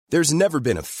There's never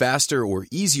been a faster or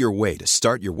easier way to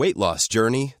start your weight loss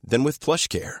journey than with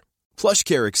PlushCare.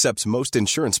 PlushCare accepts most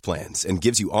insurance plans and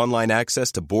gives you online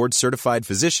access to board-certified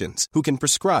physicians who can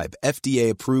prescribe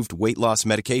FDA-approved weight loss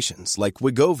medications like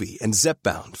Wegovy and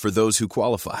Zepbound for those who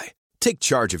qualify. Take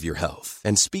charge of your health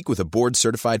and speak with a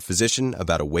board-certified physician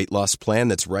about a weight loss plan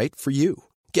that's right for you.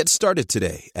 Get started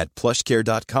today at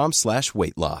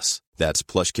plushcare.com/weight loss. That's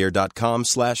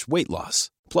plushcare.com/weight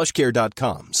loss.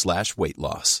 plushcare.com/weight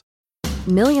loss.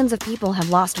 Millions of people have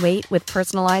lost weight with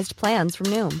personalized plans from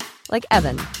Noom. Like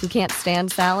Evan, who can't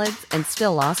stand salads and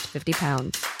still lost 50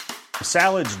 pounds.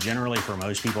 Salads generally for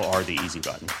most people are the easy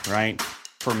button, right?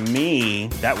 For me,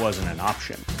 that wasn't an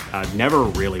option. I never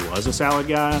really was a salad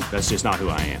guy. That's just not who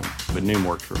I am. But Noom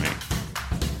worked for me.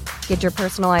 Get your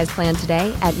personalized plan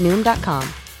today at Noom.com.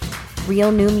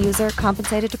 Real Noom user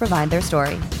compensated to provide their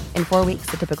story. In 4 weeks,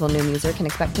 the typical Noom user can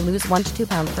expect to lose 1 to 2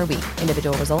 pounds per week.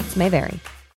 Individual results may vary.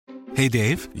 Hey,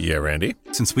 Dave. Yeah, Randy.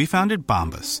 Since we founded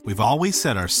Bombas, we've always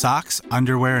said our socks,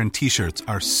 underwear, and T-shirts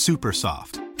are super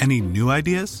soft. Any new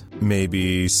ideas?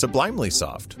 Maybe sublimely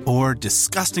soft. Or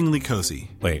disgustingly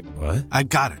cozy. Wait, what? I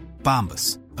got it.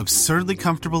 Bombas. Absurdly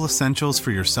comfortable essentials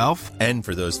for yourself and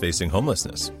for those facing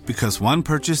homelessness. Because one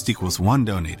purchased equals one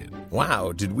donated.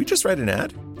 Wow, did we just write an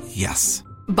ad? Yes.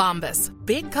 Bombas.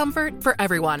 Big comfort for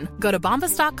everyone. Go to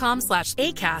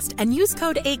bombas.com/ACAST and use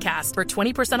code ACAST for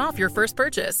 20% off your first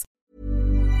purchase.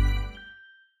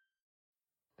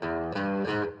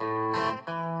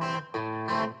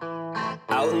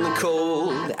 Out in the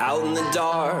cold, out in the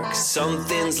dark,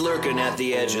 something's lurking at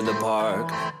the edge of the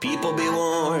park. People be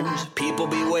warned, people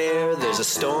beware, there's a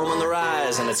storm on the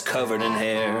rise and it's covered in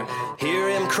hair. Hear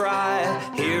him cry,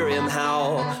 hear him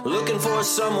howl, looking for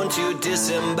someone to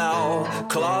disembowel.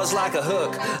 Claws like a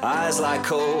hook, eyes like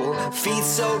coal, feet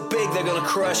so big they're gonna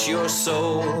crush your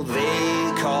soul.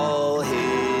 They call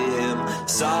him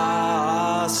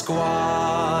Sasquatch.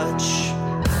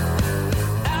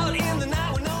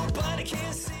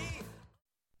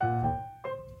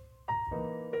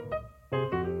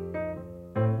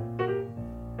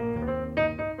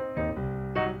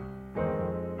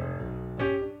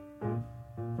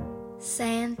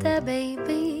 Santa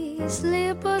baby,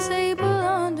 slip a sable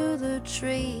under the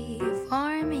tree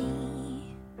for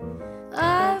me.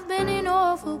 I've been an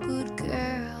awful good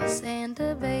girl,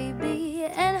 Santa baby,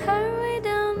 and hurry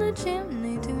down the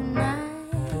chimney tonight.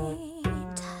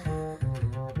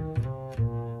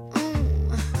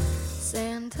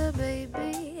 Santa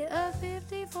baby, a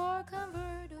 54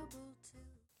 convertible too.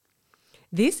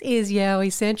 This is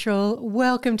Yowie Central.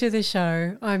 Welcome to the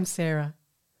show. I'm Sarah.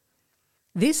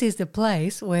 This is the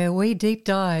place where we deep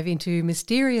dive into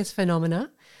mysterious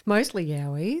phenomena, mostly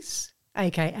yowies,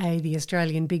 aka the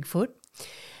Australian Bigfoot,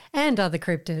 and other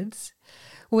cryptids.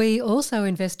 We also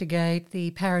investigate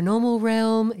the paranormal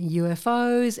realm,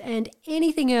 UFOs, and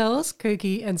anything else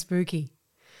kooky and spooky.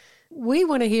 We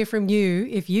want to hear from you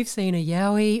if you've seen a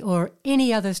yowie or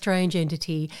any other strange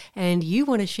entity and you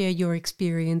want to share your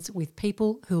experience with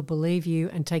people who believe you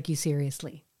and take you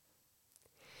seriously.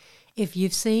 If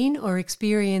you've seen or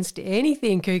experienced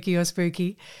anything kooky or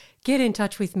spooky, get in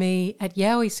touch with me at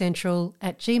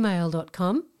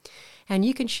yowiecentral@gmail.com and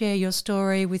you can share your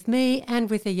story with me and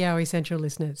with the Yowie Central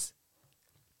listeners.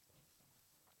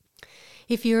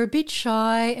 If you're a bit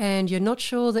shy and you're not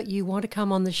sure that you want to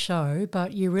come on the show,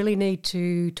 but you really need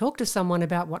to talk to someone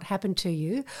about what happened to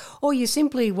you, or you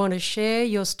simply want to share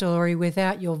your story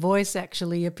without your voice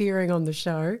actually appearing on the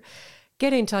show,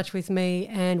 get in touch with me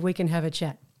and we can have a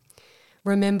chat.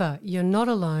 Remember, you're not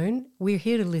alone. We're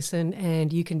here to listen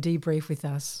and you can debrief with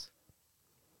us.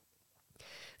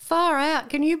 Far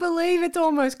out. Can you believe it's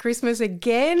almost Christmas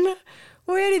again?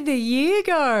 Where did the year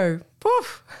go?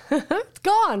 Poof, it's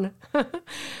gone. I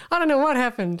don't know what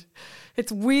happened.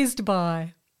 It's whizzed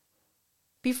by.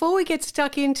 Before we get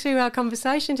stuck into our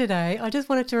conversation today, I just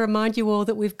wanted to remind you all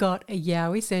that we've got a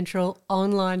Yowie Central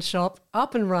online shop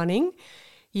up and running.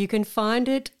 You can find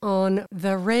it on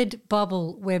the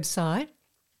Redbubble website.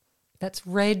 That's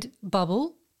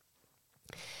Redbubble.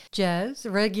 Jazz,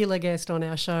 a regular guest on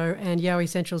our show and Yowie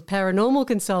Central's paranormal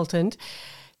consultant,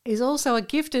 is also a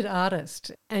gifted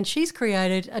artist, and she's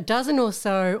created a dozen or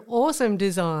so awesome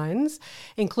designs,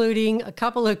 including a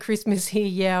couple of Christmassy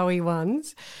Yowie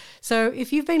ones. So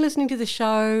if you've been listening to the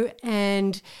show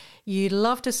and you'd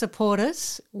love to support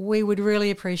us, we would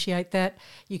really appreciate that.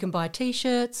 You can buy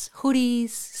T-shirts, hoodies,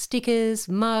 stickers,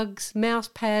 mugs, mouse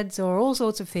pads, or all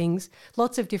sorts of things.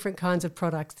 Lots of different kinds of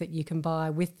products that you can buy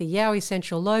with the Yowie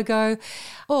Central logo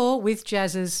or with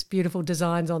Jazz's beautiful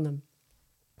designs on them.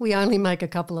 We only make a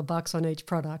couple of bucks on each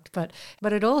product, but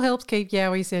it all helps keep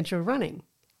Yowie Central running.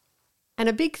 And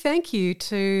a big thank you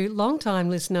to long-time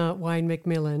listener Wayne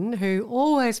McMillan, who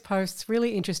always posts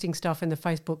really interesting stuff in the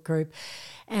Facebook group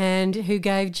and who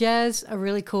gave Jazz a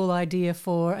really cool idea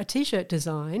for a T-shirt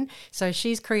design. So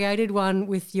she's created one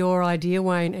with your idea,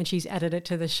 Wayne, and she's added it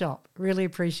to the shop. Really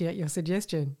appreciate your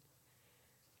suggestion.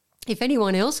 If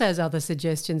anyone else has other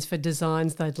suggestions for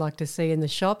designs they'd like to see in the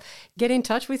shop, get in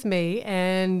touch with me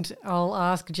and I'll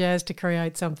ask Jazz to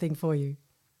create something for you.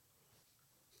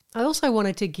 I also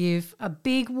wanted to give a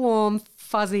big, warm,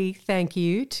 fuzzy thank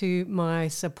you to my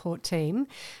support team.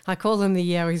 I call them the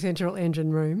Yowie Central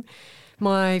Engine Room.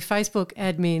 My Facebook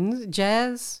admins,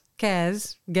 Jazz,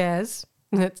 Kaz, Gaz,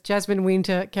 that's Jasmine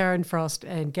Winter, Karen Frost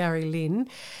and Gary Lynn,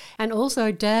 and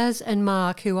also Daz and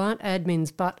Mark, who aren't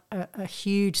admins but a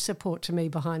huge support to me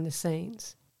behind the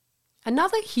scenes.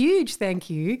 Another huge thank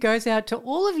you goes out to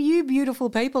all of you beautiful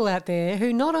people out there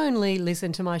who not only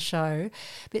listen to my show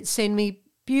but send me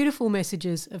beautiful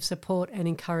messages of support and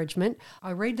encouragement. I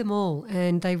read them all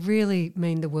and they really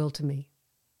mean the world to me.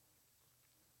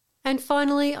 And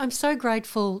finally, I'm so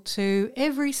grateful to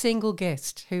every single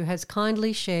guest who has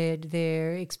kindly shared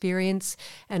their experience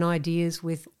and ideas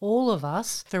with all of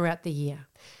us throughout the year.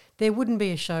 There wouldn't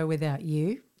be a show without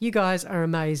you. You guys are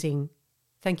amazing.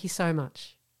 Thank you so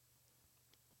much.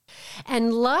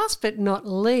 And last but not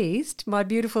least, my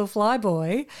beautiful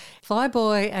Flyboy.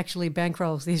 Flyboy actually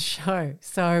bankrolls this show,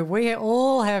 so we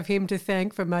all have him to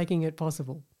thank for making it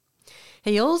possible.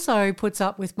 He also puts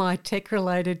up with my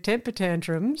tech-related temper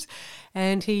tantrums,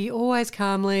 and he always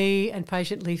calmly and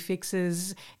patiently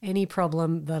fixes any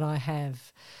problem that I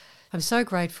have. I'm so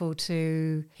grateful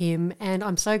to him, and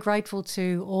I'm so grateful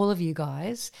to all of you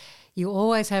guys. You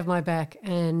always have my back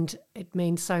and it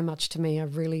means so much to me. I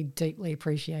really deeply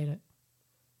appreciate it.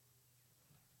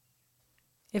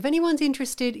 If anyone's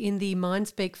interested in the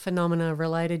Mindspeak phenomena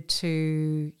related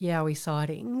to Yowie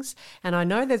sightings, and I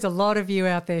know there's a lot of you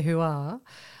out there who are,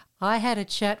 I had a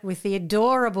chat with the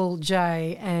adorable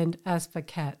Jay and Asper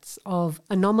Cats of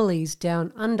Anomalies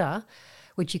Down Under,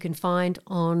 which you can find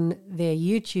on their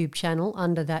YouTube channel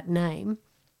under that name.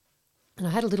 And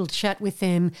I had a little chat with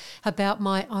them about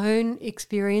my own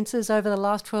experiences over the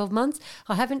last 12 months.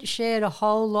 I haven't shared a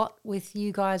whole lot with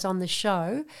you guys on the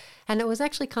show, and it was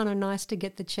actually kind of nice to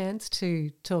get the chance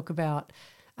to talk about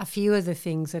a few of the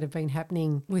things that have been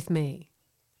happening with me.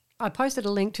 I posted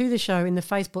a link to the show in the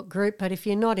Facebook group, but if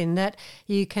you're not in that,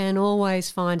 you can always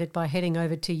find it by heading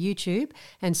over to YouTube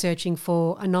and searching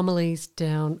for Anomalies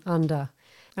Down Under.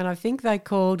 And I think they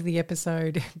called the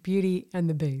episode Beauty and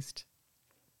the Beast.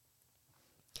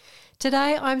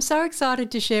 Today, I'm so excited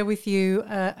to share with you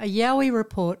a Yowie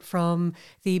report from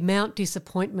the Mount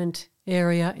Disappointment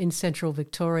area in central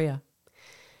Victoria.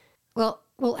 Well,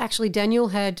 actually, Daniel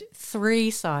had 3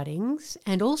 sightings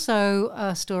and also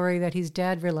a story that his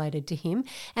dad related to him,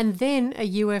 and then a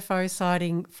UFO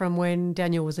sighting from when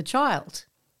Daniel was a child.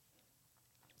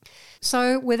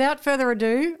 So, without further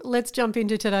ado, let's jump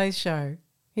into today's show.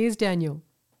 Here's Daniel.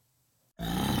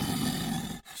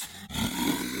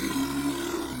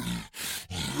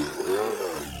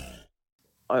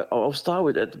 I'll start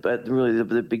with at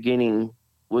the beginning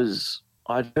was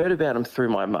I'd heard about them through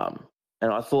my mum,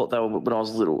 and I thought they were when I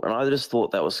was little, and I just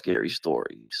thought they were scary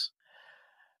stories.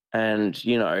 And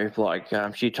she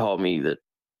told me that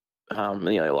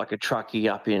like a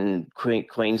truckie up in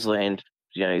Queensland,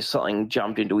 something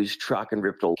jumped into his truck and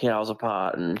ripped all cows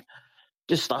apart, and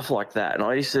just stuff like that. And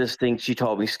I used to just think she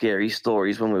told me scary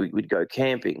stories when we'd go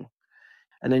camping.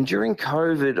 And then during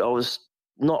COVID, I was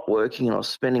not working and I was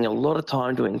spending a lot of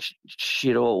time doing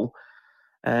shit all.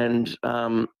 And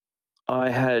I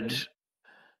had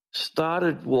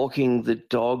started walking the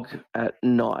dog at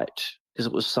night because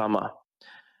it was summer.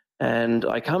 And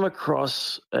I come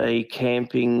across a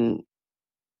camping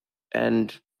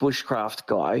and bushcraft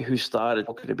guy who started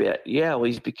talking about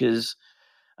Yowies because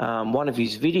one of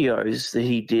his videos that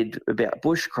he did about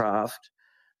bushcraft,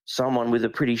 someone with a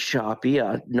pretty sharp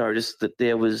ear noticed that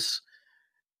there was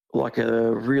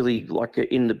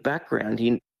in the background,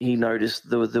 he noticed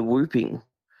the whooping,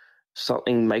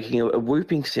 something making a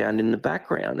whooping sound in the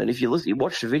background. And if you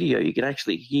watch the video, you can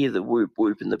actually hear the whoop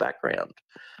whoop in the background.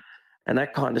 And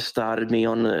that kind of started me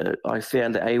on I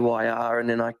found the AYR, and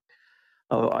then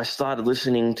I started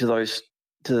listening to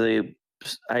the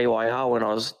AYR when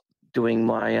I was doing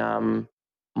my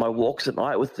walks at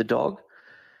night with the dog.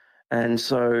 And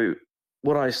so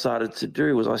what I started to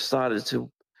do was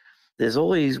there's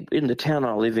all these, in the town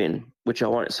I live in, which I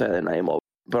won't say the name of,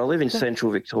 but I live in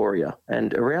central Victoria,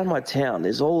 and around my town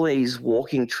there's all these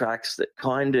walking tracks that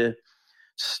kind of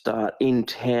start in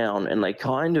town, and they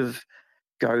kind of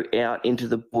go out into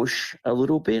the bush a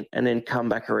little bit and then come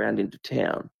back around into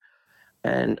town.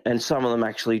 And some of them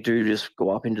actually do just go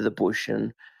up into the bush.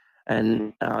 And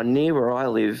near where I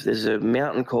live, there's a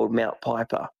mountain called Mount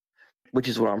Piper, which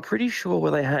is where I'm pretty sure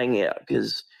where they hang out,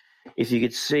 because if you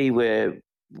could see where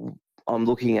I'm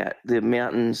looking at, the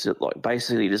mountains, like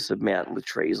basically just a mountain with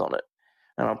trees on it.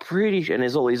 And I'm pretty sure, and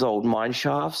there's all these old mine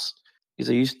shafts, because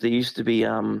there used to be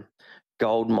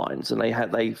gold mines, and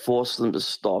they forced them to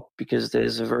stop because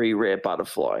there's a very rare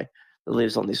butterfly that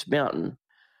lives on this mountain.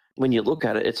 When you look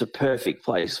at it, it's a perfect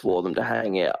place for them to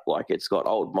hang out. Like, it's got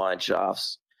old mine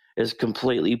shafts, it's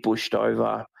completely bushed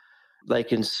over. They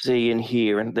can see and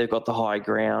hear, and they've got the high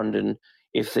ground. And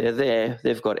if they're there,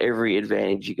 they've got every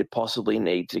advantage you could possibly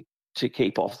need to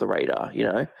keep off the radar,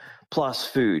 plus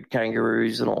food,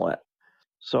 kangaroos and all that.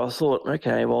 So I thought,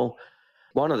 okay, well,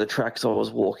 one of the tracks I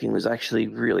was walking was actually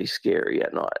really scary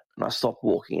at night, and I stopped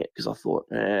walking it because I thought,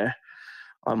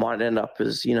 I might end up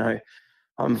as,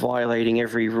 I'm violating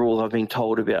every rule I've been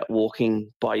told about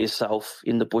walking by yourself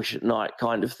in the bush at night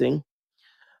kind of thing.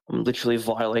 I'm literally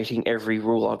violating every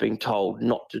rule I've been told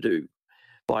not to do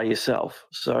by yourself.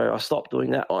 So I stopped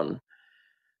doing that one.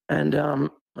 And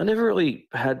I never really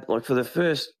had, like, for the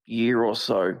first year or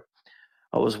so,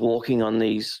 I was walking on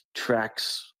these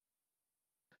tracks.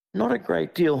 Not a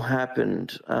great deal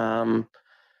happened.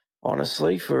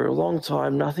 Honestly, for a long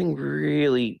time, nothing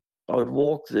really. I would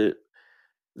walk the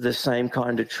same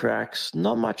kind of tracks.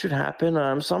 Not much would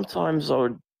happen. Sometimes I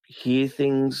would hear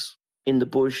things in the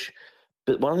bush,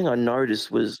 but one thing I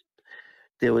noticed was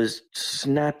there was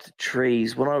snapped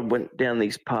trees. When I went down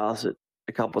these paths a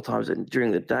couple of times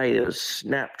during the day, there was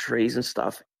snapped trees and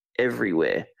stuff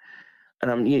everywhere.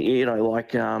 And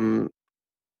the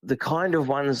kind of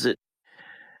ones that,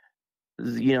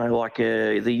 like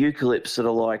the eucalypts that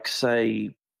are like,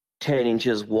 say, 10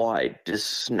 inches wide,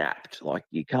 just snapped. Like,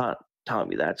 you can't tell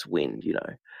me that's wind,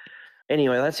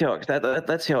 Anyway, that's how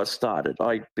it started.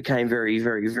 I became very,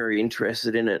 very, very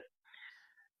interested in it.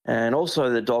 And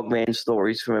also the Dogman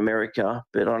stories from America,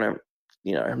 but I don't,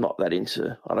 I'm not that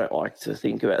into, I don't like to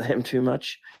think about them too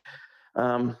much.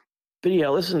 But yeah, I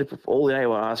listened to all the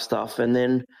AOR stuff, and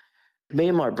then me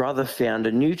and my brother found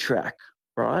a new track,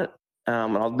 right?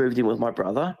 And I've moved in with my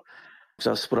brother,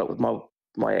 so I split up with my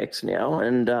ex now,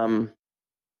 and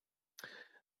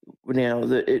we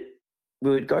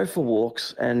would go for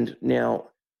walks, and now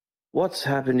what's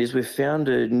happened is we've found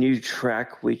a new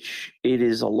track, which it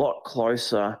is a lot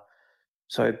closer.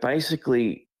 So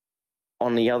basically,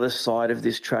 on the other side of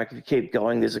this track, if you keep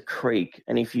going, there's a creek,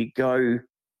 and if you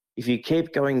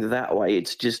keep going that way,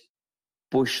 it's just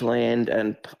bushland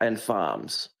and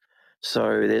farms.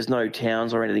 So there's no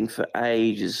towns or anything for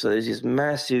ages. So there's this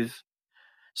massive.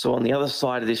 So on the other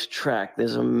side of this track,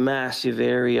 there's a massive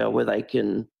area where they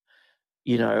can,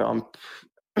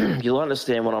 you'll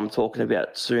understand what I'm talking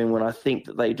about soon when I think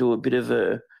that they do a bit of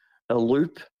a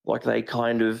loop, like they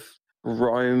kind of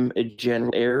roam a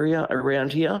general area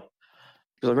around here.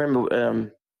 Because I remember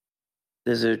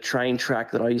there's a train track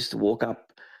that I used to walk up.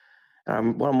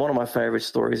 One of my favourite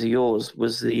stories of yours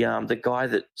was the guy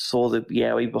that saw the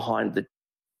Yowie behind the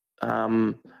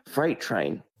freight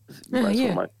train.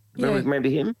 Remember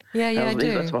him? Yeah, I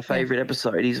do. That's my favourite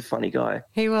episode. He's a funny guy.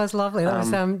 He was lovely. That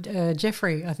was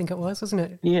Jeffrey, I think it was, wasn't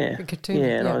it? Yeah. The cartoon.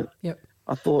 Yeah. Yep.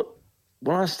 I thought,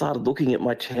 when I started looking at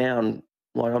my town,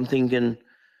 like, I'm thinking,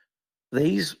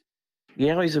 these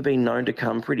Yowies have been known to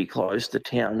come pretty close to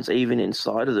towns, even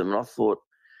inside of them. And I thought,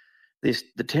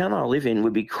 the town I live in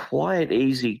would be quite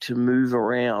easy to move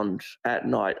around at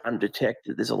night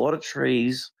undetected. There's a lot of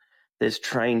trees, there's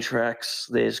train tracks,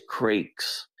 there's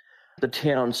creeks. The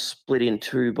town's split in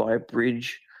two by a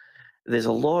bridge. There's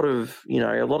a lot of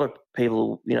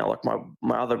people, like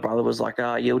my other brother was like,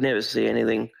 you'll never see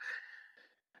anything.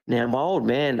 Now, my old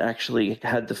man actually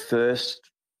had the first,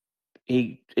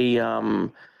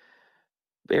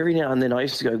 every now and then I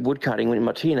used to go woodcutting in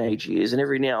my teenage years, and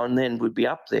every now and then would be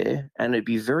up there, and it'd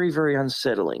be very, very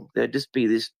unsettling. There'd just be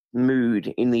this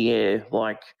mood in the air,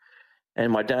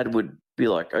 and my dad would be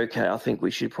like, okay, I think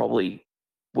we should probably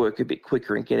work a bit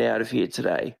quicker and get out of here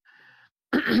today.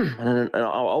 and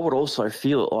I would also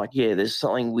feel like, yeah, there's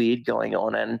something weird going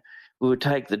on, and we would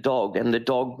take the dog, and the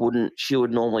dog she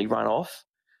would normally run off,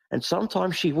 and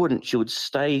sometimes she wouldn't. She would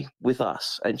stay with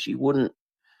us, and she wouldn't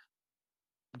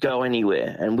go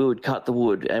anywhere, and we would cut the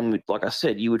wood, and like I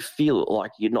said, you would feel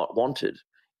like you're not wanted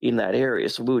in that area,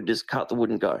 so we would just cut the wood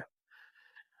and go.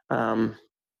 And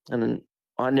then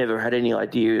I never had any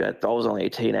idea that I was only a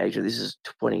teenager. This is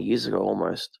 20 years ago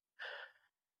almost.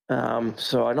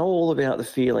 So I know all about the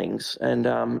feelings, and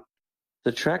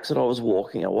the tracks that I was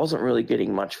walking, I wasn't really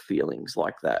getting much feelings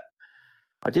like that.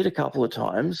 I did a couple of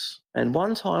times, and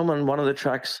one time on one of the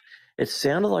tracks, it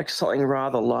sounded like something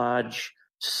rather large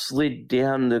slid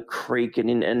down the creek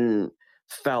and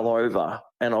fell over,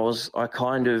 and I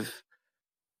kind of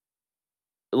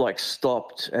like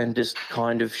stopped and just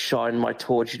kind of shined my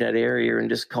torch in that area and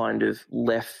just kind of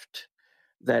left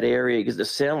that area because it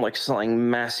sounded like something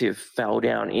massive fell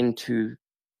down into,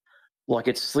 like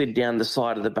it slid down the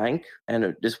side of the bank, and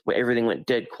it just everything went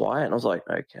dead quiet. And I was like,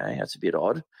 okay, that's a bit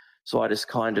odd. So I just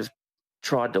kind of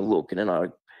tried to look, and then I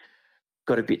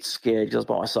got a bit scared because I was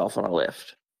by myself and I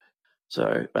left.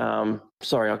 So,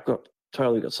 sorry,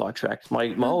 totally got sidetracked.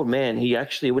 My old man, he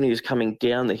actually, when he was coming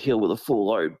down the hill with a full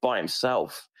load by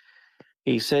himself,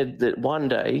 he said that one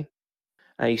day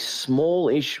a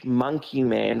smallish monkey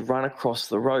man ran across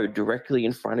the road directly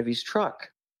in front of his truck.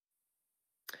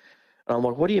 And I'm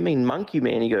like, what do you mean monkey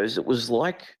man? He goes, it was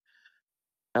like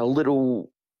a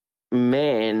little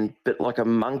man, but like a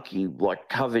monkey, like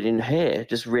covered in hair,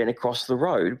 just ran across the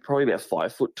road, probably about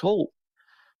 5 foot tall.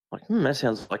 Like, that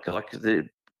sounds like the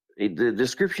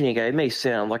description he gave me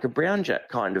sounded like a brown jack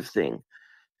kind of thing.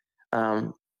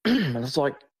 And it's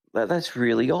like, that's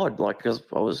really odd. Like, because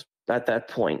I was at that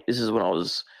point, this is when I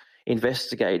was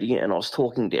investigating it, and I was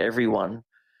talking to everyone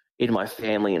in my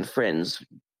family and friends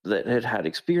that had had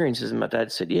experiences. And my dad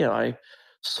said, yeah, I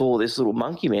saw this little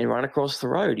monkey man run across the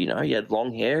road. You know, he had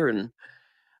long hair, and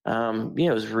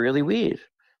it was really weird.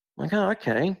 I'm like, oh,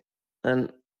 okay.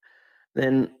 And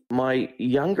then my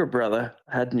younger brother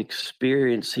had an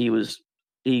experience. He would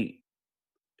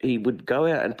go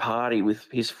out and party with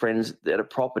his friends at a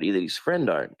property that his friend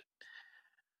owned.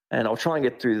 And I'll try and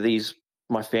get through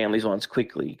my family's ones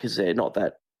quickly because they're not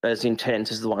that as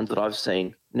intense as the ones that I've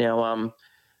seen. Now,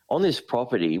 on this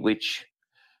property, which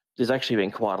there's actually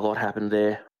been quite a lot happened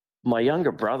there, my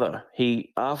younger brother,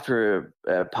 after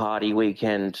a party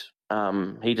weekend,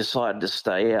 he decided to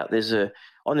stay out.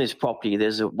 On this property,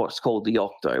 there's what's called the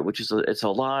Octo, which is it's a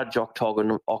large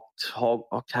octagonal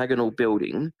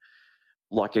building,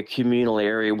 like a communal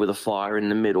area with a fire in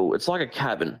the middle. It's like a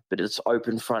cabin, but it's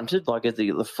open fronted. Like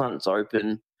the front's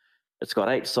open. It's got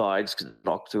 8 sides because it's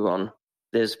an octagon.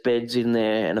 There's beds in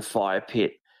there and a fire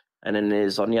pit, and then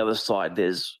there's on the other side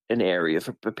there's an area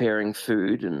for preparing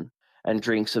food and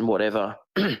drinks and whatever.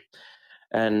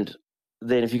 And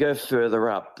then if you go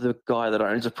further up, the guy that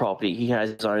owns the property, he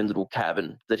has his own little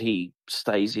cabin that he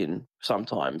stays in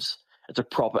sometimes. It's a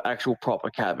actual proper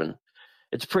cabin.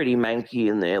 It's pretty manky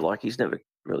in there. Like he's never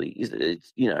really,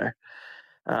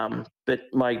 but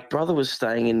my brother was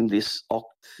staying in this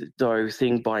octo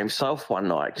thing by himself one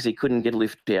night because he couldn't get a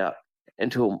lift out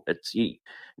until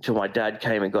my dad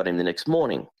came and got him the next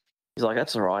morning. He's like,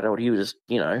 that's all right. He would just,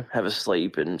 have a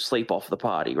sleep and sleep off the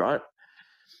party, right?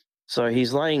 So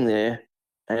he's laying there,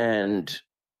 and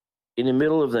in the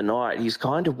middle of the night, he's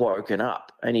kind of woken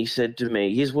up, and he said to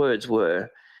me, his words were,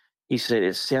 he said,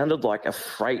 it sounded like a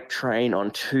freight train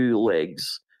on 2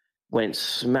 legs went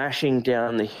smashing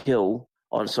down the hill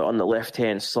on the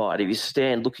left-hand side. If you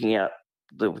stand looking out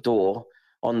the door,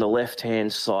 on the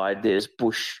left-hand side, there's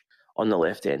bush on the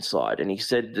left-hand side. And he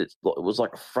said that it was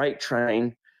like a freight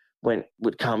train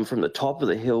would come from the top of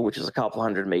the hill, which is a couple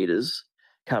hundred meters,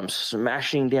 come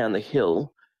smashing down the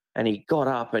hill, and he got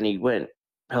up and he went,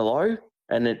 hello?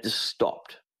 And it just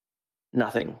stopped.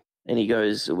 Nothing. And he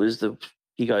goes,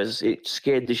 it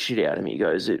scared the shit out of me. He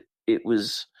goes, it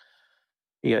was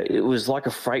like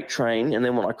a freight train. And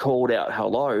then when I called out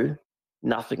hello,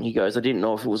 nothing. He goes, I didn't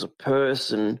know if it was a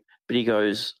person, but he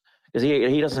goes, because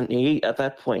he at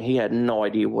that point, he had no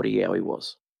idea what a Yowie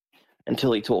was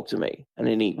until he talked to me. And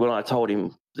then when I told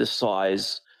him the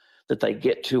size that they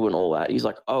get to and all that, he's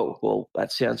like, oh, well,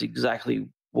 that sounds exactly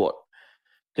what,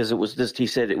 because it was just, he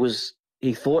said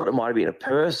he thought it might have been a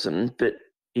person, but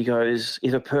he goes,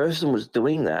 if a person was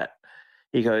doing that,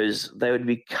 he goes, they would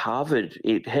be covered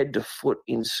head to foot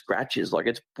in scratches, like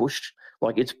it's bush,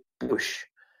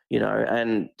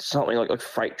 and something like a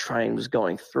freight train was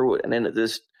going through it, and then it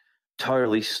just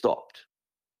totally stopped.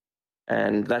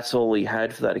 And that's all he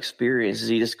had for that experience, is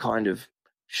he just kind of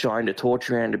shined a torch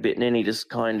around a bit, and then he just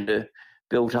kind of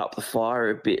built up the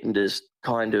fire a bit and just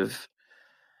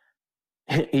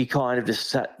he kind of just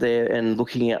sat there and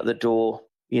looking out the door,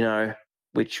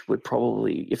 which would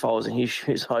probably, if I was in his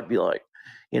shoes, I'd be like,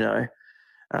 and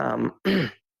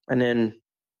then,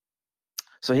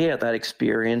 so he had that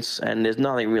experience, and there's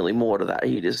nothing really more to that.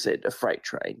 He just said a freight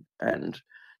train. And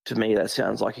to me, that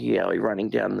sounds like a Yowie running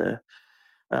down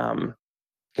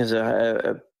because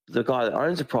the guy that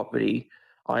owns the property,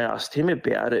 I asked him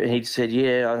about it, and he'd said,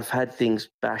 yeah, I've had things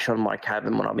bash on my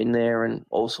cabin when I'm in there and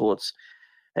all sorts.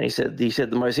 And he said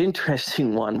the most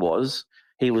interesting one was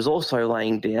he was also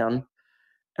laying down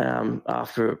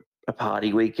after a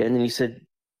party weekend, and he said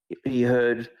he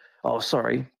heard, oh,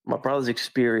 sorry, my brother's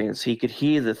experience, he could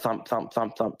hear the thump, thump,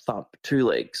 thump, thump, thump, 2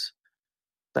 legs.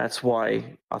 That's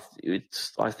why I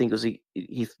think it was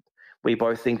we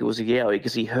both think it was a Yowie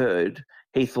because he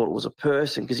thought it was a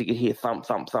person because he could hear thump,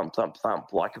 thump, thump, thump,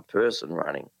 thump like a person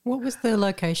running. What was the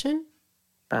location?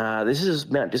 This is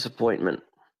Mount Disappointment.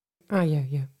 Oh,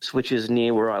 yeah. Which is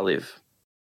near where I live.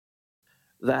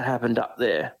 That happened up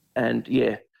there. And,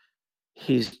 yeah,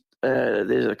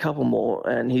 there's a couple more.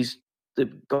 And the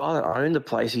guy that owned the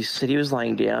place, he said he was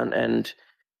laying down and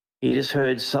he just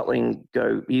heard something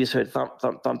go. He just heard thump,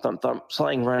 thump, thump, thump, thump,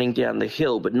 something running down the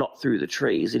hill, but not through the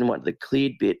trees. It went to the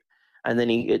cleared bit. And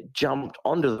then it jumped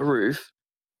onto the roof,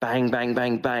 bang, bang,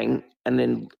 bang, bang. And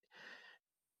then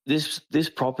this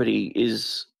property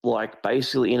is like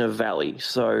basically in a valley.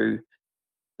 So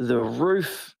the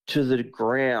roof to the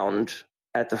ground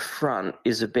at the front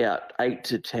is about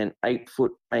 8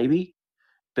 foot maybe.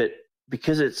 But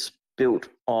because it's built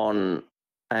on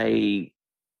a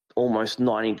almost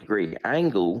 90-degree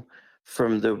angle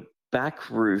from the back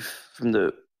roof, from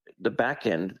the back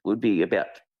end would be about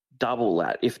double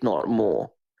that, if not more.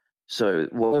 So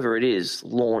whatever it is,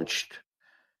 launched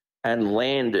and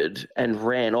landed and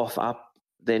ran up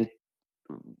the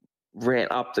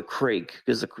creek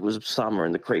because it was summer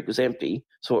and the creek was empty.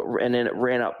 And then it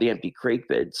ran up the empty creek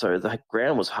bed. So the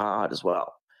ground was hard as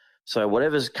well. So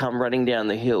whatever's come running down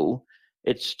the hill,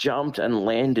 it's jumped and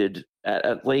landed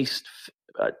at least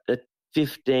a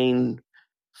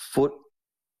 15-foot,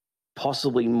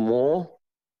 possibly more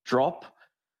drop,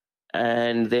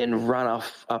 and then run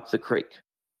up the creek.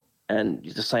 And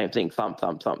the same thing, thump,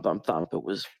 thump, thump, thump, thump. It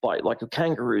was like a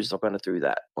kangaroo's not going to do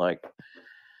that.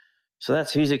 So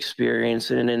that's his experience.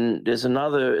 And then there's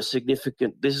another this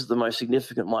is the most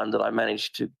significant one that I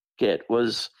managed to get,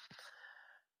 was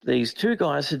these 2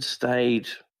 guys had stayed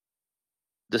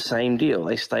the same deal.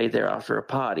 They stayed there after a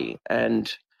party.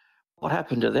 And what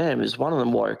happened to them is one of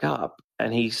them woke up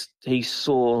and he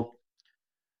saw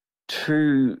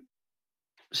 2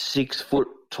 6-foot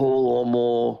tall or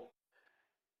more.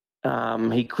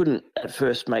 He couldn't at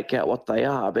first make out what they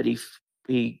are, but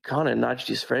he kind of nudged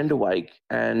his friend awake,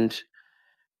 and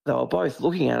they were both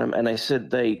looking at him, and they said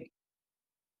there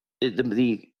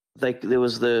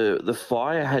was the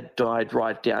fire had died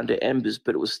right down to embers,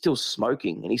 but it was still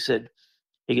smoking, and he said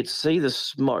he could see the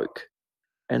smoke,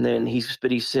 and then he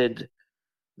said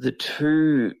the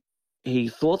 2, he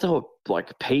thought they were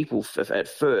like people at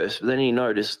first, but then he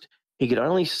noticed he could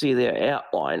only see their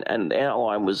outline, and the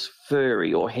outline was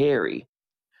furry or hairy.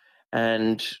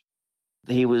 And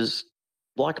he was,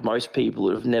 like most people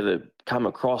who have never come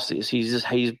across this,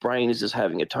 his brain is just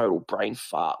having a total brain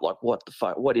fart. Like, what the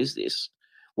fuck? What is this?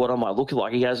 What am I looking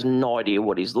like? He has no idea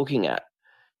what he's looking at,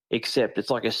 except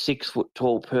it's like a 6-foot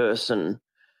tall person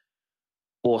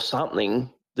or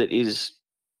something that is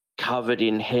covered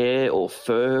in hair or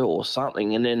fur or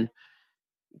something. And then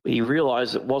he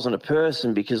realized it wasn't a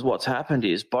person, because what's happened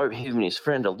is both him and his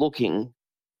friend are looking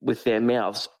with their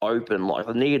mouths open, like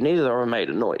neither of them made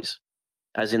a noise,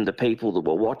 as in the people that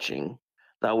were watching.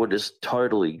 They were just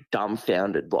totally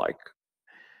dumbfounded. Like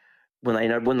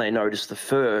when they noticed the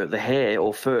fur, the hair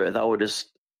or fur, they were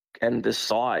just, and the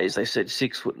size, they said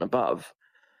 6 foot and above.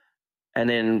 And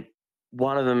then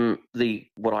one of them,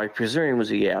 what I presume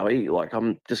was a Yowie, like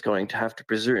I'm just going to have to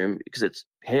presume because it's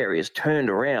hairy, has turned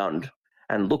around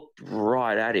and looked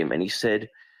right at him, and he said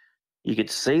you could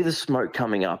see the smoke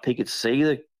coming up. He could see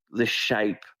the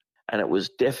shape, and it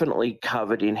was definitely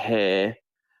covered in hair.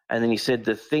 And then he said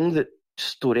the thing that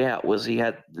stood out was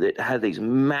it had these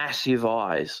massive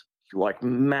eyes, like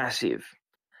massive.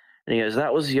 And he goes,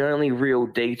 that was the only real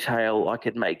detail I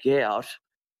could make out,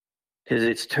 because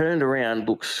it's turned around,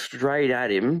 looked straight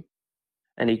at him,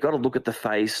 and he got to look at the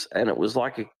face, and it was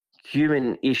like a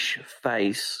human-ish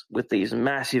face with these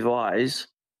massive eyes,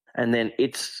 and then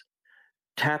it's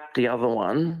tapped the other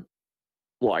one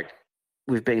like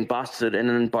we've been busted, and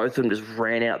then both of them just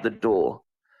ran out the door,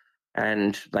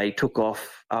 and they took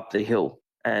off up the hill.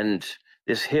 And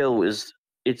this hill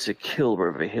it's a killer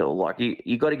of a hill. Like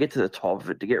you got to get to the top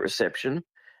of it to get reception.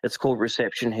 It's called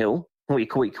Reception Hill. We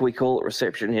call it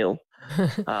Reception Hill,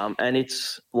 and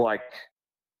it's like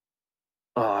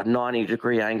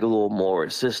 90-degree angle or more.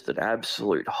 It's just an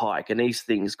absolute hike. And these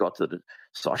things got to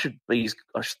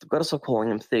I've got to stop calling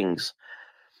them things.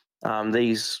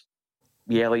 These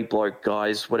Yowie bloke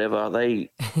guys, whatever, they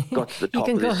got to the top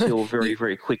of this hill very,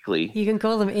 very quickly. You can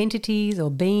call them entities or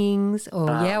beings or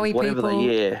Yowie whatever people,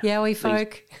 Yowie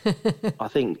folk. I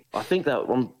think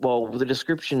that well, the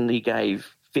description he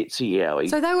gave fits a Yowie.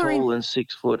 So they were tall and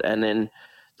 6 foot, and then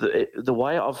the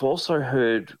way I've also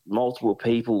heard multiple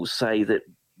people say that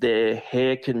their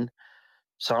hair can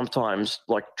sometimes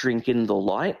like drink in the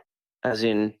light, as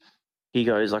in he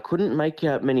goes, I couldn't make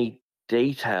out many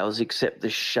details except the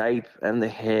shape and the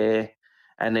hair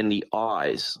and then the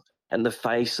eyes and the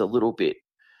face a little bit,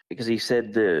 because he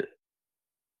said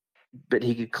but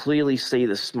he could clearly see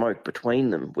the smoke between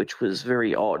them, which was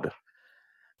very odd.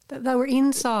 They were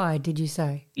inside, did you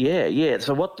say? Yeah.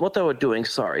 So what they were doing,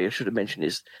 sorry, I should have mentioned,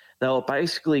 is they were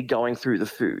basically going through the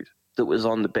food that was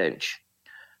on the bench.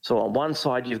 So on one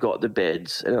side you've got the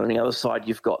beds, and on the other side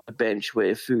you've got the bench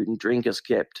where food and drink is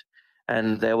kept.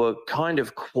 And they were kind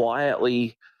of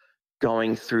quietly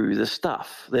going through the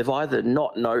stuff. They've either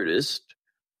not noticed,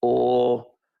 or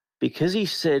because he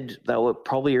said they were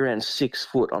probably around 6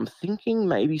 foot, I'm thinking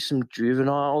maybe some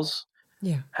juveniles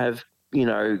have,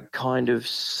 kind of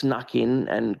snuck in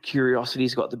and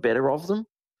curiosity's got the better of them.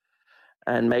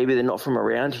 And maybe they're not from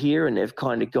around here and they've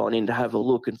kind of gone in to have a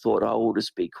look and thought, oh, we'll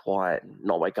just be quiet and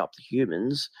not wake up the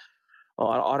humans.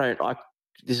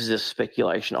 This is a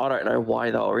speculation. I don't know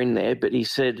why they were in there, but he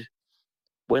said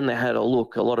when they had a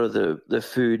look, a lot of the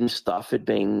food and stuff had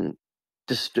been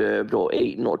disturbed or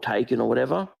eaten or taken or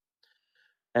whatever.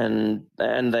 And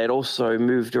they'd also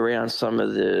moved around some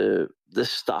of the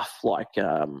stuff like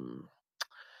the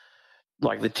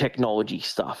technology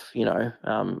stuff,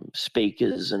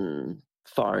 speakers and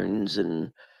phones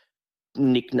and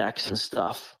knickknacks and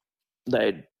stuff.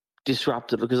 They'd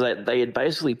disrupted because they had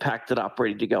basically packed it up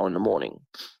ready to go in the morning,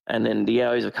 and then the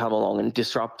Yowies have come along and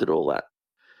disrupted all that.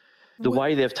 The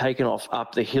way they've taken off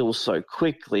up the hill so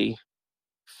quickly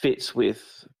fits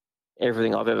with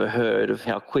everything I've ever heard of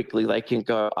how quickly they can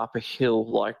go up a hill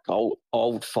like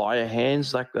old fire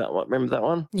hands, like that. Remember that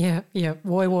one? Yeah.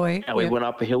 Woy. How we went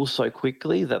up a hill so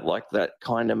quickly that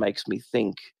kind of makes me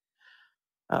think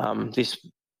this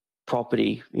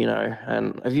property,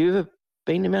 and have you ever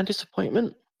been to Mount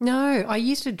Disappointment? No, I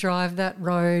used to drive that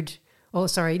road, or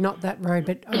sorry, not that road,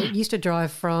 but I used to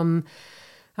drive from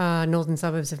northern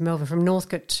suburbs of Melbourne, from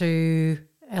Northcote to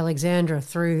Alexandra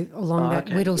through along that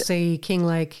Whittlesea,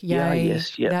 Kinglake,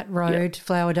 that road,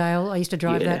 Flowerdale. I used to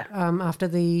drive that after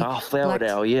the...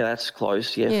 Flowerdale, that's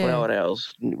close.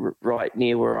 Flowerdale's right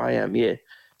near where I am,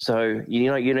 So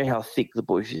you know how thick the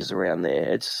bush is around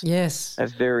there. It's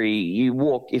if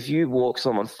you walk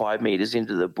someone 5 meters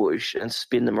into the bush and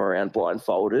spin them around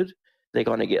blindfolded, they're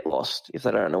going to get lost if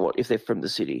they don't know if they're from the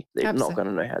city. They're not going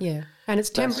to know how. Yeah, and it's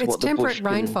temperate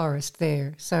rainforest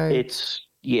there, so it's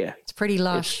pretty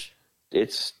lush.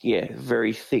 It's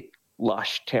very thick,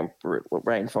 lush, temperate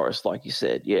rainforest, like you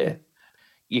said. Yeah,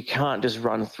 you can't just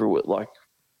run through it like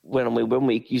when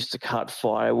we used to cut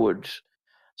firewood.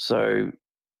 So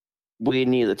we're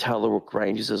near the Tallarook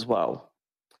Ranges as well.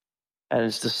 And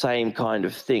it's the same kind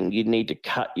of thing. You need to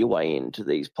cut your way into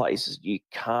these places. You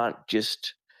can't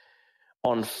just,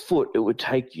 on foot, it would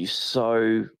take you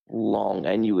so long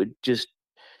and you would just,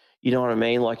 you know what I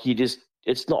mean? Like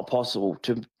it's not possible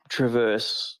to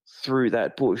traverse through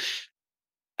that bush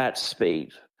at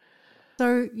speed.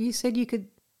 So you said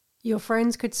your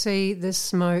friends could see the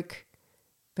smoke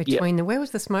between where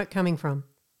was the smoke coming from?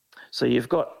 So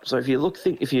if you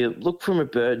look from a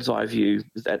bird's eye view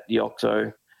at the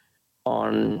octo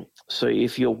so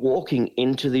if you're walking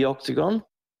into the octagon,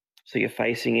 so you're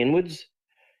facing inwards,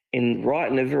 right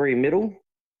in the very middle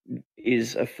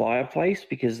is a fireplace,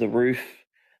 because the roof,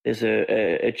 there's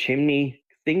a chimney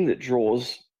thing that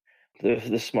draws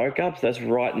the smoke up. So that's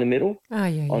right in the middle. Oh,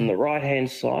 yeah. On the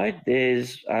right-hand side,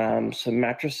 there's some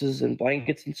mattresses and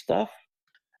blankets and stuff.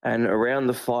 And around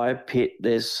the fire pit,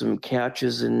 there's some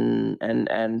couches and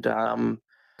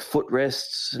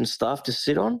footrests and stuff to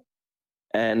sit on.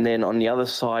 And then on the other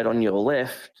side, on your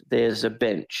left, there's a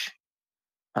bench,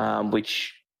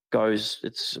 which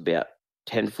it's about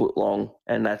 10 foot long,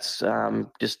 and that's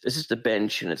it's just a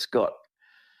bench, and it's got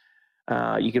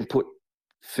you can put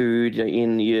food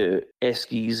in your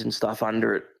eskies and stuff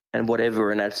under it and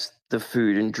whatever, and that's the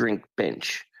food and drink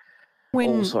bench.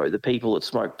 Also, the people that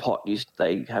smoke pot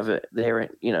they have it there,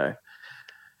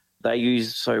 they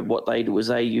use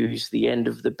the end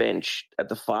of the bench at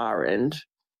the far end,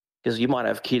 because you might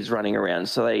have kids running around,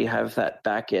 so they have that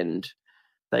back end.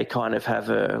 They kind of have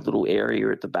a little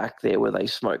area at the back there where they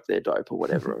smoke their dope or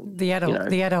whatever. The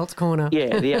adults corner.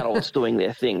 Yeah, the adults doing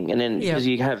their thing. And then because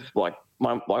you have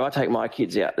I take my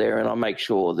kids out there and I make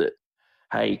sure that,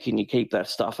 hey, can you keep that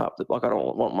stuff up? Like, I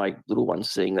don't want my little one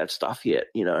seeing that stuff yet,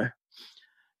 you know.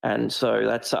 And so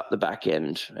that's up the back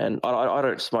end. And I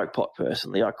don't smoke pot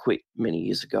personally. I quit many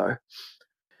years ago.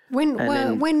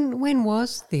 When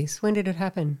was this? When did it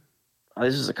happen?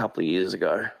 This is a couple of years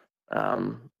ago.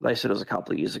 They said it was a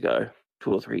couple of years ago,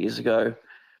 2 or 3 years ago.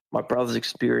 My brother's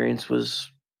experience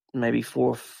was maybe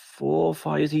 4 or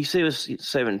 5 years. He said he was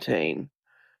 17,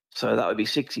 so that would be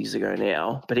 6 years ago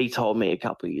now. But he told me a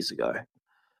couple of years ago.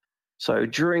 So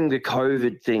during the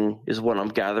COVID thing is when I'm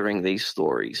gathering these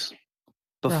stories.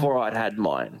 Before I'd had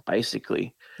mine,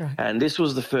 basically. Right. And this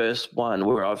was the first one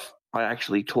where I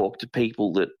actually talked to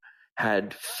people that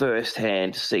had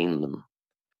firsthand seen them.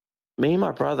 Me and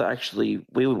my brother actually,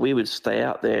 we would stay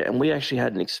out there, and we actually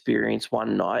had an experience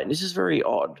one night, and this is very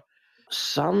odd.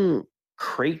 Some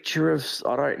creature of,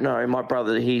 I don't know, my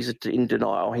brother, he's in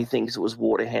denial. He thinks it was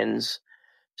water hens.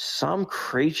 Some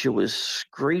creature was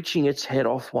screeching its head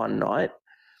off one night.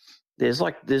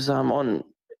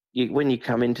 When you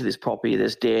come into this property,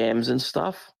 there's dams and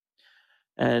stuff.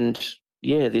 And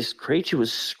yeah, this creature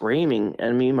was screaming,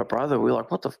 and me and my brother, we were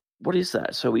like, what is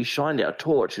that? So we shined our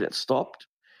torch and it stopped.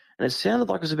 And it sounded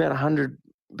like it was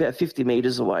about 50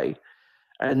 meters away.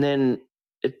 And then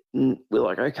we're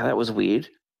like, okay, that was weird.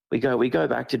 We go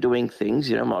back to doing things.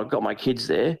 You know, I've got my kids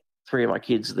there, 3 of my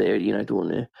kids there, you know, doing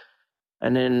there.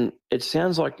 And then it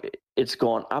sounds like it's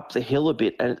gone up the hill a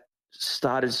bit and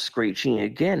started screeching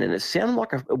again. And it sounded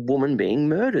like a woman being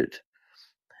murdered.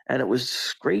 And it was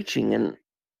screeching. And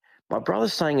my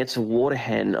brother's saying it's a water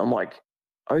hen. I'm like,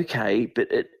 okay, but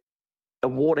a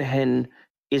water hen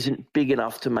isn't big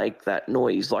enough to make that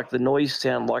noise. Like, the noise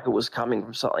sounded like it was coming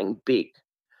from something big.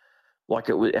 Like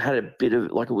it had a bit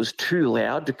of, like, it was too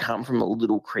loud to come from a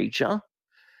little creature.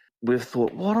 We've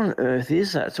thought, what on earth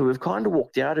is that? So we've kind of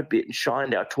walked out a bit and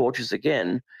shined our torches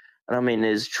again. And I mean,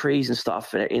 there's trees and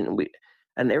stuff, and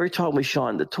every time we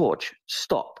shine the torch,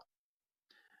 stop.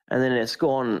 And then it's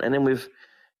gone, and then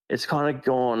it's kind of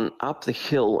gone up the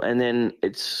hill, and then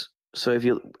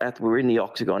we're in the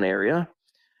octagon area,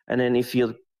 and then if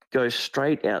you go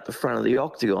straight out the front of the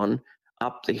octagon,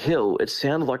 up the hill, it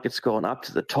sounded like it's gone up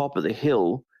to the top of the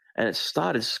hill, and it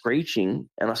started screeching.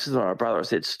 And I said to my brother, I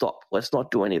said, stop, let's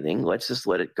not do anything. Let's just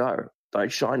let it go.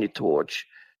 Don't shine your torch.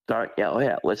 Don't yell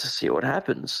out. Let's just see what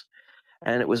happens.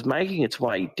 And it was making its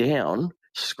way down,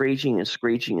 screeching and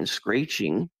screeching and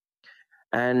screeching.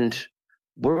 And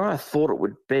where I thought it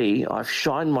would be, I've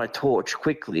shined my torch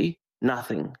quickly,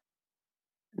 nothing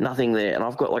there. And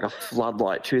I've got like a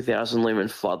floodlight, 2,000 lumen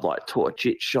floodlight torch.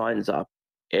 It shines up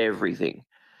everything.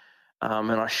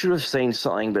 And I should have seen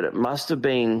something, but it must have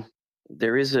been,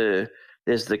 there's the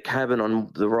cabin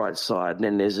on the right side, and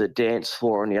then there's a dance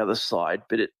floor on the other side,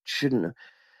 but it shouldn't have.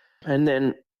 And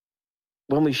then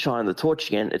when we shine the torch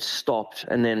again, it stopped,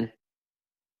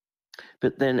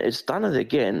 but then it's done it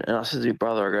again. And I said to my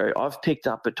brother, I go, I've picked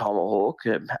up a tomahawk,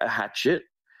 a hatchet.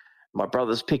 My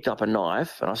brother's picked up a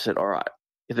knife. And I said, all right,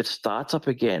 if it starts up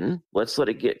again, let's let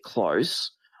it get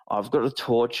close. I've got a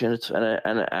torch and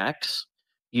an axe.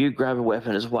 You grab a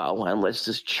weapon as well, and let's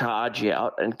just charge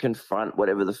out and confront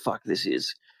whatever the fuck this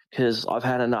is, because I've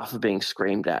had enough of being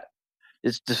screamed at.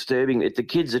 It's disturbing. The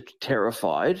kids are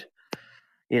terrified.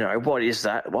 You know, what is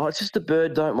that? Well, it's just a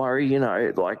bird, don't worry. You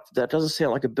know, like, that doesn't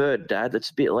sound like a bird, Dad.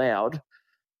 That's a bit loud.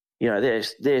 You know,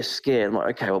 they're scared. I'm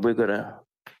like, okay, well, we've got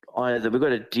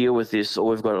to deal with this, or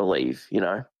we've got to leave, you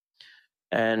know.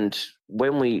 And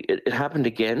when it happened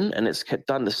again, and it's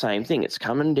done the same thing. It's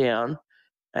coming down,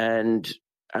 and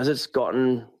as it's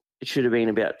gotten, it should have been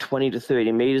about 20 to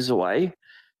 30 meters away.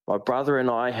 My brother and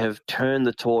I have turned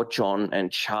the torch on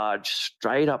and charged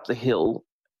straight up the hill,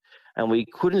 and we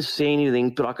couldn't see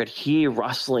anything, but I could hear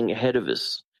rustling ahead of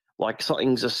us, like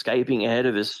something's escaping ahead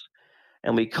of us.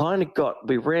 And we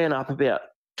ran up about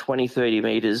 20, 30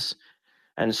 meters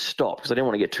and stopped, because I didn't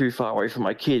want to get too far away from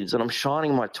my kids. And I'm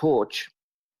shining my torch,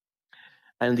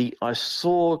 and I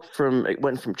saw it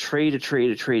went from tree to tree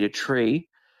to tree to tree,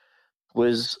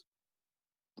 was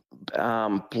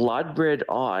blood red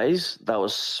eyes. They were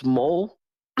small.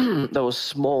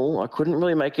 I couldn't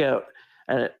really make out,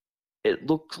 and it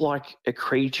looked like a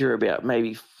creature about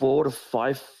maybe 4 to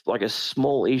 5, like a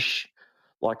smallish,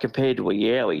 like compared to a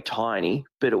Yowie, tiny,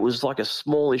 but it was like a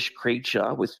smallish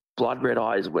creature with blood red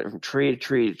eyes. It went from tree to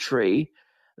tree to tree.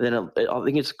 Then I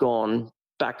think it's gone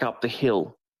back up the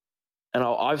hill, and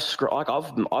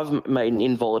I've made an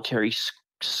involuntary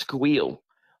squeal.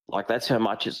 Like, that's how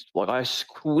much it's, like, I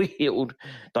squealed.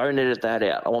 Don't edit that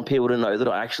out. I want people to know that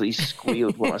I actually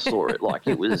squealed when I saw it. Like,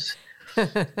 it was,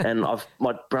 and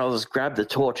my brother's grabbed the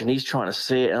torch and he's trying to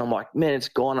see it. And I'm like, man, it's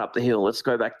gone up the hill. Let's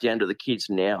go back down to the kids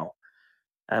now.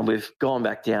 And we've gone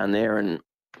back down there, and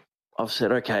I've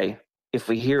said, okay, if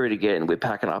we hear it again, we're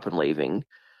packing up and leaving.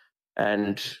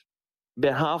 And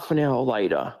about half an hour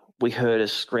later, we heard a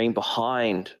scream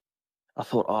behind. I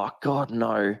thought, oh, God,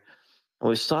 no. And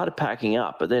we started packing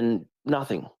up, but then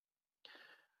nothing.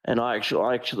 And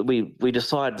we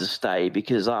decided to stay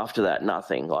because after that,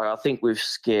 nothing. Like, I think we've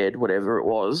scared whatever it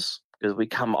was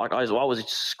because I was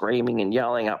just screaming and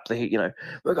yelling up the hill,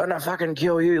 we're going to fucking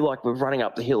kill you. Like, we're running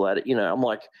up the hill at it, I'm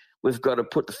like, we've got to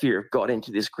put the fear of God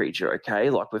into this creature, okay?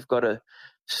 Like, we've got to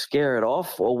scare it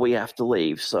off or we have to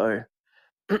leave. So,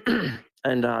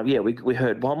 and we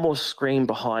heard one more scream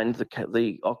behind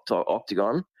the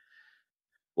octagon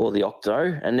or the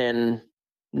octo, and then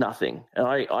nothing. And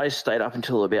I stayed up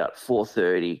until about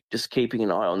 4:30, just keeping an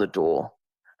eye on the door,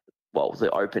 the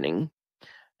opening,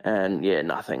 and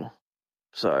nothing.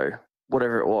 So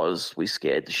whatever it was, we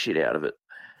scared the shit out of it.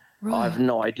 Right. I have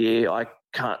no idea. I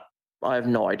have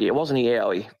no idea. It wasn't a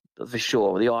Yowie for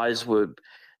sure. The eyes were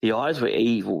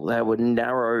evil. They were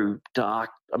narrow, dark.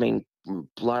 I mean,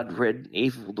 blood red,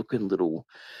 evil looking little.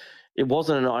 It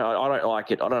wasn't I don't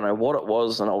like it. I don't know what it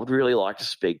was, and I would really like to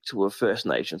speak to a First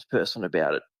Nations person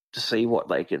about it to see what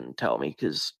they can tell me,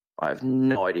 because I have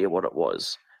no idea what it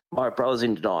was. My brother's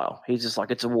in denial. He's just like,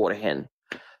 it's a water hen.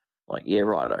 Like, yeah,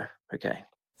 righto, okay.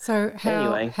 So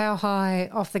how high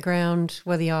off the ground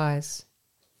were the eyes?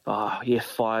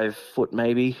 5 foot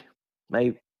maybe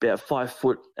about 5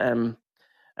 foot. And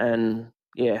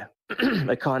yeah,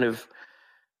 it kind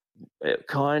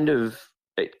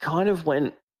of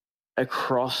went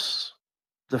across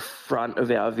the front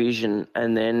of our vision,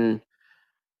 and then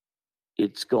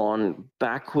it's gone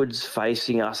backwards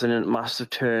facing us, and it must have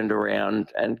turned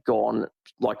around and gone,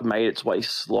 like, made its way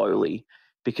slowly,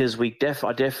 because I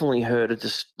definitely heard it,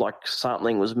 just like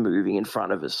something was moving in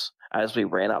front of us as we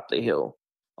ran up the hill.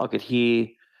 I could hear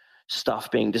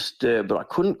stuff being disturbed, but I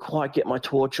couldn't quite get my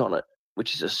torch on it,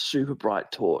 which is a super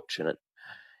bright torch, and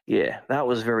that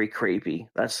was very creepy.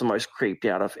 That's the most creeped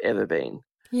out I've ever been.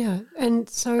 Yeah, and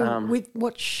so with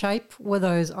what shape were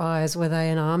those eyes? Were they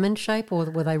an almond shape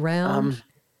or were they round?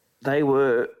 They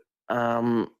were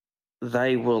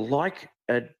like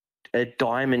a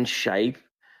diamond shape,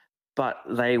 but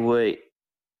they were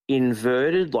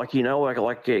inverted, like, in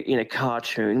a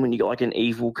cartoon when you got like an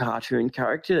evil cartoon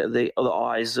character. The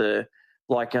eyes are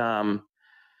like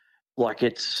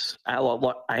it's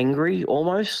like angry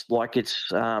almost, like it's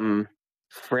frown,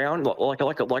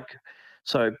 like.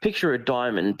 So picture a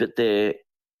diamond, but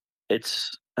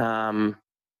it's on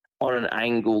an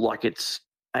angle, like it's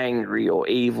angry or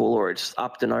evil, or it's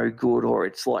up to no good, or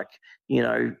it's like,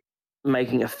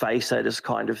 making a face at us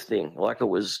kind of thing. Like, it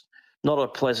was not a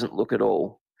pleasant look at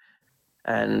all.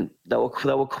 And they were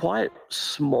quite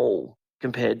small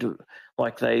compared to,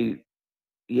 like, they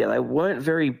weren't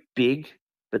very big,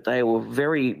 but they were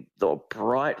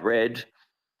bright red.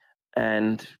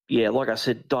 And like I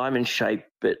said, diamond shape,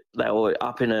 but they were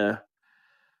up on an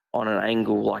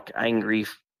angle, like angry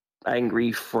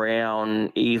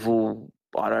frown, evil,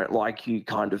 I don't like you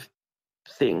kind of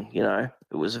thing. It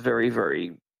was very,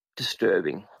 very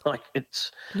disturbing. Like, I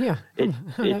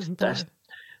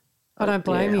don't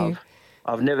blame you.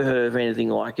 I've never heard of anything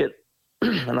like it,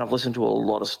 and I've listened to a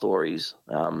lot of stories.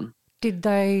 Did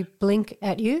they blink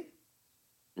at you?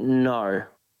 No,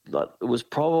 but it was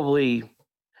probably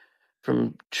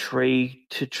from tree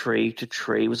to tree to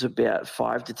tree was about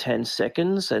 5 to 10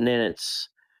 seconds. And then it's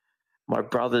my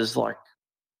brother's, like,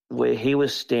 where he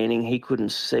was standing, he couldn't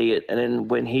see it. And then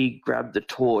when he grabbed the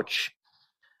torch,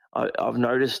 I've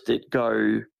noticed it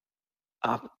go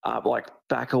up, like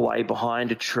back away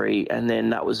behind a tree. And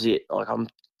then that was it. Like, I'm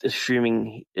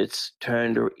assuming it's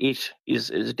turned, or it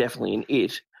is definitely an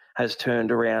it has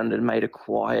turned around and made a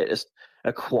quiet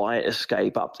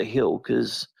escape up the hill.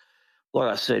 Because,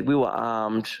 like I said, we were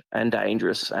armed and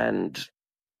dangerous, and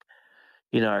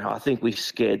I think we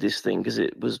scared this thing because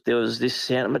there was this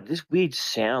sound, this weird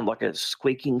sound, like a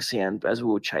squeaking sound as we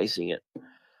were chasing it.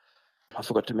 I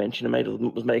forgot to mention it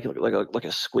was making like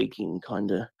a squeaking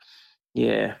kind of.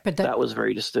 Yeah, but that was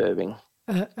very disturbing.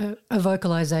 A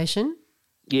vocalization.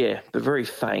 Yeah, but very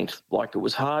faint. Like, it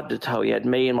was hard to tell. You had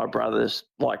me and my brothers,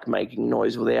 like, making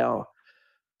noise with our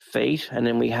feet, and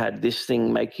then we had this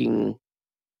thing making.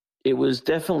 It was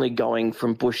definitely going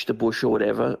from bush to bush or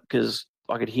whatever, because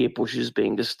I could hear bushes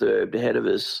being disturbed ahead of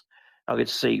us. I could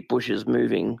see bushes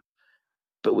moving,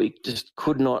 but we just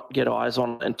could not get eyes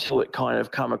on it until it kind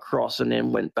of come across and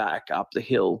then went back up the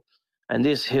hill. And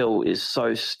this hill is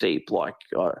so steep,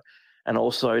 and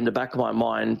also in the back of my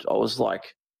mind, I was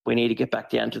like, we need to get back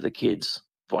down to the kids,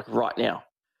 like, right now.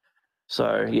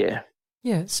 So, yeah.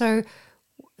 Yeah, so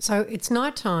So it's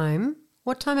night time.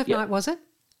 What time of Yep. night was it?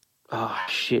 Oh,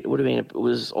 shit. It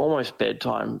was almost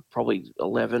bedtime, probably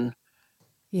 11.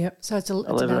 Yep. So it's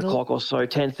 11 about o'clock or so,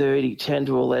 10:30, 10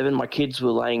 to 11. My kids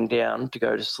were laying down to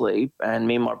go to sleep, and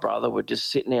me and my brother were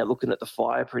just sitting there looking at the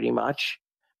fire pretty much.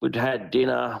 We'd had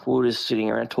dinner. We were just sitting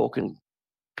around talking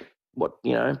what,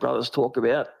 brothers talk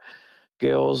about,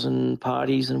 girls and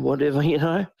parties and whatever,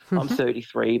 I'm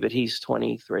 33, but he's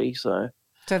 23, so.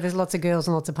 So there's lots of girls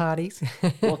and lots of parties.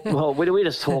 Well, we're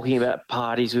just talking about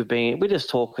parties we're just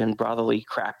talking brotherly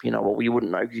crap, well, you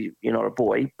wouldn't know because you're not a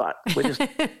boy, but we're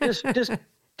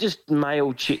just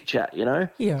male chit-chat,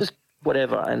 Yeah. just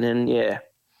whatever. And then,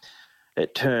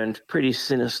 it turned pretty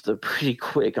sinister pretty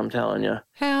quick, I'm telling you.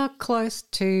 How close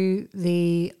to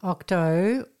the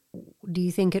octo do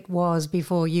you think it was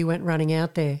before you went running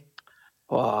out there?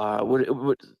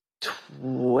 Would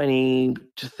 20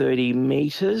 to 30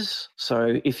 metres.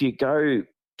 So if you go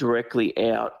directly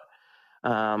out,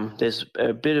 there's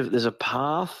a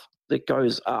path that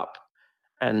goes up,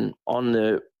 and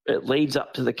it leads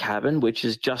up to the cabin, which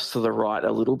is just to the right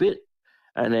a little bit,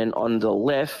 and then on the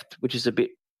left, which is a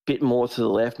bit more to the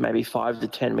left, maybe 5 to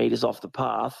 10 metres off the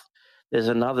path, there's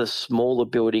another smaller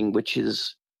building which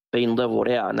has been levelled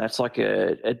out, and that's like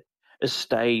a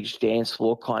stage dance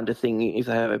floor kind of thing if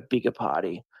they have a bigger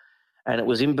party. And it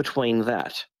was in between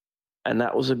that, and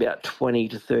that was about 20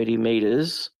 to 30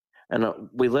 metres, and I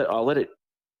let it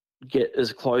get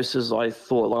as close as I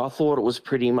thought. Like, I thought it was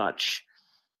pretty much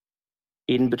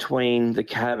in between the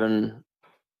cabin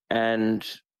and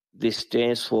this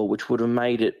dance floor, which would have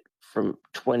made it from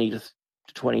 20 to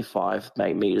 25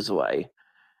 metres away.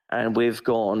 And we've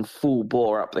gone full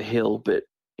bore up the hill, but,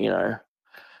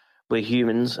 we're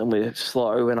humans and we're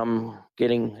slow, and I'm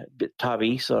getting a bit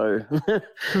tubby. So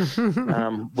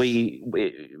we,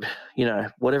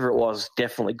 whatever it was,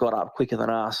 definitely got up quicker than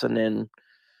us. And then,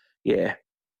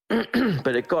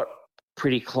 but it got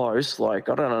pretty close. Like,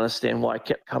 I don't understand why it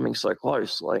kept coming so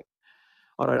close. Like,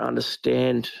 I don't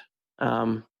understand.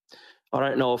 I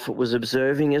don't know if it was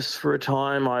observing us for a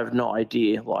time. I have no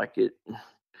idea. Like, it.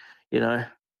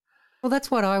 Well,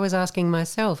 that's what I was asking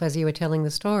myself as you were telling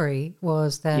the story,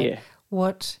 was that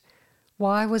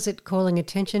why was it calling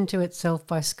attention to itself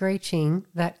by screeching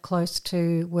that close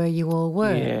to where you all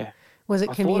were? Yeah. Was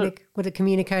it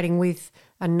communicating with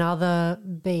another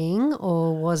being,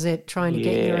 or was it trying to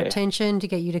get your attention, to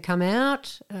get you to come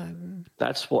out?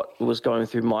 That's what was going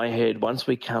through my head. Once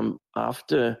we come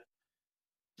after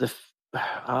this,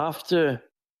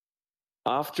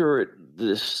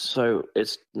 so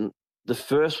it's the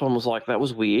first one was like, that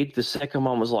was weird. The second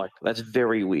one was like, that's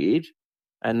very weird.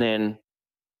 And then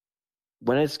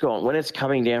when it's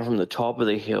coming down from the top of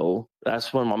the hill,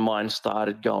 that's when my mind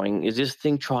started going, is this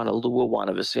thing trying to lure one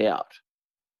of us out?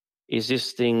 Is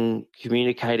this thing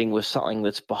communicating with something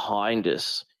that's behind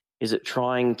us? Is it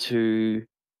trying to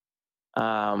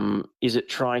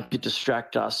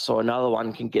distract us so another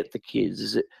one can get the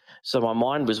kids? So my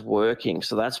mind was working.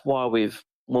 So that's why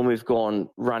when we've gone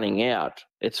running out,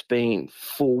 it's been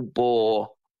full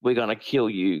bore, we're going to kill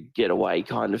you, get away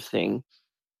kind of thing.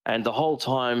 And the whole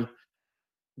time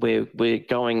we're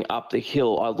going up the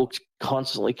hill, I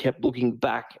constantly kept looking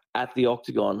back at the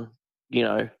octagon,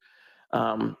 and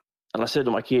I said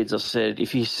to my kids, I said,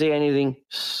 if you see anything,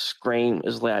 scream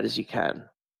as loud as you can.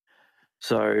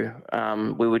 So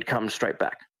we would come straight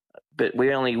back. But we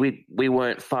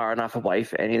weren't far enough away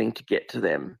for anything to get to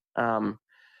them.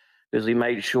 Because we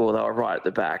made sure they were right at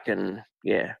the back, and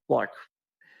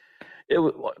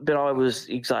but I was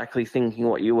exactly thinking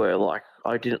what you were. Like,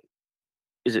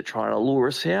 is it trying to lure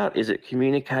us out? Is it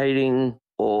communicating?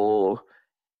 Or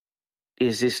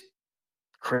is this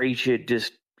creature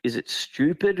is it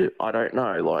stupid? I don't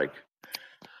know. Like,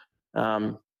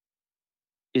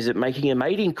 is it making a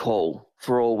mating call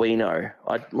for all we know?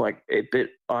 But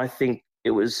I think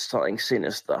it was something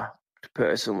sinister.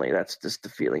 Personally, that's just the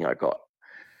feeling I got.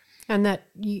 And that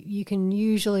you can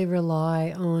usually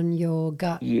rely on your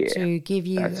gut to give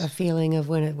you a feeling of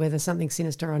whether something's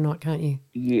sinister or not, can't you?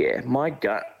 Yeah, my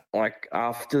gut, like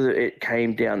after it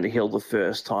came down the hill the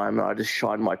first time and I just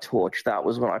shined my torch, that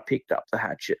was when I picked up the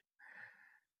hatchet.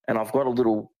 And I've got a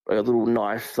little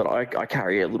knife that I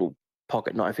carry, a little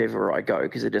pocket knife everywhere I go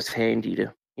because it's just handy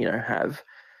to, have.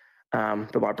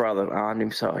 But my brother armed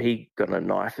him, so he got a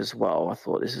knife as well. I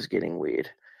thought, this is getting weird.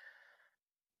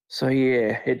 So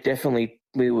it definitely,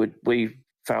 we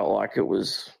felt like it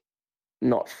was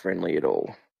not friendly at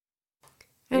all.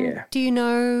 And do you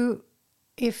know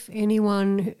if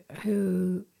anyone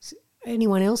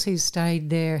else who's stayed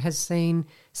there has seen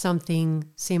something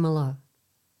similar?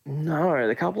 No,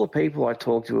 the couple of people I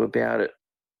talked to about it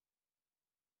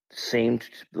seemed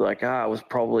like, it was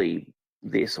probably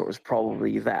this or it was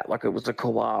probably that, like it was a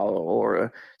koala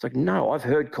it's like, no, I've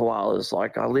heard koalas.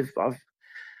 Like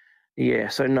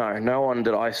so no one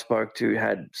that I spoke to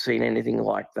had seen anything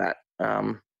like that.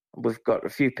 We've got a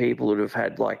few people that have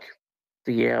had like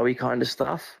the Yowie kind of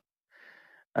stuff.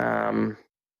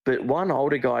 But one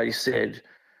older guy said,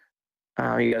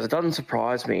 he goes, it doesn't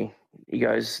surprise me. He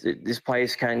goes, this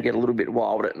place can get a little bit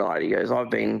wild at night. He goes,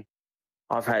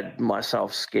 I've had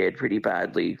myself scared pretty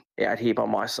badly out here by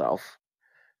myself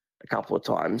a couple of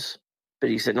times. But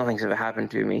he said nothing's ever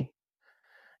happened to me.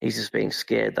 He's just being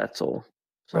scared, that's all.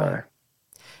 So, right.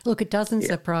 Look, it doesn't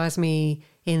surprise me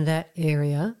in that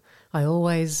area. I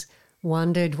always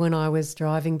wondered when I was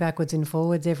driving backwards and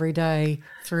forwards every day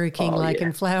through King Lake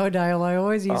and Flowerdale, I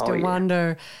always used to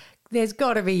wonder, there's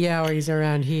got to be Yowies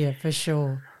around here for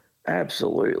sure.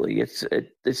 Absolutely. It's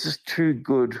just too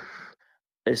good.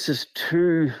 It's just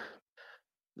too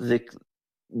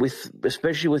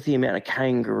especially with the amount of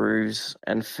kangaroos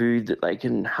and food that they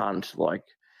can hunt, like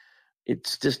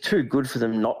it's just too good for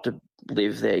them not to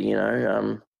live there, you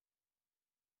know.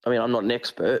 I mean, I'm not an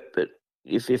expert, but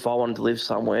if I wanted to live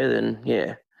somewhere, then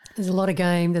yeah. There's a lot of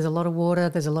game, there's a lot of water,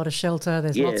 there's a lot of shelter,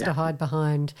 there's lots to hide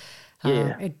behind.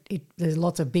 There's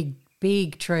lots of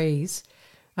big trees.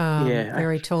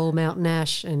 Very tall mountain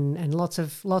ash and lots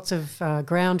of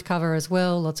ground cover as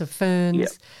well, lots of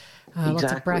ferns, lots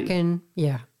of bracken.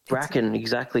 Yeah. Bracken,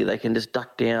 exactly. They can just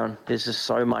duck down. There's just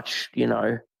so much, you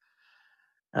know.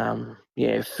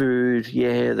 Food,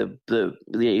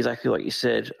 exactly like you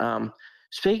said.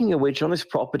 Speaking of which, on this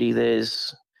property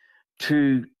there's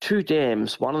two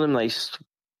dams. One of them they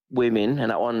swim in,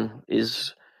 and that one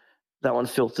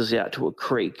filters out to a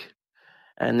creek.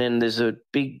 And then there's a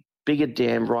bigger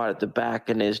dam right at the back,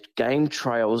 and there's game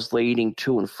trails leading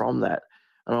to and from that.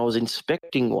 And I was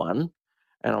inspecting one,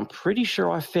 and I'm pretty sure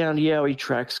I found Yowie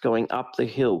tracks going up the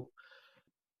hill.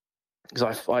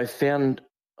 Because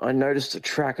I noticed a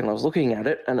track, and I was looking at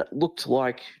it, and it looked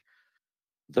like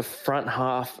the front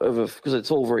half because it's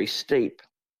all very steep.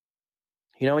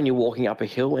 You know, when you're walking up a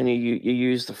hill and you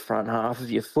use the front half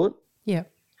of your foot? Yeah.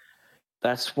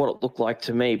 That's what it looked like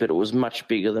to me, but it was much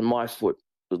bigger than my foot.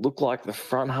 It looked like the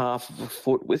front half of a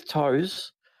foot with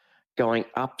toes going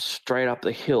straight up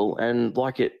the hill, and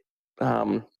like it,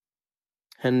 and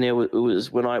it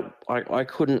was when I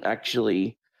couldn't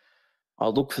actually. I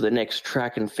looked for the next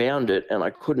track and found it, and I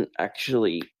couldn't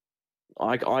actually.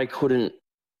 I couldn't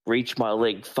reach my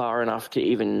leg far enough to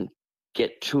even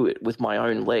get to it with my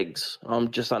own legs.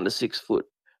 I'm just under 6 foot,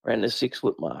 around the 6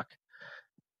 foot mark,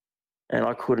 and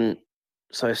I couldn't.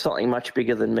 So something much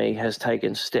bigger than me has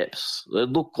taken steps.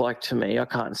 It looked like to me, I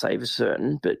can't say for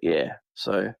certain, but yeah.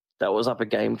 So that was up a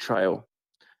game trail.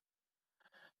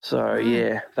 So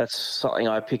yeah, that's something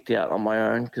I picked out on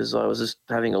my own because I was just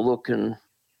having a look and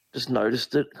just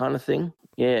noticed it, kind of thing.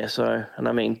 Yeah. So, and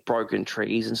I mean, broken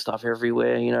trees and stuff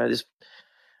everywhere. You know,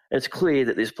 it's clear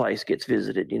that this place gets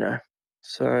visited. You know,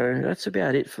 so that's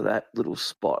about it for that little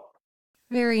spot.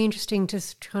 Very interesting to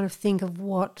kind of think of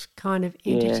what kind of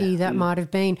entity that might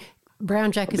have been.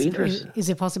 Brownjack is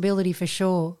a possibility for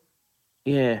sure.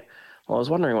 Yeah. Well, I was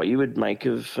wondering what you would make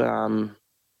of the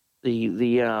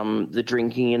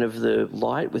drinking in of the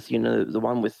light with, you know, the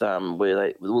one with where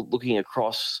they were looking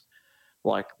across,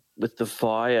 like with the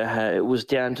fire. It was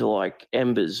down to like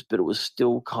embers, but it was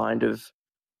still kind of.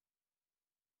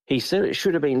 He said it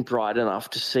should have been bright enough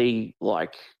to see,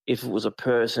 like, if it was a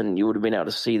person, you would have been able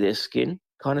to see their skin,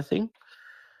 kind of thing.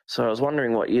 So I was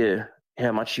wondering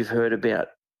how much you've heard about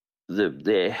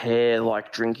their hair,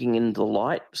 like drinking in the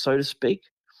light, so to speak.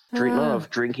 Not know if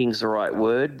drinking's the right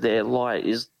word. Their light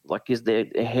is their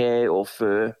hair or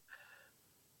fur.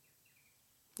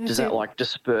 Does that like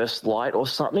disperse light or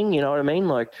something? You know what I mean?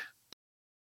 Like,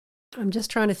 I'm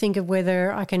just trying to think of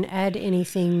whether I can add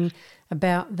anything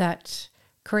about that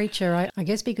creature. I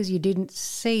guess because you didn't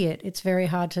see it, it's very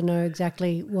hard to know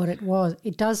exactly what it was.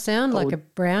 It does sound like a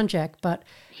brownjack, but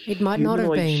it might not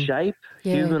have been.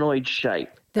 Humanoid shape.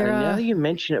 Now that you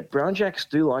mention it, brownjacks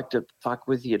do like to fuck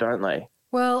with you, don't they?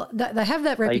 Well, they have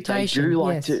that reputation. They do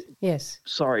like to. Yes.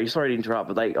 Sorry to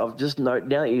interrupt, but I've just noted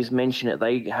now that you mention it,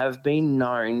 they have been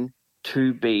known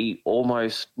to be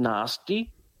almost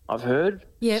nasty. I've heard.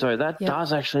 Yeah. So that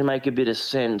does actually make a bit of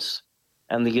sense,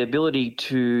 and the ability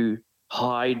to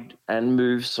hide and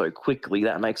move so quickly,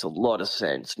 that makes a lot of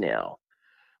sense now.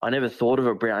 I never thought of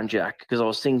a brownjack because I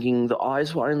was thinking the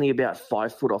eyes were only about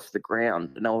 5 foot off the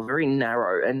ground and they were very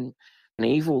narrow and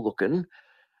evil looking.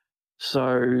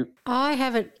 So I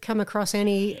haven't come across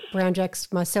any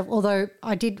brownjacks myself, although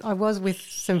I was with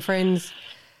some friends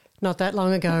not that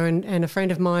long ago, and a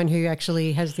friend of mine who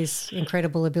actually has this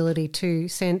incredible ability to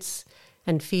sense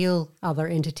and feel other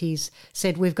entities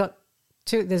said, we've got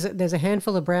there's a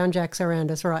handful of brown jacks around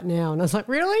us right now. And I was like,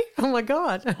 really? Oh my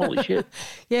God. Holy shit.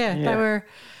 Yeah, they were,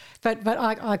 but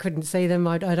I couldn't see them.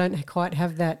 I don't quite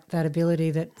have that ability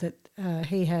that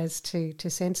he has to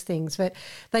sense things. But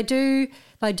they do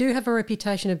have a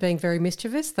reputation of being very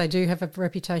mischievous. They do have a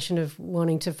reputation of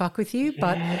wanting to fuck with you.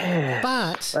 But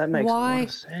that makes why? a lot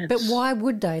of sense. But why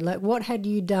would they? Like, what had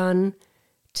you done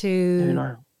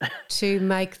to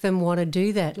make them want to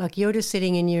do that? Like, you're just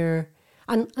sitting in your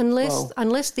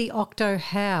unless the Octo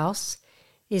house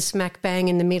is smack bang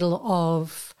in the middle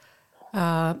of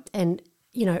a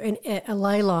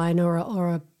ley line or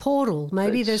a portal.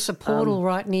 Maybe there's a portal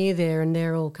right near there, and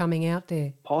they're all coming out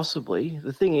there. Possibly.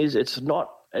 The thing is, it's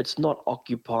not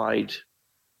occupied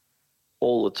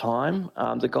all the time.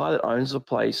 The guy that owns the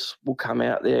place will come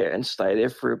out there and stay there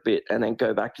for a bit, and then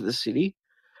go back to the city.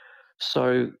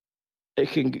 So it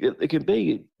can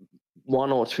be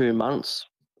 1 or 2 months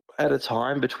at a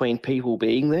time between people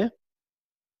being there.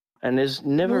 And there's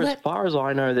never, as far as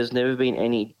I know, there's never been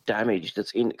any damage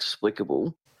that's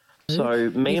inexplicable. So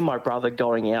me and my brother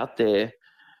going out there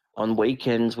on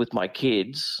weekends with my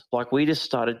kids, like, we just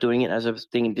started doing it as a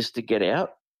thing just to get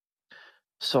out.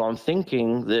 So I'm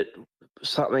thinking that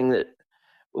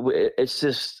it's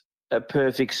just a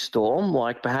perfect storm.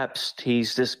 Like, perhaps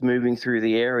he's just moving through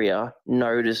the area,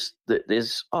 noticed that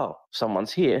there's,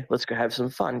 someone's here. Let's go have some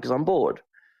fun because I'm bored.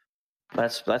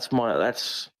 That's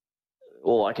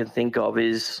all I can think of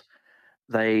is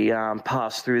they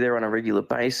pass through there on a regular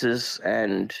basis,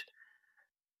 and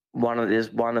one of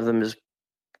them is,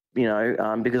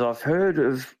 because I've heard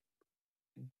of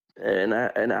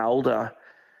an elder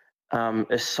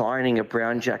assigning a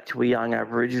brown jack to a young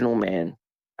Aboriginal man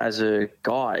as a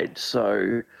guide.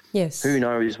 So yes, who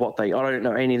knows what I don't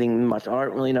know anything much. I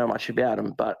don't really know much about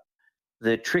them, but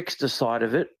the trickster side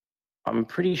of it, I'm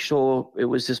pretty sure it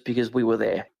was just because we were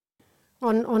there.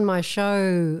 On my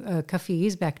show a few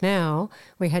years back now,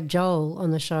 we had Joel on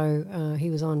the show.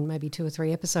 He was on maybe 2 or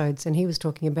 3 episodes, and he was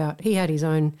talking about he had his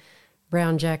own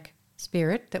brown jack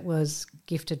spirit that was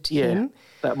gifted to him.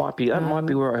 That might be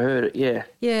where I heard it. Yeah.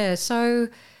 Yeah. So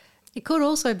it could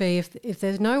also be if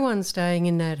there's no one staying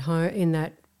in that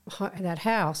that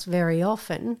house very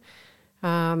often,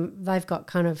 they've got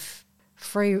kind of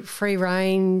free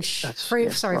reign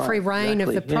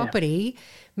of the property.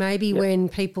 Maybe when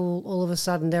people all of a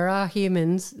sudden, there are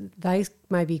humans, they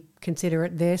maybe consider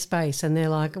it their space, and they're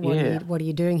like, what are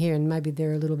you doing here? And maybe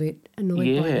they're a little bit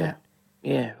annoyed by that.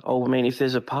 Yeah. Oh, I mean, if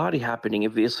there's a party happening,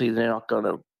 obviously they're not going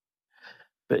to.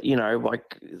 But,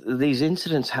 like these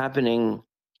incidents happening,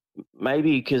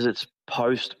 maybe because it's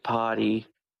post-party,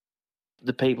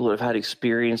 the people that have had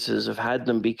experiences have had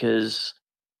them because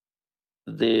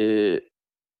the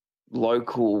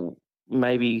local,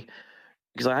 maybe,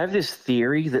 because I have this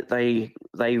theory that they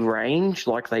range,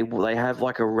 like they have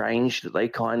like a range that they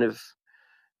kind of,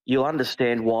 you'll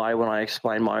understand why when I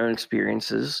explain my own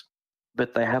experiences,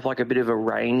 but they have like a bit of a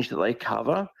range that they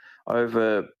cover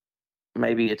over,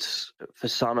 maybe it's, for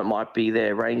some it might be,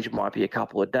 their range might be a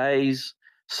couple of days.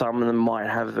 Some of them might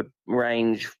have a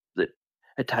range that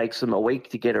it takes them a week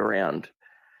to get around.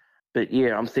 But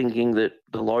yeah, I'm thinking that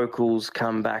the locals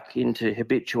come back in to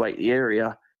habituate the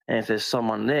area, and if there's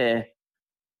someone there,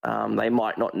 they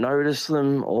might not notice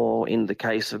them, or in the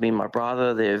case of me and my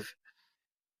brother, they've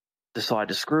decided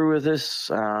to screw with us.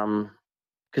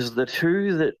 Because the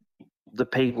two that the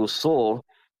people saw,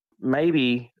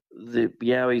 maybe the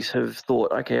Yowies have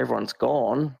thought, okay, everyone's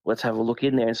gone, let's have a look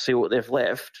in there and see what they've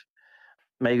left.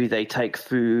 Maybe they take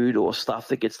food or stuff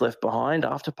that gets left behind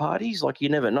after parties. Like, you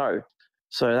never know.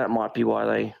 So that might be why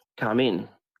they come in,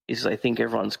 is they think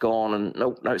everyone's gone and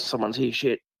no, someone's here,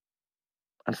 shit.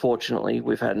 Unfortunately,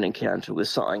 we've had an encounter with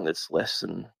something that's less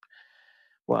than,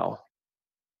 well,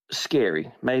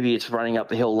 scary. Maybe it's running up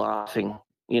the hill laughing.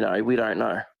 We don't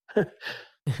know.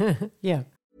 Yeah.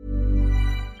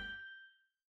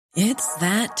 It's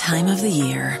that time of the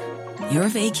year. Your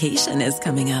vacation is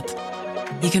coming up.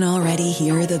 You can already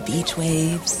hear the beach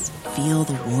waves, feel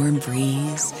the warm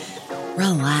breeze,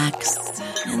 relax,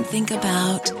 and think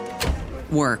about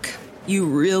work. You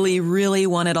really, really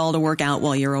want it all to work out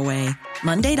while you're away.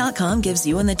 Monday.com gives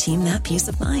you and the team that peace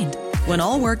of mind. When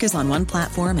all work is on one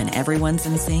platform and everyone's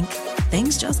in sync,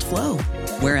 things just flow.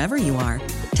 Wherever you are,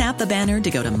 tap the banner to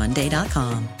go to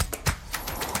Monday.com.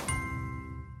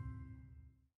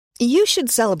 You should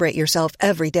celebrate yourself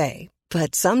every day,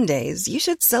 but some days you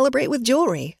should celebrate with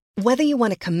jewelry. Whether you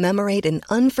want to commemorate an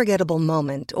unforgettable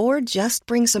moment or just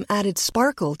bring some added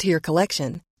sparkle to your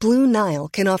collection, Blue Nile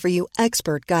can offer you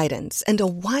expert guidance and a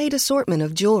wide assortment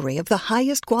of jewelry of the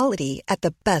highest quality at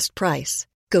the best price.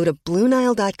 Go to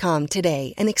BlueNile.com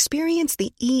today and experience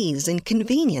the ease and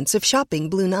convenience of shopping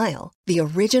Blue Nile, the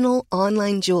original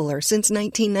online jeweler since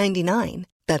 1999.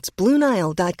 That's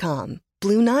BlueNile.com.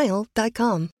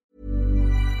 BlueNile.com.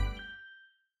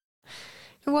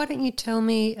 Why don't you tell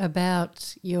me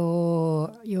about your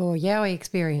Yowie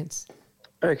experience?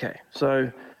 Okay,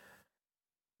 so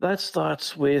that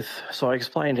starts with, so I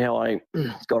explained how I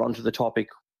got onto the topic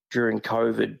during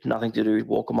COVID, nothing to do with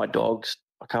walking my dogs.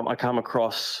 I come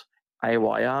across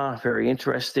AYR, very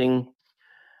interesting.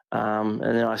 And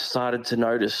then I started to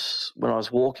notice when I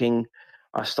was walking,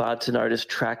 I started to notice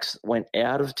tracks that went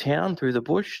out of town through the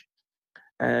bush.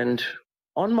 And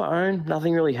on my own,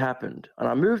 nothing really happened.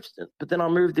 But then I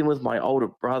moved in with my older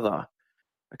brother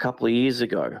a couple of years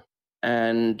ago.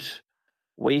 And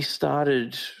we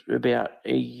started about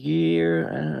maybe a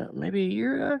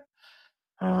year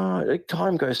ago.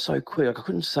 Time goes so quick. I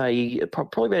couldn't say,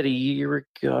 probably about a year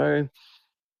ago,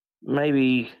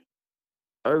 maybe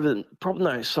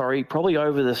probably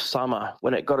over the summer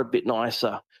when it got a bit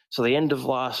nicer. So the end of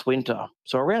last winter.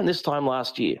 So around this time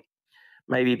last year,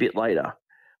 maybe a bit later,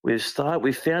 we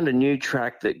found a new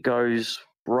track that goes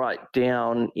right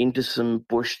down into some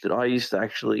bush that I used to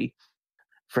actually,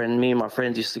 me and my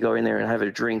friends used to go in there and have a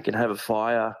drink and have a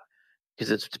fire,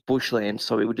 because it's bushland,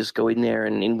 so we would just go in there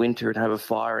and in winter and have a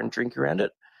fire and drink around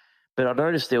it. But I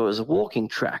noticed there was a walking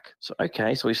track. So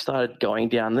we started going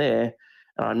down there,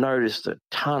 and I noticed a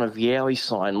ton of Yowie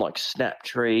sign, like snap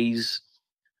trees,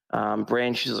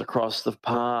 branches across the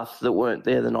path that weren't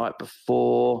there the night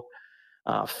before,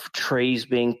 trees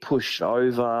being pushed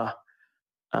over,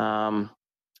 and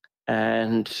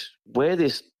where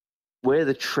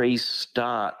the trees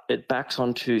start, it backs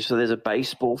onto, so there's a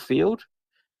baseball field,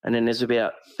 and then there's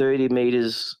about 30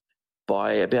 metres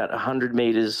by about 100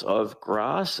 metres of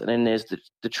grass, and then there's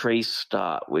the trees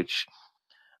start, which,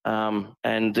 and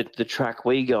the track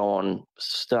we go on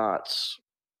starts,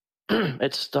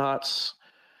 it starts,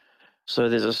 so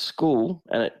there's a school,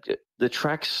 and the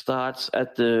track starts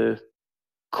at the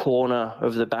corner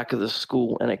of the back of the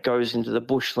school, and it goes into the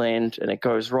bushland, and it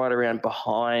goes right around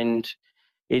behind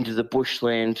into the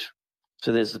bushland.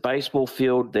 So there's the baseball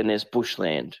field, then there's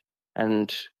bushland,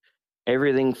 and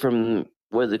everything from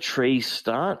where the trees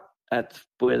start at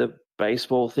where the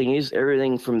baseball thing is,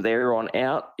 everything from there on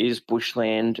out is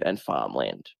bushland and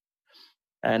farmland.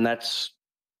 And that's,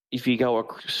 if you go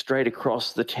straight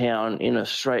across the town in a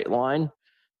straight line,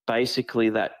 basically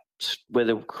that where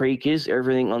the creek is,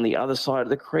 everything on the other side of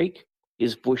the creek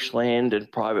is bushland and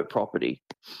private property.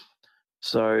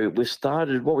 So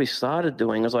what we started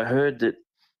doing is, I heard that,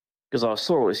 because I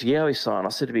saw this Yowie sign, I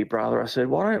said to my brother, I said,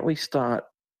 why don't we start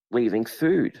leaving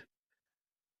food?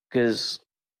 Because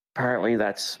apparently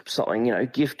that's something,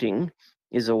 gifting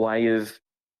is a way of,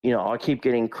 I keep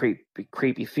getting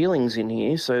creepy feelings in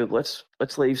here, so let's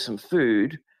leave some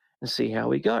food and see how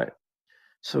we go.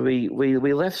 So we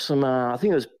left some, I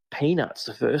think it was peanuts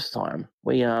the first time.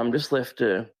 We just left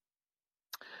a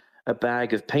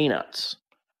bag of peanuts,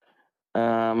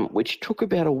 which took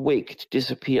about a week to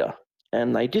disappear.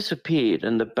 And they disappeared,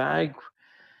 and the bag,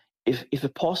 if a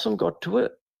possum got to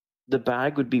it, the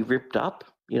bag would be ripped up,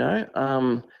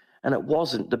 and it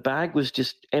wasn't. The bag was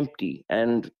just empty,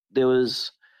 and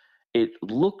it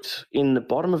looked in the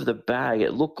bottom of the bag,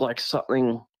 it looked like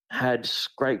something had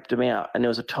scraped them out, and there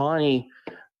was a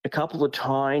couple of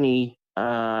tiny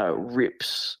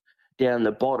rips down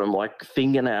the bottom, like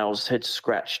fingernails had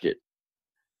scratched it,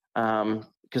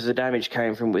 because the damage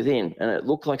came from within, and it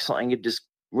looked like something had just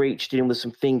reached in with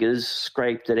some fingers,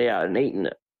 scraped it out and eaten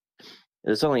it.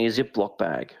 It's only a Ziploc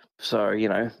bag, so,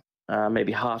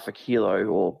 maybe half a kilo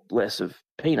or less of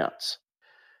peanuts.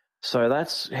 So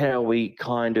that's how we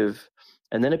kind of,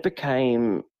 and then it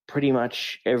became pretty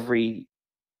much every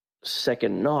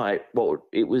second night. Well,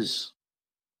 it was,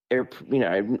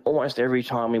 almost every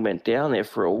time we went down there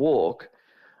for a walk,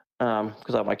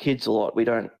 because I have my kids a lot, we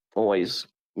don't always,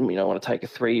 want to take a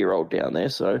 3-year-old down there,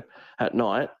 so at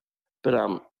night. But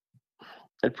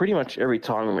and pretty much every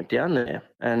time we went down there,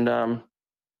 and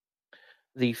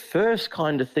the first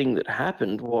kind of thing that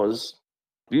happened was,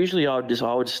 usually I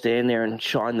would stand there and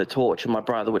shine the torch, and my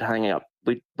brother would hang it up.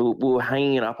 We were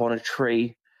hanging it up on a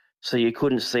tree, so you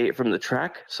couldn't see it from the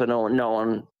track. So no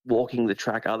one walking the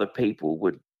track, other people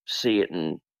would see it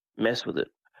and mess with it.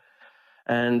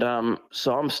 And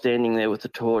so I'm standing there with the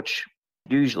torch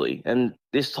usually, and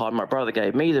this time my brother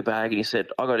gave me the bag, and he said,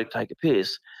 "I got to take a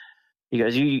piss." He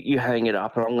goes, "You hang it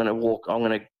up, and I'm going to walk.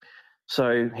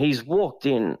 So he's walked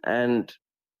in, and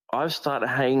I've started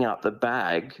hanging up the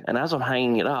bag, and as I'm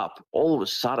hanging it up, all of a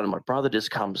sudden my brother just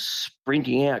comes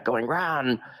sprinting out, going,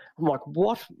 "Run!" I'm like,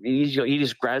 "What?" He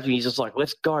just grabs me. He's just like,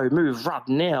 "Let's go, move, run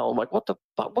now!" I'm like, "What the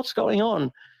fuck? What's going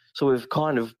on?" So we've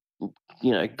kind of,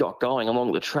 got going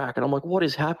along the track, and I'm like, "What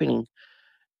is happening?"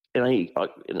 And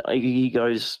he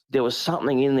goes, "There was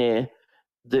something in there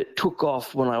that took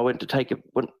off when I went to take it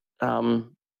when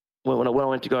I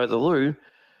went to go to the loo."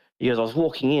 He goes, "I was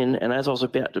walking in, and as I was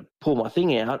about to pull my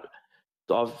thing out,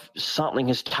 something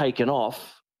has taken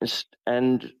off,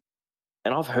 and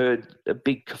I've heard a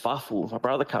big kerfuffle, my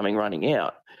brother coming running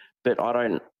out, but I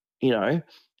don't,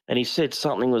 and he said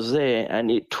something was there, and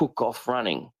it took off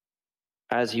running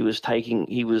as he was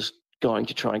going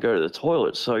to try and go to the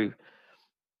toilet." So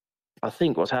I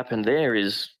think what's happened there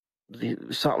is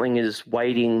something is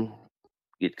waiting,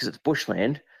 because it's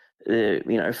bushland,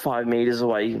 5 meters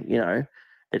away,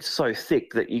 it's so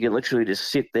thick that you can literally just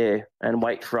sit there and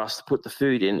wait for us to put the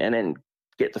food in and then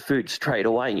get the food straight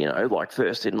away, like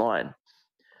first in line.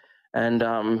 And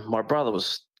my brother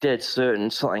was dead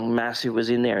certain something massive was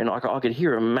in there, and I could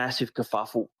hear a massive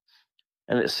kerfuffle,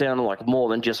 and it sounded like more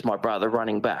than just my brother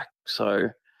running back. So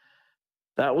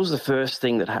that was the first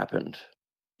thing that happened.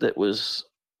 That was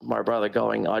my brother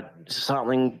going,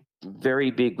 something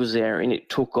very big was there, and it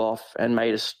took off and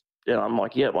made us. And I'm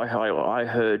like, "Yep, I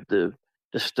heard the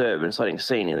disturbance. I didn't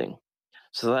see anything."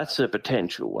 So that's a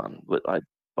potential one, but I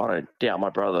don't doubt my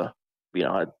brother.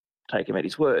 I'd take him at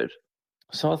his word.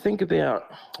 So I think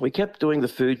we kept doing the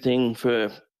food thing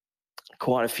for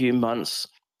quite a few months,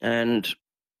 and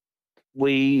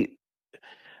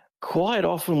quite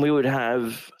often we would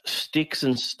have sticks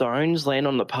and stones land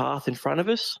on the path in front of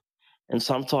us, and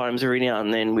sometimes every now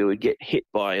and then we would get hit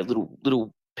by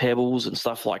little pebbles and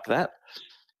stuff like that.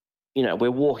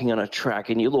 We're walking on a track,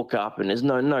 and you look up, and there's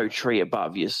no tree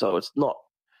above you, so it's not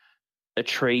a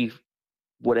tree,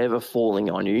 whatever, falling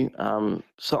on you.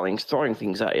 Something's throwing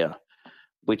things at you,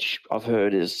 which I've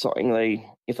heard is something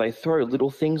if they throw little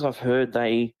things, I've heard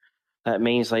that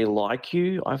means they like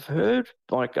you. I've heard,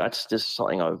 like, that's just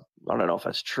something I don't know if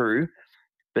that's true,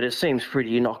 but it seems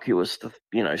pretty innocuous to,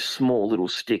 small little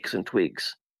sticks and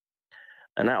twigs.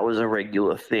 And that was a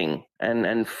regular thing.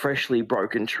 And freshly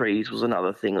broken trees was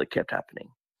another thing that kept happening.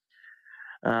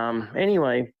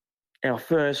 Anyway, our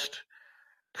first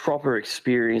proper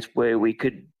experience where we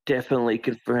could definitely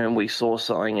confirm we saw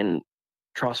something, and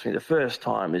trust me, the first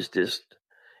time is just,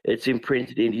 it's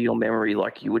imprinted into your memory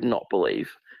like you would not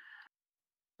believe.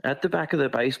 At the back of the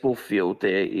baseball field,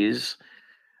 there is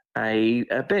a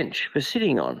bench for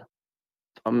sitting on.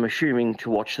 I'm assuming to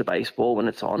watch the baseball when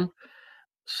it's on.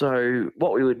 So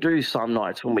what we would do some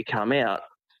nights when we come out,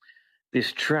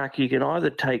 this track, you can either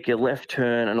take a left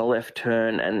turn and a left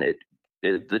turn, and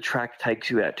the track takes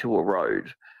you out to a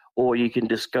road, or you can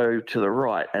just go to the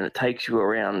right and it takes you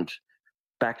around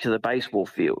back to the baseball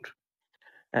field.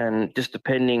 And just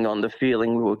depending on the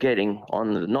feeling we were getting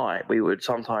on the night,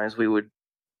 sometimes we would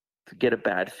get a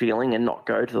bad feeling and not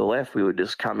go to the left. We would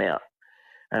just come out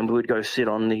and we would go sit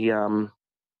on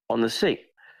the seat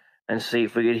and see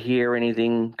if we could hear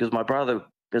anything, because my brother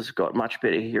has got much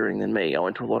better hearing than me. I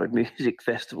went to a lot of music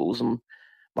festivals and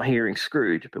my hearing's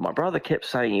screwed, but my brother kept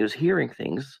saying he was hearing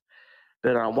things.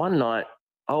 But one night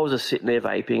I was just sitting there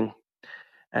vaping,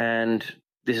 and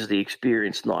this is the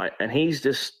experience night, and he's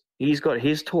got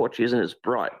his torch isn't as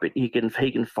bright, but he can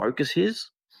focus his,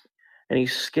 and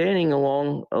he's scanning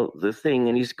along the thing,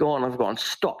 and I've gone,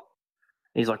 "Stop."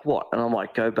 And he's like, "What?" And I'm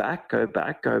like, go back,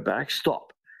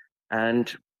 stop.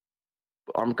 And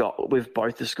we've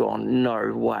both just gone,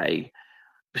 "No way."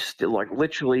 Still, like,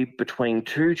 literally between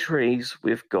two trees,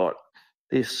 we've got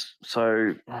this.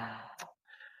 So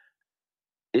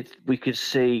we could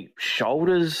see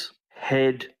shoulders,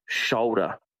 head,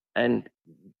 shoulder, and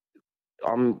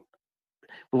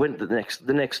we went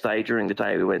the next day during the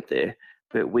day. We went there,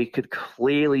 but we could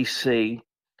clearly see,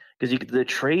 because the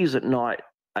trees at night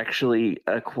actually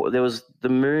there was the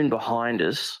moon behind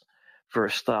us for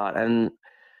a start, and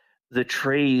the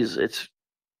trees. It's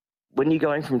when you're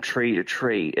going from tree to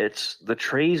tree, the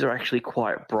trees are actually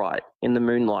quite bright in the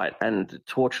moonlight and the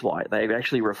torchlight. They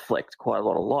actually reflect quite a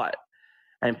lot of light,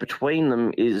 and between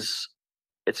them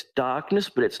it's darkness,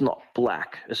 but it's not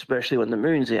black, especially when the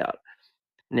moon's out.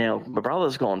 Now, my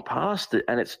brother's gone past it,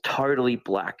 and it's totally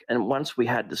black. And once we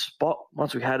had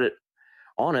it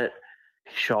on it,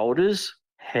 shoulders,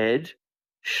 head,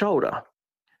 shoulder.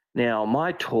 Now,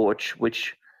 my torch,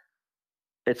 which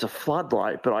it's a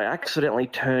floodlight, but I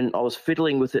was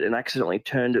fiddling with it and accidentally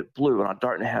turned it blue, and I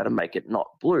don't know how to make it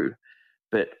not blue.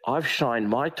 But I've shined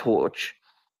my torch,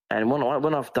 and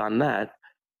when I've done that,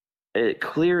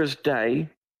 clear as day,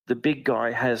 the big guy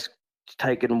has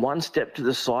taken one step to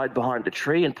the side behind the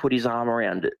tree and put his arm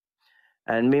around it.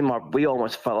 And we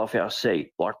almost fell off our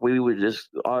seat. Like, we were just,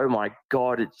 oh my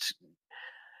God,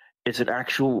 it's an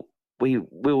actual, we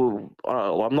were,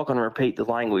 I'm not going to repeat the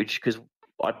language because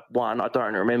I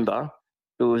don't remember.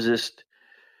 It was just,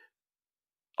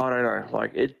 I don't know,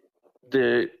 like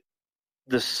the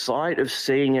sight of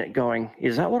seeing it going,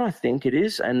 is that what I think it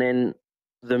is? And then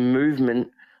the movement,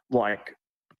 like,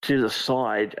 to the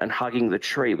side and hugging the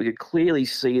tree. We could clearly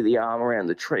see the arm around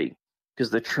the tree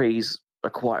because the trees are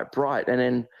quite bright. And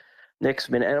then next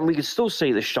minute, and we could still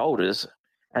see the shoulders.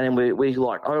 And then we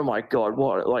like, oh my God,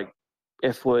 what, like,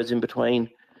 F words in between.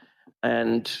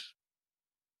 And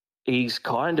he's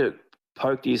kind of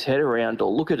poked his head around to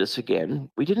look at us again.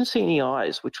 We didn't see any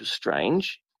eyes, which was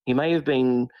strange. He may have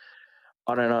been,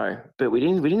 I don't know, but we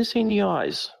didn't see any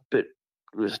eyes. But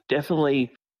it was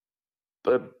definitely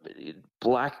a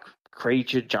black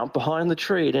creature jump behind the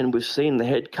tree, and then we've seen the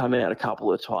head come out a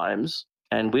couple of times,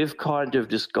 and we've kind of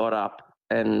just got up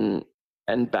and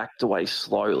backed away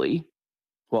slowly.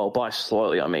 Well, by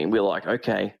slowly, I mean we're like,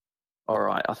 okay, all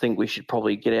right, I think we should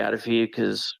probably get out of here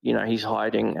because, you know, he's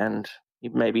hiding and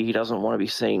maybe he doesn't want to be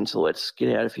seen, so let's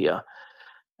get out of here.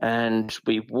 And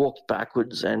we walked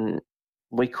backwards, and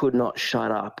we could not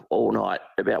shut up all night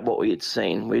about what we had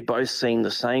seen. We'd both seen the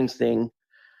same thing.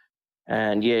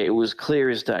 And yeah, it was clear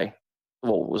as day.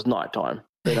 Well, it was nighttime,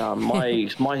 but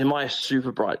my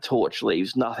super bright torch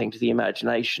leaves nothing to the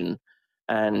imagination.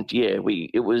 And yeah,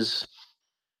 it was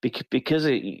because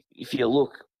if you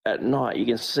look at night, you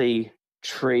can see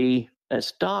tree. And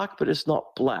it's dark, but it's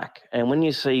not black. And when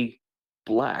you see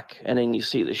black, and then you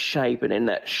see the shape, and then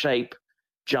that shape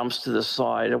jumps to the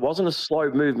side. It wasn't a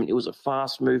slow movement; it was a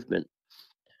fast movement.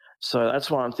 So that's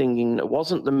why I'm thinking it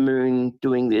wasn't the moon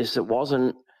doing this. It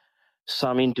wasn't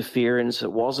some interference.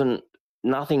 It wasn't,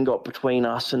 nothing got between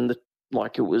us and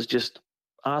it was just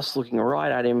us looking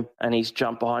right at him, and he's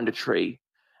jumped behind a tree.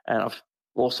 And I've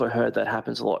also heard that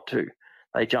happens a lot too.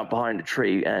 They jump behind a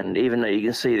tree, and even though you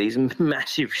can see these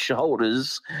massive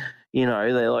shoulders, you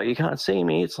know, they're like, you can't see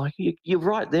me. It's like, you're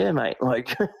right there, mate.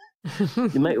 Like,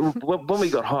 mate, when we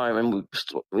got home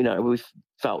and we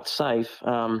felt safe.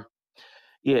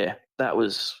 Yeah, that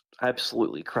was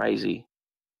absolutely crazy.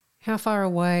 How far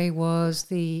away was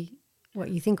what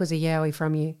you think was a Yowie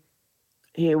from you?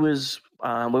 It was,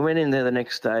 we went in there the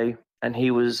next day, and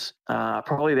he was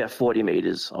probably about 40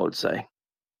 metres, I would say.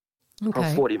 Okay.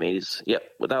 Probably 40 metres, yep.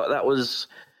 That was,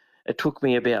 it took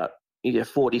me about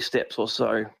 40 steps or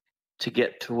so to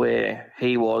get to where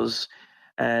he was.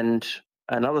 And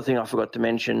another thing I forgot to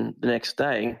mention the next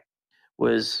day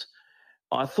was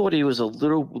I thought he was a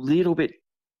little bit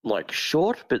like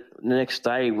short, but the next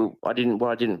day what I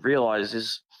didn't realize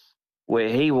is where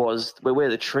he was, where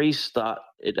the trees start,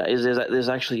 there's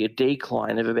actually a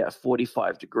decline of about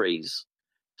 45 degrees.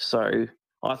 So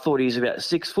I thought he was about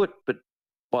 6 foot, but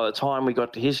by the time we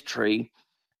got to his tree,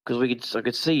 because I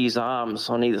could see his arms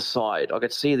on either side. I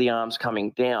could see the arms coming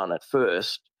down at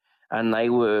first, and they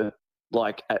were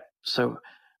like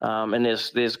and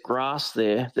there's grass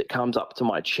there that comes up to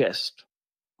my chest.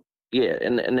 Yeah,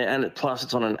 and plus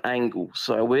it's on an angle.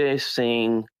 So we're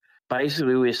seeing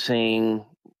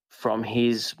from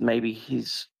his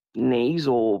knees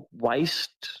or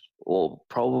waist, or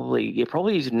probably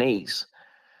his knees.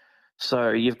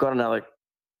 So you've got another.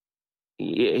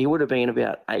 Yeah, he would have been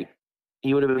about 8.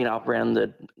 He would have been up around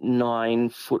the 9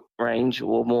 foot range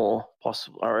or more,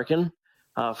 possible, I reckon.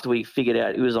 After we figured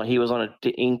out he was on an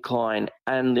incline,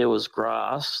 and there was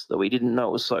grass that we didn't know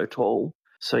was so tall.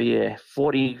 So yeah,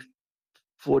 40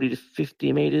 to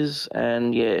 50 meters,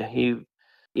 and yeah, he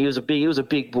was a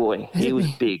big boy. He was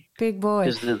big. Big boy.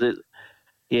 Because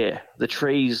the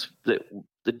trees,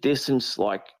 the distance,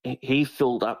 like he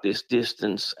filled up this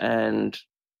distance, and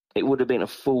it would have been a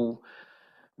full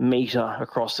meter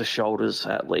across the shoulders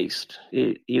at least.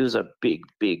 He was a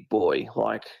big boy.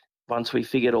 Like, once we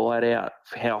figured all that out,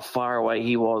 how far away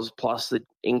he was, plus the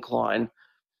incline,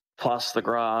 plus the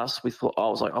grass, I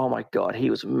was like, oh my God,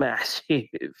 he was massive,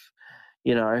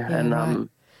 you know. Yeah, and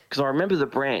because I remember the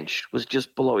branch was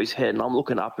just below his head, and I'm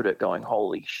looking up at it going,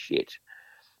 holy shit.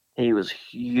 He was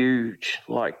huge.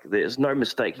 Like, there's no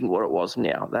mistaking what it was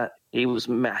now. That he was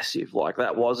massive. Like,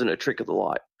 that wasn't a trick of the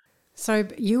light. So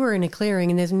you were in a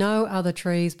clearing, and there's no other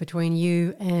trees between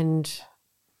you and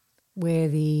where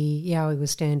the Yowie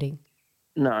was standing?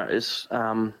 No, it's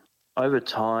over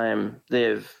time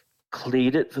they've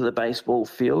cleared it for the baseball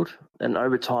field, and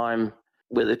over time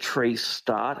where the trees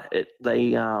start,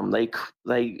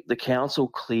 the council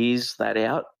clears that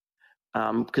out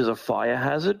because of fire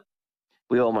hazard.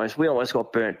 we almost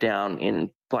got burnt down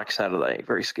in Black Saturday.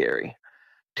 Very scary,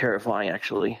 terrifying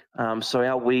actually. So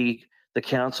the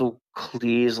council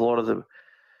clears a lot of the.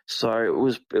 So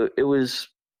it was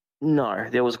no,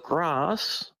 there was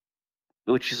grass,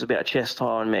 which is about chest high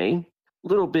on me, a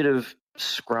little bit of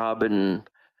scrub and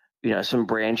some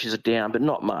branches are down, but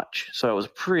not much. So it was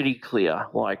pretty clear.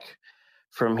 Like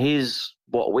from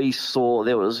what we saw,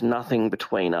 there was nothing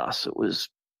between us. It was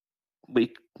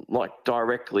we like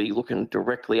looking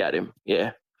directly at him.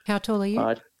 Yeah. How tall are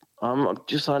you? I'm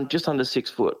just under 6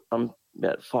 foot. I'm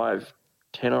about 5'10"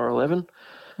 or 11.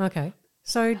 Okay.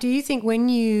 So do you think when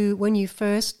you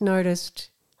first noticed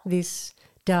this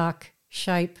dark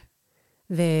shape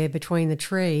there between the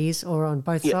trees or on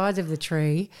both sides of the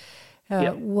tree,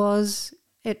 was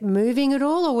it moving at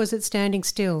all or was it standing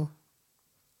still?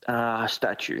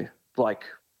 Statue. Like,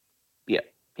 yeah,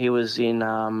 he was in,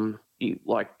 I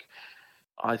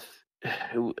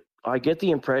get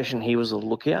the impression he was a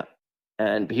lookout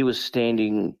and he was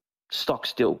standing stock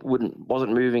still,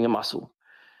 wasn't moving a muscle.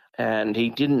 And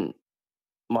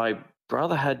my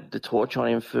brother had the torch on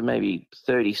him for maybe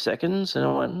 30 seconds and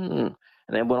I went,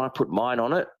 And then when I put mine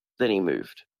on it, then he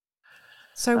moved.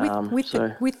 So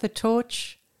with the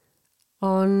torch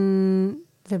on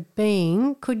the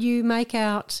being, could you make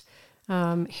out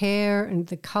hair and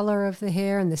the colour of the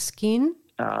hair and the skin?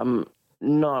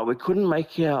 No, we couldn't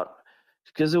make out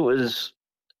because it was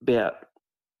about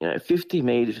 50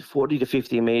 meters, 40 to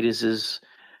 50 meters is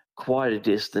quite a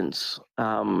distance.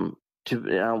 I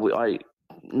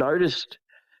noticed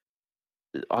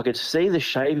I could see the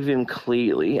shape of him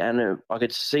clearly, and I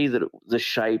could see that the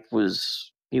shape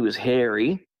he was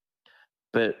hairy.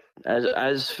 But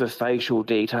as for facial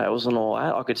details and all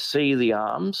that, I could see the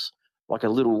arms, like a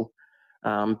little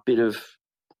bit of.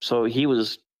 So he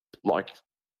was like,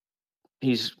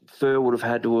 his hair, would have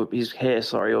had to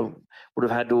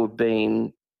have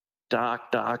been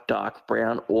dark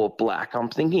brown or black. I'm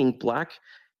thinking black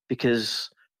because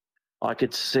I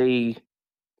could see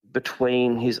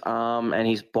between his arm and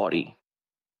his body.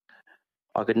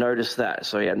 I could notice that.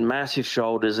 So he had massive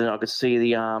shoulders and I could see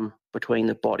the arm between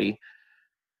the body.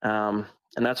 And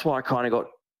that's why I kind of got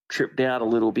tripped out a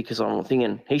little because I'm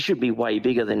thinking he should be way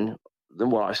bigger than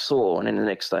what I saw. And then the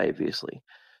next day, obviously.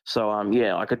 So,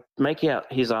 I could make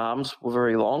out his arms were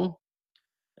very long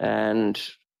and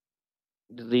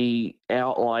the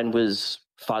outline was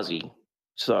fuzzy.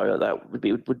 So that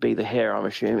would be the hair, I'm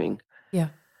assuming. Yeah.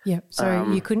 Yeah.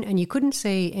 So you couldn't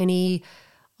see any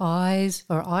eyes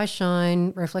or eye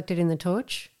shine reflected in the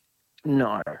torch?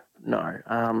 No.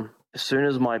 As soon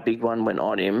as my big one went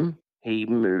on him, he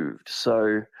moved.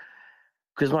 So,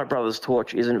 because my brother's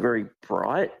torch isn't very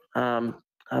bright, I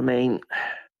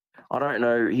don't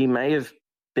know. He may have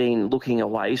been looking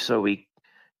away, so we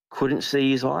couldn't see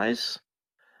his eyes.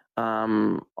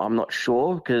 I'm not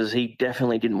sure because he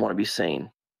definitely didn't want to be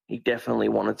seen. He definitely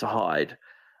wanted to hide.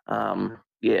 I'm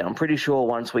pretty sure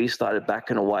once we started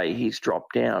backing away, he's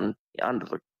dropped down under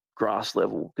the grass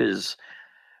level because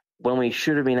when we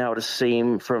should have been able to see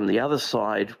him from the other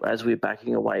side as we were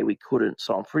backing away, we couldn't.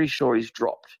 So I'm pretty sure he's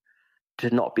dropped to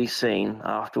not be seen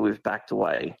after we've backed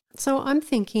away. So I'm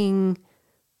thinking,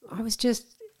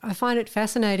 I find it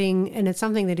fascinating, and it's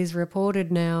something that is reported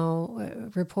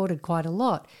quite a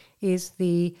lot, is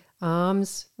the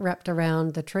arms wrapped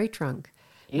around the tree trunk.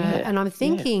 Yeah, and I'm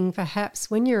thinking perhaps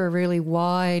when you're a really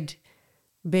wide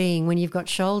being, when you've got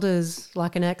shoulders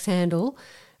like an axe handle,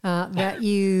 that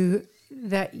you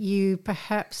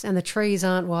perhaps, and the trees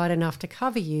aren't wide enough to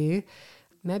cover you,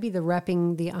 maybe the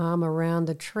wrapping the arm around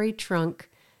the tree trunk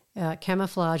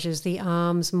camouflages the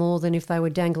arms more than if they were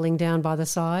dangling down by the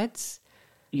sides.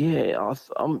 Yeah,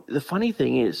 the funny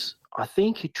thing is, I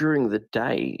think during the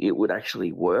day it would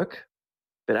actually work,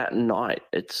 but at night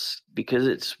it's because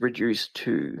it's reduced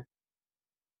to,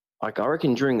 like, I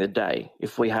reckon during the day,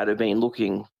 if we had been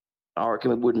looking, I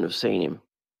reckon we wouldn't have seen him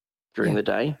during the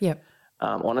day. Yep.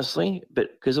 Honestly,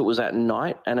 but because it was at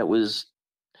night and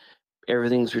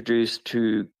everything's reduced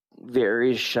to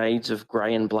various shades of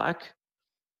grey and black,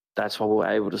 that's why we were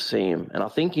able to see him. And I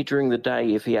think during the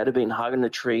day, if he had been hugging the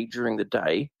tree during the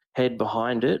day, head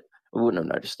behind it, we wouldn't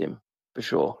have noticed him for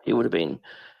sure. He would have been.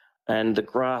 And the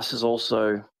grass is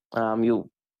also, you'll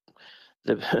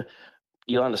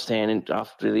understand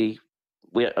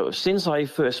since I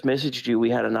first messaged you, we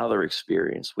had another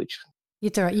experience, which.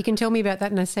 It's all right. You can tell me about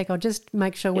that in a sec. I'll just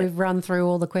make sure we've run through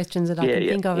all the questions that I can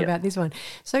think of about this one.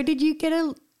 So did you get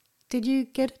a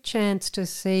chance to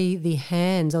see the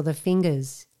hands or the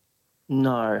fingers?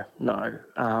 No.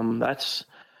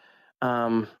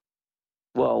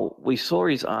 Well, we saw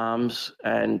his arms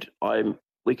and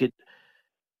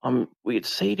we could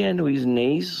see down to his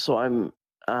knees. So I'm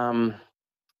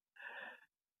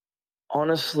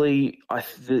honestly,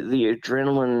 the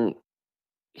adrenaline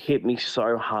hit me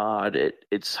so hard.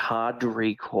 It's hard to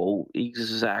recall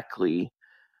exactly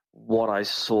what I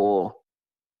saw,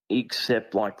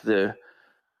 except like the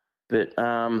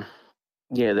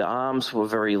arms were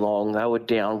very long. They were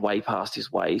down way past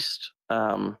his waist.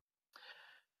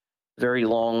 Very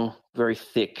long, very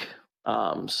thick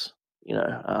arms.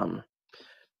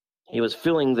 He was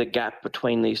filling the gap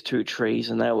between these two trees,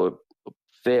 and they were a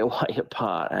fair way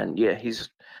apart. And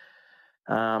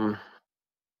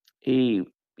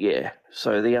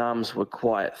so the arms were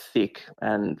quite thick,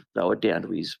 and they were down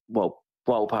to his well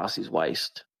past his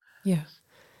waist. Yeah.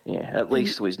 Yeah, at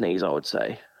least to his knees, I would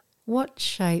say. What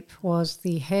shape was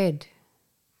the head?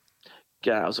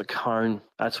 Yeah, it was a cone.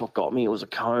 That's what got me. It was a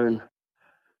cone.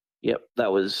 Yep,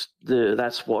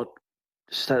 that's what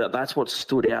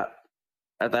stood out.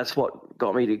 That's what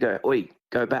got me to go, oi,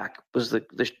 go back. Was the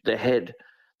head,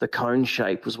 the cone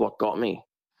shape was what got me.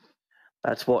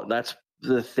 That's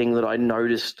the thing that I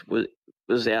noticed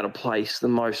was out of place the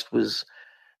most, was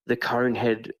the cone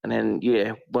head. And then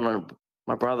when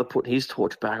my brother put his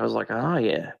torch back, I was like, oh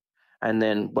yeah. And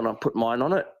then when I put mine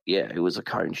on it, it was a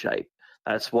cone shape.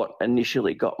 That's what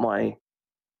initially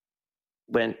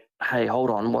went, hey, hold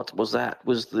on, what was that?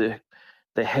 Was the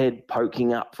head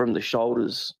poking up from the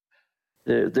shoulders.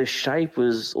 The shape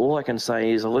was, all I can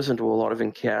say is I listened to a lot of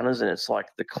encounters, and it's like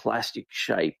the classic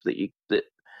shape that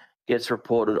gets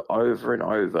reported over and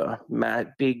over.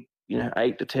 Mad, big,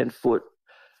 8 to 10 foot,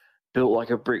 built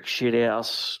like a brick shit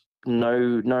house,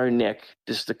 no neck,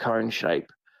 just a cone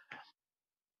shape.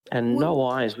 And no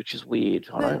eyes, which is weird.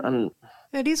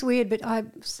 It is weird, but I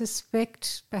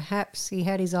suspect perhaps he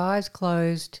had his eyes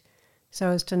closed so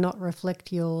as to not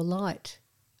reflect your light.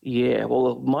 Yeah,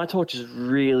 well, my torch is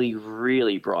really,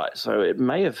 really bright, so it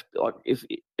may have, like,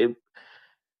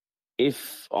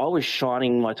 if I was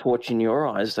shining my torch in your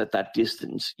eyes at that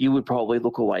distance, you would probably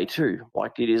look away too.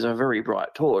 Like, it is a very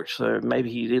bright torch, so maybe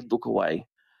he did look away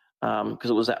because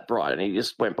it was that bright, and he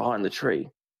just went behind the tree.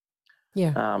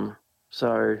 Yeah.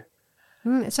 So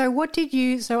what did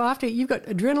you? So after you've got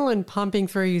adrenaline pumping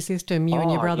through your system, you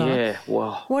and your brother. Yeah.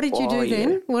 Well, what did you do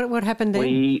then? What happened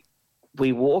then?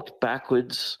 We walked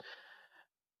backwards.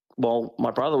 Well,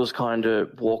 my brother was kind of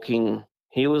walking.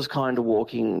 He was kind of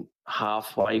walking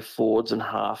halfway forwards and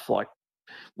half we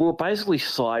were basically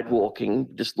side walking,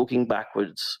 just looking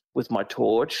backwards with my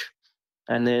torch,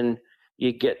 and then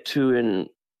you get to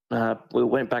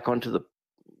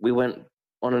we went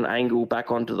on an angle back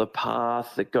onto the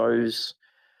path that goes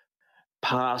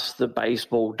past the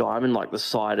baseball diamond, like the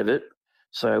side of it.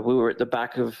 So we were at the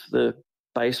back of the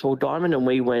baseball diamond, and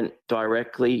we went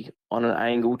directly on an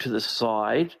angle to the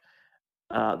side,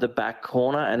 the back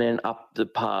corner, and then up the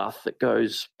path that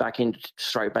goes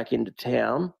straight back into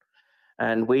town.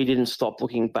 And we didn't stop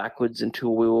looking backwards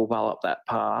until we were well up that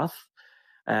path.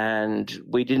 And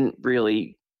we didn't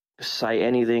really say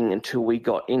anything until we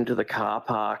got into the car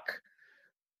park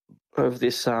of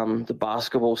this the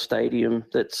basketball stadium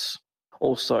that's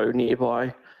also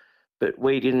nearby. But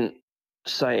we didn't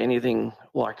say anything.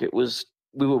 Like, it was,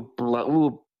 we were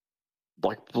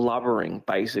like blubbering,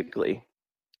 basically.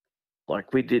 Like,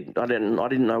 I didn't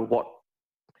know what.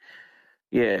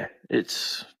 Yeah,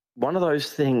 it's one of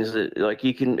those things that, like,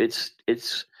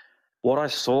 it's what I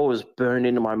saw was burned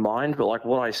into my mind, but like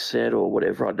what I said or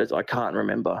whatever I can't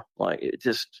remember. Like, it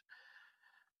just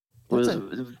was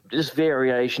just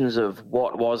variations of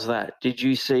what was that. Did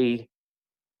you see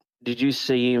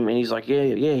him? And he's like, yeah,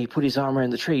 he put his arm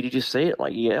around the tree. Did you see it?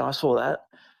 Like, yeah, I saw that.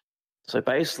 So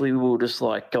basically we were just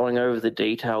like going over the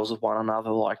details of one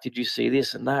another. Like, did you see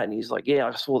this and that? And he's like, yeah,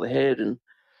 I saw the head. And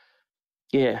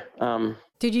yeah.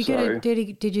 Did you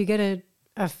get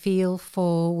a feel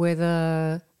for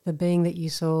whether the being that you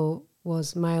saw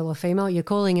was male or female? You're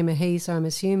calling him a he, so I'm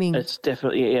assuming it's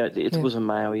definitely it was a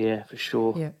male, yeah, for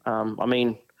sure. Yeah. I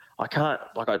mean, I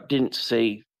didn't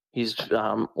see his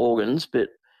organs, but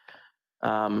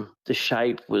the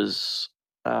shape was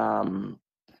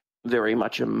very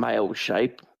much a male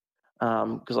shape.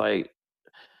 But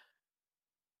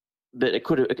it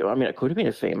could have been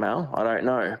a female. I don't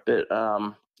know, but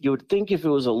you would think if it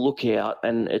was a lookout,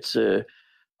 and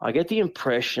I get the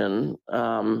impression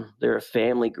they're a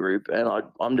family group, and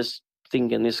I'm just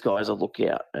thinking this guy's a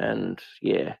lookout, and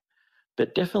yeah,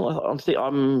 but definitely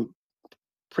I'm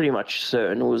pretty much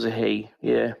certain it was a he.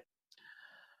 Yeah.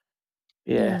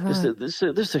 Yeah, right. this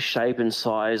is the shape and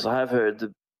size. I have heard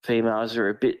the females are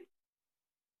a bit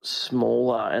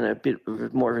smaller and a bit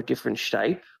more of a different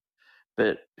shape,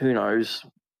 but who knows?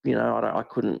 I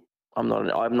couldn't I'm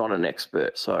not an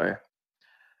expert, so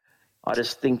I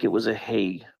just think it was a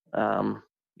he.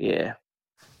 Yeah.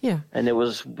 Yeah. And there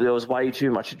was way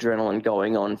too much adrenaline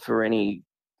going on for any,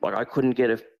 like, I couldn't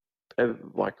get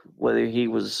like whether he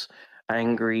was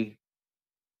angry,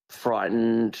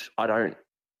 frightened.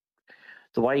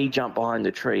 The way he jumped behind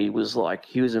the tree was like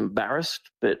he was embarrassed,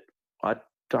 but I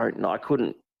don't know. I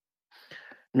couldn't.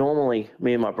 Normally,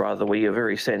 me and my brother, we are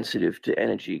very sensitive to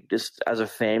energy. Just as a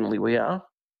family, we are.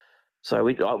 So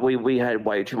we had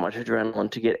way too much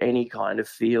adrenaline to get any kind of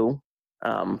feel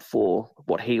for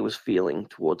what he was feeling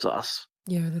towards us.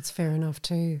 Yeah, that's fair enough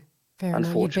too. Fair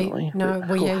Unfortunately. enough.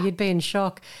 You'd be in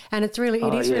shock. And it is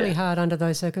really hard under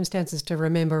those circumstances to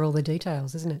remember all the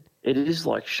details, isn't it? It is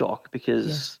like shock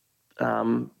because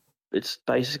it's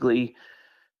basically,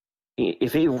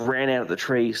 if he ran out of the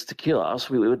trees to kill us,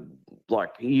 we would,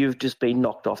 like, you've just been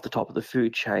knocked off the top of the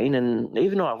food chain. And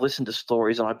even though I've listened to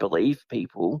stories and I believe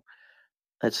people,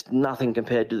 it's nothing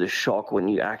compared to the shock when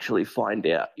you actually find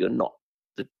out you're not.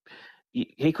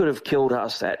 He could have killed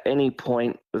us at any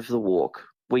point of the walk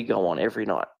we go on every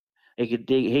night.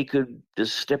 He could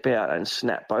just step out and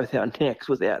snap both our necks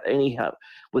without any help,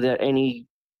 without any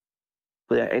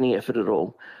effort at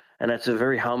all. And it's a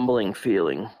very humbling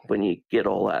feeling when you get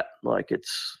all that. Like,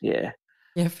 it's, yeah.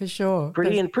 Yeah, for sure.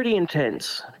 Pretty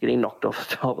intense, getting knocked off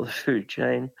the top of the food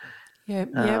chain.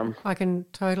 Yeah, I can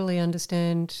totally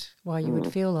understand why you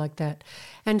would feel like that.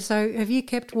 And so have you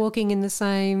kept walking in the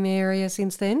same area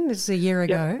since then? This is a year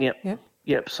ago.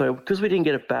 Yep. So because we didn't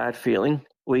get a bad feeling,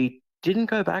 we didn't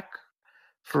go back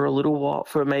for a little while,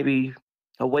 for maybe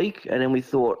a week, and then we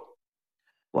thought,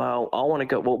 well, I want to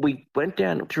go. Well, we went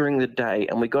down during the day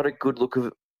and we got a good look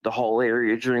of the whole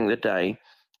area during the day,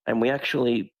 and we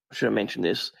actually, should have mentioned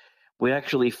this, we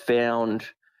actually found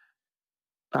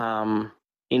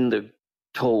in the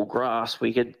tall grass,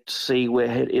 we could see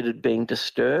where it had been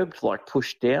disturbed, like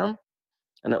pushed down,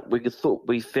 and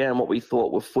we found what we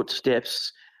thought were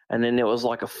footsteps, and then there was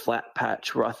like a flat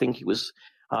patch where I think he was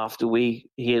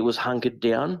hunkered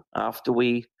down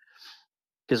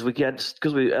because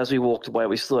as we walked away,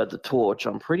 we still had the torch.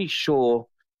 I'm pretty sure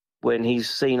when he's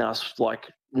seen us, like,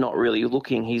 not really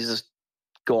looking, he's just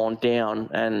gone down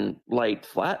and laid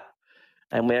flat.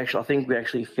 And I think we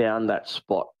actually found that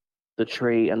spot, the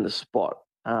tree and the spot.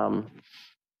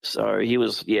 So he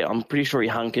was, I'm pretty sure he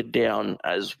hunkered down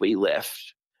as we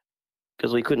left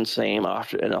because we couldn't see him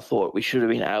after. And I thought we should have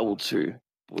been able to,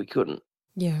 but we couldn't.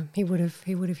 Yeah, he would have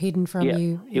hidden from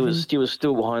you. He was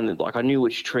still behind. Like, I knew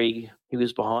which tree he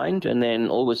was behind, and then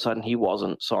all of a sudden he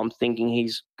wasn't. So I'm thinking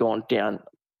he's gone down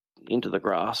into the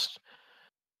grass.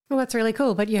 Well, that's really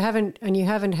cool. But you haven't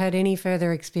had any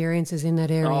further experiences in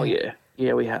that area. Oh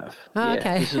yeah, we have. Oh,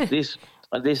 okay.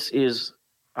 This is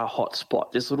a hot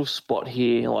spot. This little spot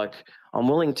here. Like, I'm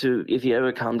willing to, if you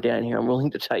ever come down here, I'm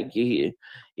willing to take you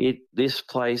here. This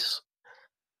place.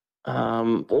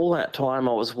 All that time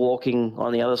I was walking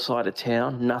on the other side of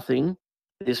town, nothing.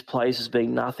 This place has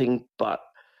been nothing but,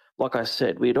 like I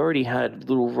said, we'd already had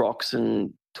little rocks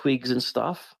and twigs and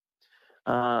stuff.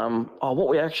 What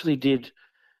we actually did,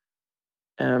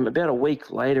 about a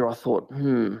week later, I thought,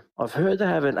 I've heard they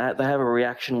have a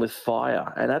reaction with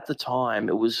fire, and at the time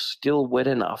it was still wet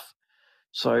enough.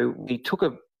 So we took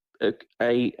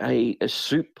a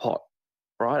soup pot,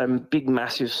 right, a big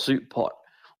massive soup pot.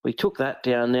 We took that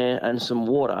down there and some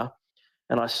water,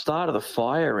 and I started a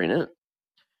fire in it,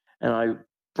 and I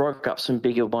broke up some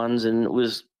bigger ones, and it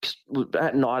was,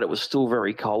 at night it was still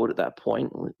very cold at that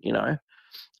point, you know.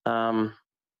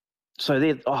 So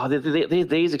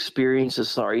these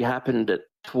experiences, happened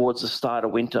towards the start of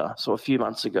winter, so a few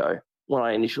months ago when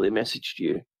I initially messaged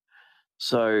you.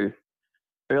 So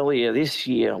earlier this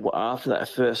year, after that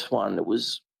first one, it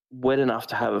was wet enough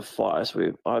to have a fire.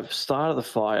 So I've started the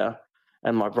fire,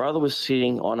 and my brother was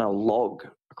sitting on a log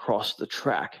across the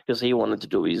track because he wanted to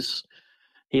do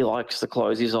he likes to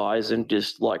close his eyes and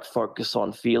just like focus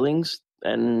on feelings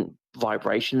and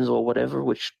vibrations or whatever,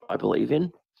 which I believe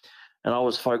in. And I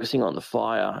was focusing on the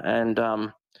fire, and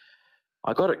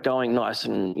I got it going nice,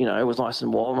 and it was nice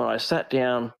and warm. And I sat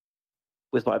down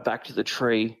with my back to the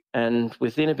tree, and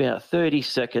within about 30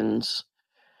 seconds,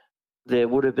 there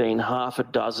would have been half a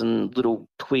dozen little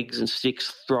twigs and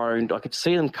sticks thrown. I could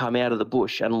see them come out of the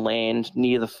bush and land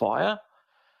near the fire.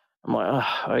 I'm like,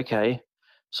 oh, okay.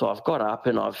 So I've got up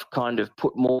and I've kind of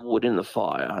put more wood in the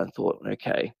fire. I thought,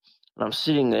 okay. And I'm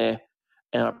sitting there,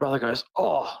 and my brother goes,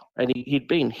 oh, and he'd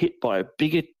been hit by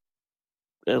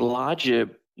a larger,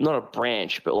 not a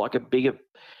branch, but like a bigger,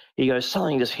 he goes,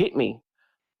 something just hit me.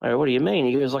 I go, what do you mean?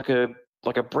 He goes, like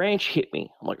a branch hit me.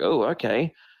 I'm like, oh,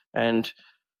 okay. And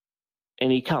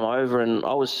he come over, and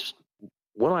I was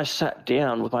when I sat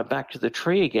down with my back to the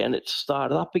tree again, it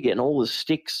started up again. All the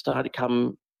sticks started to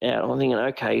come out. I'm thinking,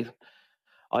 okay,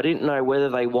 I didn't know whether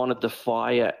they wanted the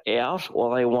fire out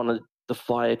or they wanted the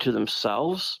fire to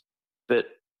themselves. But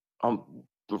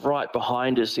right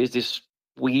behind us is this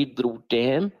weird little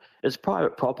dam. It's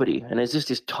private property, and there's just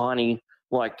this tiny,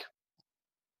 like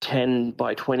 10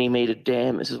 by 20 meter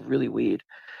dam. This is really weird.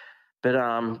 But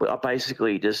I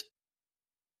basically just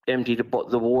emptied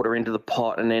the water into the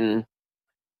pot and then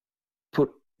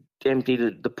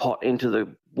emptied the pot into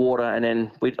the water, and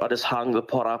then I just hung the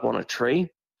pot up on a tree,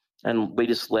 and we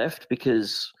just left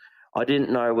because I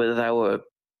didn't know whether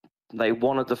they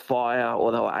wanted the fire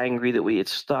or they were angry that we had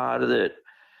started it.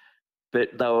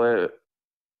 But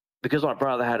because my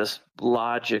brother had a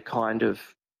larger kind of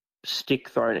stick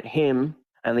thrown at him,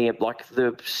 and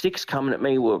the sticks coming at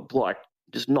me were like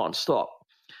just non-stop.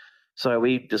 So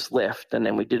we just left, and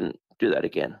then we didn't do that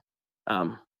again.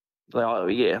 They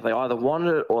either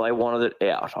wanted it or they wanted it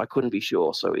out. I couldn't be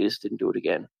sure, so we just didn't do it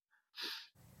again.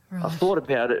 Right. I thought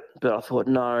about it, but I thought,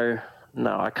 no,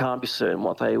 I can't be certain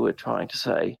what they were trying to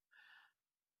say.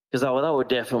 Because they were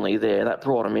definitely there. That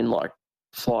brought them in like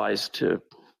flies to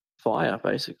fire,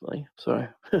 basically. So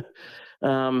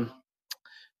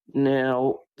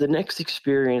now the next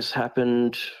experience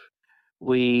happened.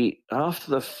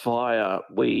 After the fire,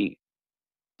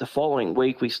 the following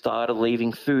week we started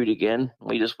leaving food again.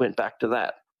 We just went back to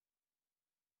that.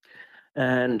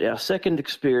 And our second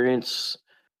experience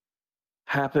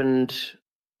happened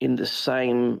in the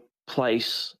same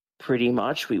place pretty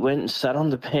much. We went and sat on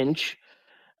the bench.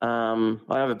 I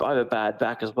have a bad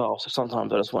back as well, so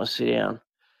sometimes I just want to sit down.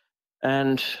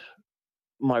 And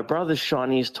my brother's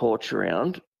shining his torch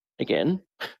around again,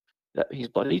 his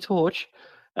bloody torch,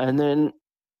 and then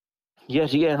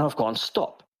yet again I've gone,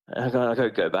 stop. And I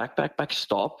go back,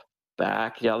 stop,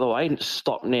 back the other way,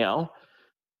 stop now.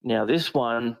 Now this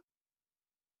one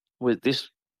with this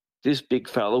big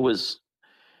fella was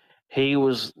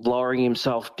lowering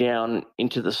himself down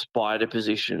into the spider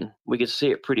position. We could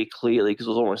see it pretty clearly because it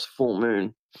was almost full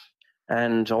moon.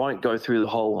 And I won't go through the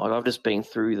whole. I've just been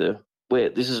through where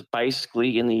this is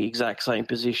basically in the exact same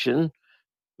position.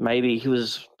 Maybe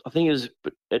I think he was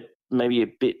maybe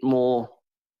a bit more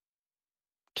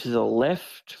to the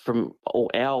left from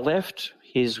our left,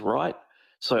 his right.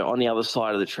 So on the other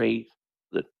side of the tree.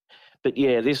 But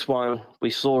yeah, this one,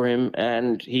 we saw him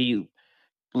and he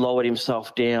lowered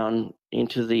himself down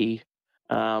into he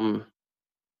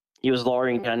was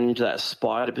lowering down into that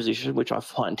spider position, which I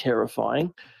find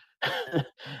terrifying.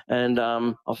 And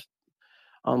I'm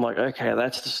like, okay,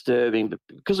 that's disturbing. But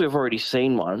because we've already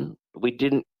seen one, we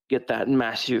didn't get that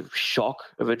massive shock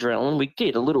of adrenaline. We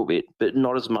did a little bit, but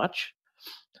not as much.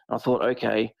 I thought,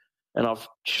 okay, and I've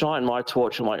shined my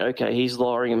torch. I'm like, okay, he's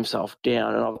lowering himself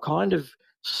down, and I've kind of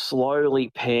slowly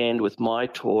panned with my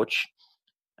torch,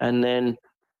 and then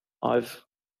I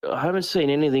haven't seen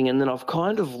anything, and then I've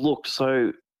kind of looked.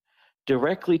 So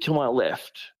directly to my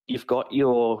left, you've got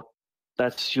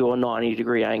that's your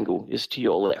 90-degree angle is to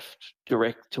your left,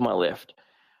 direct to my left.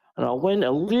 And I went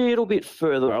a little bit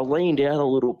further. I leaned out a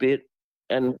little bit,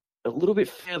 and a little bit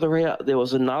further out, there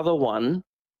was another one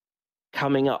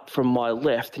coming up from my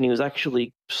left, and he was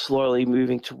actually slowly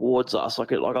moving towards us. I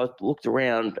looked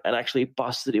around and actually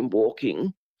busted him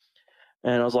walking.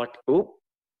 And I was like, oh,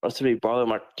 I said to my brother, I'm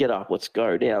like, get up, let's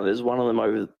go down. There's one of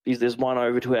them there's one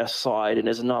over to our side, and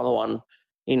there's another one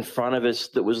in front of us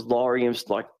that was lowering him.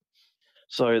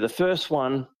 So the first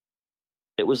one,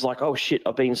 it was like, oh shit,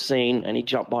 I've been seen, and he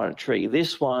jumped behind a tree.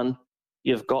 This one,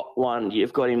 you've got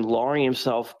him lowering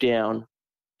himself down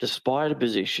to spider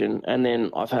position, and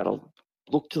then I've had a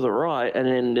look to the right, and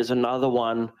then there's another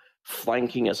one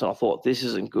flanking us, and I thought, this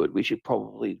isn't good. We should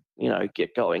probably,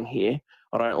 get going here.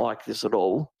 I don't like this at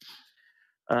all.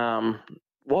 I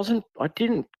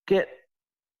didn't get,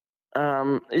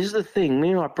 this is the thing, me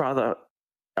and my brother,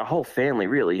 our whole family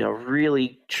really, are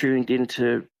really tuned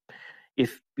into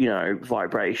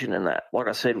vibration and that. Like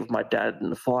I said, with my dad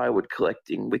and the firewood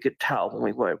collecting, we could tell when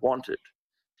we weren't wanted.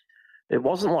 It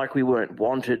wasn't like we weren't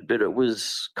wanted, but it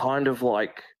was kind of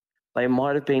like they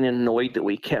might have been annoyed that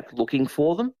we kept looking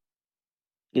for them,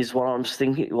 is what I'm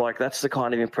thinking. Like, that's the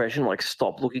kind of impression, like,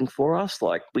 stop looking for us.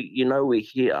 Like, we're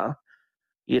here.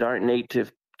 You don't need to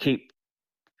keep,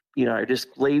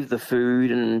 just leave the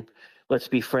food and let's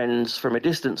be friends from a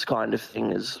distance kind of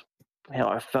thing is how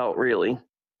I felt, really.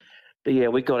 But yeah,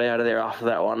 we got out of there after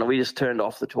that one, and we just turned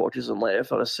off the torches and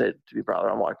left. I just said to my brother,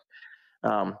 I'm like,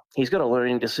 he's got a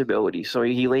learning disability, so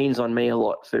he leans on me a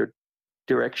lot for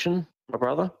direction, my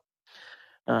brother.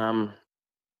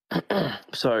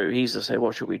 So he's just said,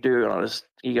 what should we do? And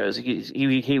he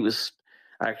was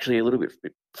actually a little bit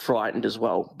frightened as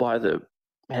well by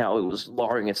how it was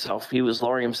lowering itself. He was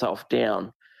lowering himself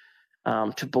down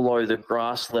to below the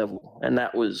grass level, and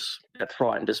that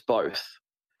frightened us both.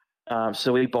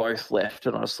 So we both left,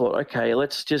 and I thought, okay,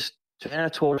 let's just turn our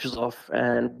torches off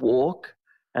and walk,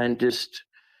 and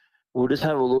we'll just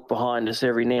have a look behind us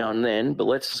every now and then, but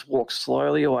let's just walk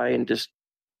slowly away and just,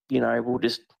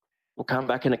 we'll come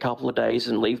back in a couple of days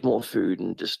and leave more food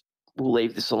and we'll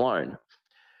leave this alone.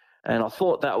 And I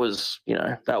thought that was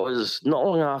not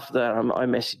long after that I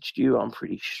messaged you, I'm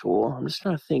pretty sure. I'm just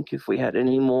trying to think if we had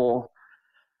any more.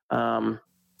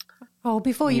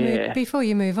 Before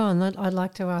you move on, I'd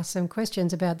like to ask some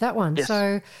questions about that one.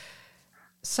 Yes.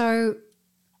 So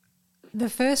the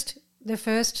first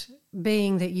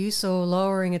being that you saw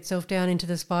lowering itself down into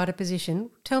the spider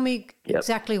position, tell me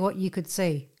exactly what you could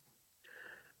see.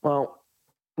 Well,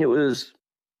 it was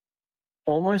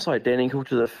almost identical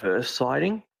to the first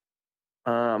sighting,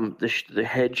 the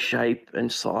head shape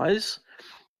and size,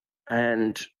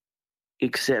 and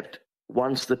except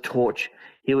once the torch,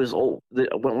 he was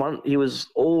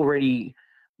already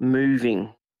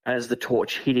moving as the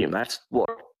torch hit him. That's what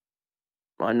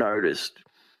I noticed.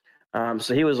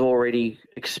 So he was already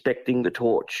expecting the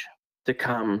torch to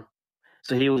come.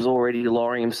 So he was already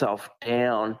lowering himself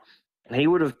down, and he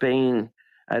would have been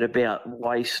at about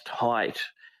waist height.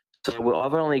 So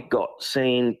I've only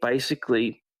seen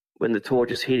basically when the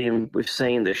torches hit him, we've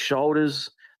seen the shoulders,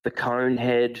 the cone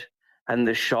head, and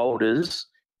the shoulders.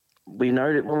 We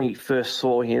noted when we first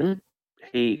saw him,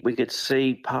 we could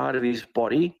see part of his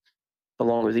body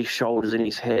along with his shoulders and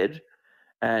his head,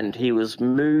 and he was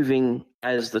moving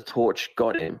as the torch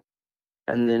got him.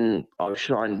 And then I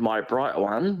shined my bright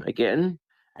one again,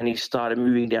 and he started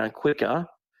moving down quicker.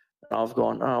 I've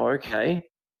gone, oh, okay.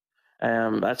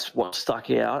 That's what stuck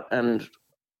out. And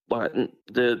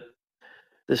the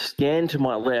scan to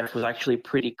my left was actually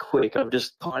pretty quick. I've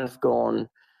just kind of gone,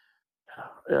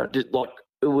 it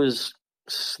was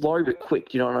slow but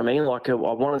quick. You know what I mean? Like I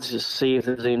wanted to see if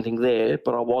there was anything there,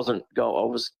 but I wasn't. I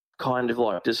was kind of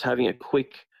like just having a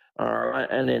quick, all right,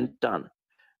 and then done.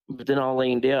 But then I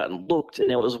leaned out and looked, and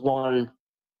there was one.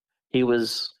 He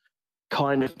was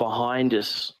kind of behind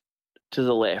us to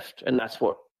the left, and that's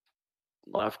what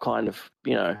I've kind of,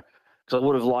 because I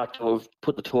would have liked to have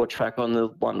put the torch back on the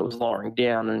one that was lowering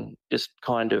down and just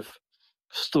kind of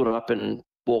stood up and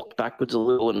walked backwards a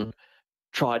little and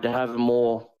tried to have a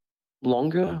more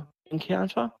longer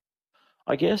encounter,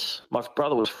 I guess. My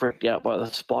brother was freaked out by the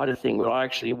spider thing, but I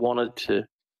actually wanted to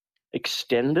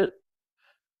extend it.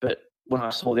 But when I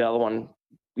saw the other one,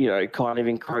 kind of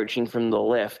encroaching from the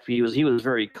left, he was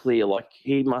very clear. Like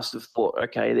he must have thought,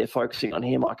 okay, they're focusing on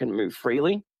him, I can move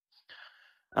freely.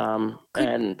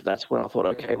 And that's when I thought,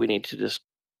 okay, we just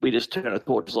turned the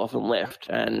torches off and left.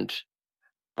 And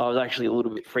I was actually a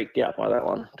little bit freaked out by that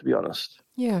one, to be honest.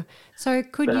 Yeah. So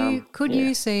could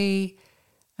you see?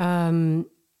 You're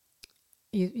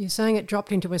saying it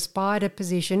dropped into a spider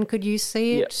position. Could you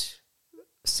see it?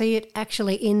 See it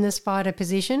actually in the spider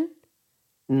position?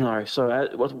 No. So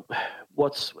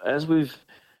as we've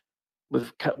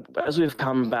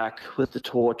come back with the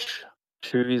torch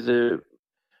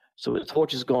so the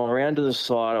torch has gone around to the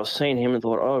side. I've seen him and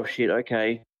thought, oh shit,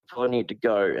 okay, I need to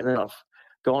go. And then I've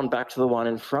gone back to the one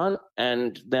in front,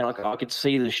 and then I could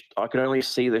only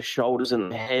see the shoulders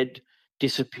and the head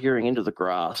disappearing into the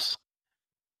grass.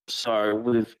 So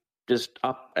we've just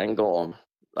up and gone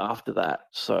after that.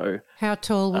 So how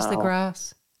tall was the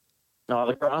grass? No,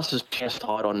 the grass is chest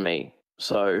height on me.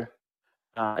 So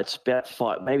it's about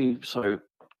 5, maybe. So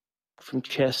from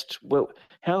chest, well,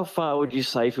 how far would you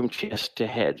say from chest to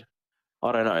head?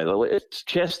 I don't know. It's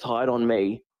chest height on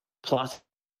me plus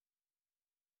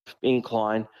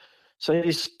incline. So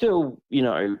he's still,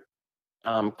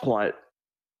 quite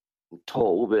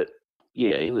tall, but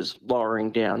yeah, he was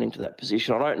lowering down into that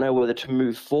position. I don't know whether to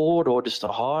move forward or just to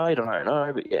hide. I don't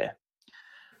know, but yeah.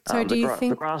 So do you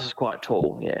think the grass is quite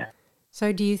tall? Yeah.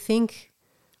 So do you think?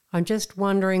 I'm just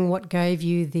wondering what gave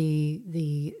you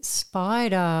the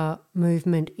spider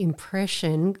movement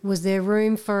impression. Was there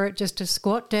room for it just to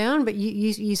squat down? But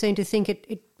you seem to think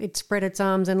it spread its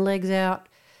arms and legs out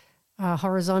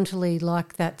horizontally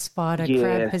like that spider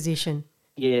crab position.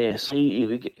 Yeah,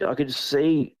 I could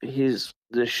see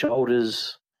the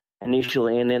shoulders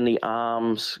initially, and then the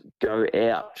arms go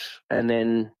out, and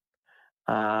then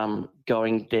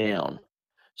going down.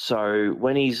 So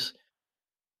when he's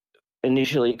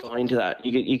initially gone into that,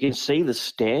 you can see the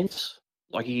stance,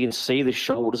 like you can see the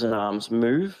shoulders and arms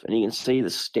move, and you can see the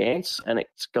stance, and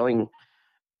it's going,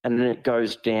 and then it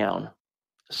goes down.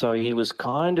 So he was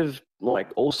kind of like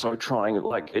also trying,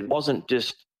 like it wasn't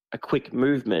just a quick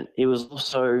movement. He was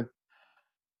also,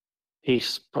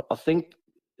 I think,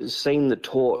 seen the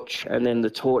torch, and then the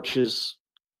torch has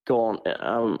gone,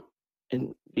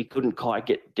 and he couldn't quite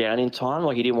get down in time.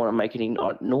 Like, he didn't want to make any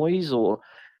noise, or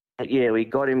yeah, we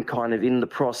got him kind of in the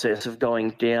process of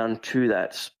going down to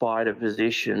that spider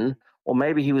position, or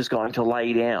maybe he was going to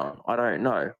lay down. I don't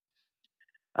know.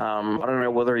 I don't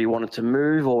know whether he wanted to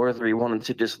move or whether he wanted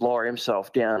to just lower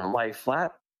himself down and lay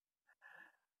flat.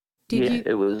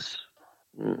 It was.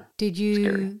 Did you?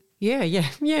 Scary. Yeah.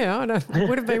 I know. It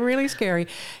would have been really scary.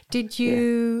 Did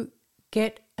you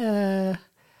get in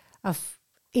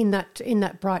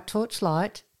that bright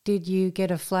torchlight? Did you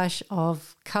get a flash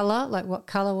of colour? Like, what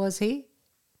colour was he?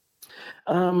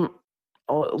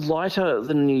 Lighter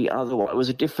than the other one. It was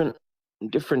a different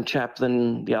chap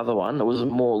than the other one. It was a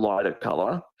more lighter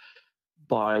colour,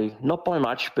 not by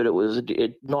much, but it was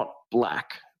not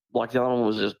black. Like the other one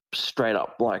was just straight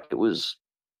up black. It was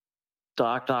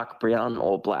dark brown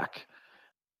or black.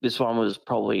 This one was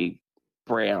probably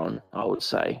brown, I would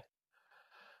say.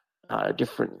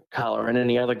 Different colour. And then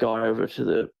the other guy over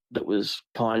that was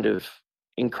kind of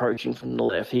encroaching from the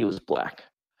left, he was black.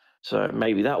 So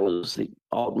maybe that was the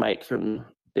old mate from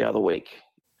the other week.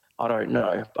 I don't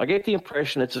know. I get the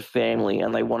impression it's a family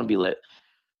and they want to be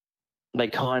they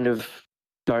kind of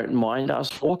don't mind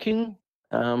us walking.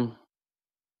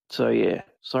 So, yeah,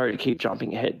 sorry to keep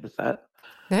jumping ahead with that.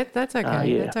 That's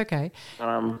okay. That's okay.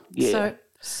 Yeah.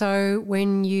 So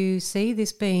when you see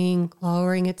this being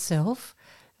lowering itself,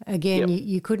 again,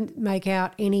 you couldn't make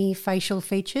out any facial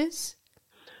features?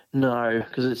 No,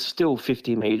 because it's still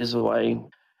 50 metres away.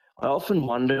 I often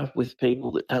wonder with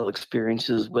people that tell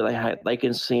experiences where they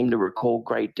can seem to recall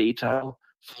great detail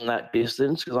from that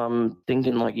distance, because I'm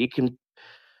thinking, like, you can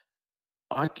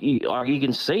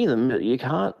see them, but you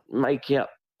can't make out,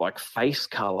 like, face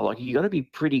colour. Like, you got to be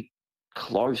pretty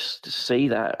close to see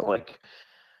that. Like,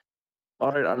 I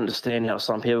don't understand how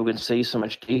some people can see so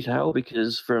much detail,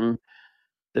 because from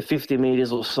the 50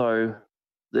 metres or so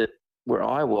that where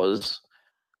I was,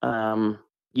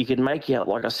 you can make out,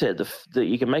 like I said,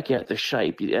 you can make out the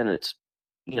shape, and it's,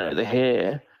 the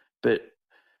hair, but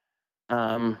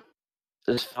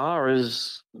as far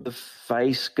as the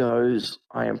face goes,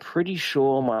 I am pretty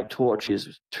sure my torch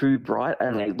is too bright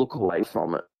and they look away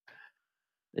from it,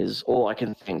 is all I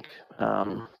can think.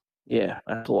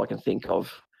 That's all I can think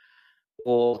of.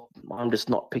 Or I'm just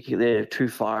not picking, they're too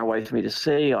far away for me to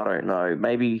see. I don't know.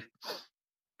 Maybe,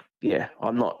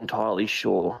 I'm not entirely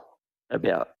sure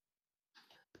about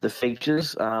the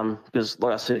features, because,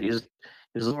 like I said, he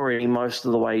was already most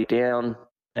of the way down,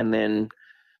 and then,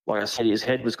 like I said, his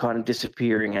head was kind of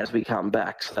disappearing as we come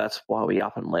back, so that's why we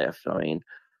up and left. I mean,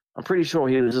 I'm pretty sure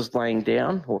he was just laying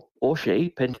down, or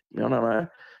she, I don't know,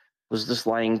 was just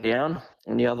laying down,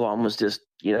 and the other one was just,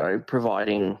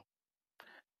 providing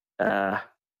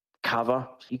cover,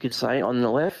 you could say, on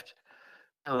the left.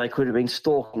 They could have been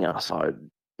stalking us. I'm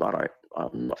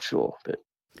not sure, but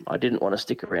I didn't want to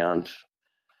stick around,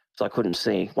 so I couldn't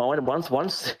see. Well,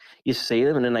 once you see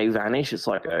them and then they vanish, it's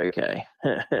like, okay.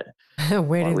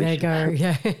 Where did they go?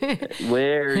 Yeah.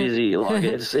 Where is he? Like,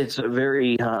 it's a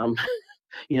very,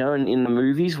 in the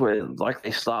movies where, like,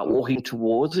 they start walking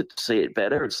towards it to see it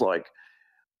better. It's like,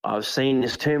 I've seen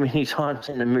this too many times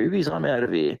in the movies. I'm out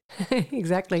of here.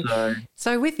 Exactly.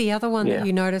 So with the other one that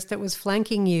you noticed that was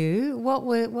flanking you, what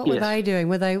were they doing?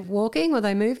 Were they walking? Were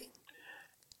they moving?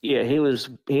 Yeah, he was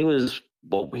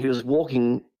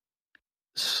walking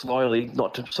slowly,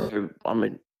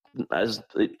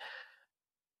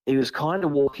 he was kind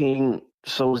of walking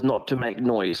so as not to make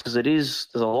noise, because there's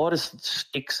a lot of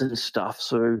sticks and stuff.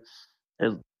 So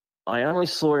I only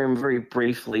saw him very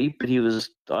briefly, but he was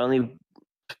only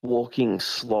walking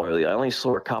slowly. I only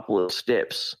saw a couple of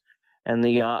steps and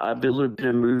a little bit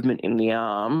of movement in the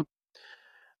arm.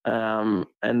 And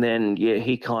then,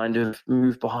 he kind of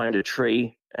moved behind a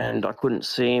tree, and I couldn't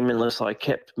see him unless I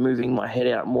kept moving my head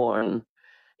out more, and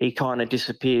he kind of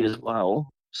disappeared as well.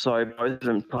 So both of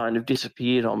them kind of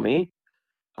disappeared on me.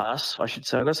 Us, I should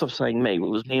say. I guess I'm saying me. It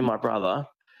was me and my brother,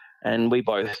 and we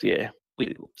both,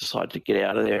 we decided to get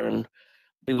out of there, and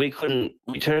we couldn't.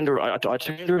 I turned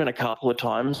around a couple of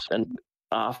times and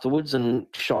afterwards and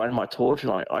shined my torch,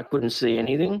 and I couldn't see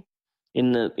anything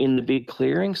in the big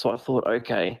clearing. So I thought,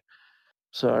 okay.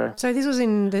 So this was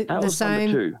in the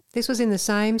same. This was in the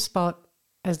same spot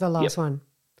as the last one.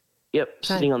 Yep,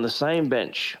 sitting on the same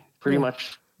bench, pretty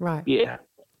much. Right. Yeah.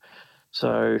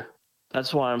 So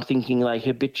that's why I'm thinking they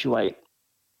habituate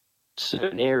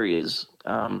certain areas,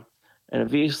 and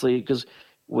obviously because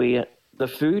the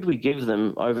food we give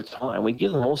them over time, we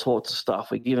give them all sorts of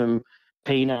stuff. We give them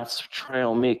peanuts,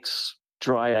 trail mix,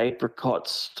 dried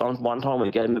apricots. One time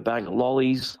we gave him a bag of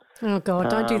lollies. Oh, God,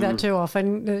 don't do that too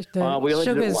often. The We only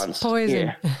did it sugar's once.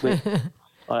 poison. Yeah,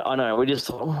 I know. We just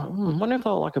thought, wonder if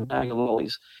they'll like a bag of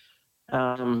lollies.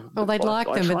 Well, they'd like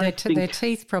them, but their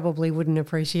teeth probably wouldn't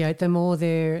appreciate them or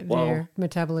their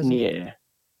metabolism. Yeah.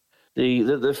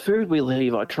 The food we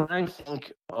leave, I try and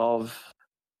think of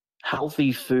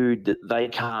healthy food that they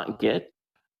can't get.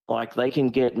 Like they can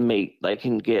get meat, they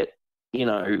can get,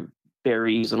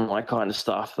 berries and all that kind of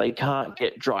stuff. They can't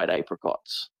get dried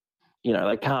apricots.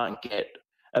 They can't get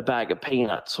a bag of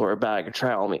peanuts or a bag of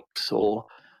trail mix, or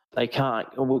they can't.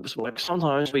 Like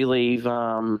sometimes we leave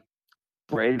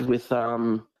bread with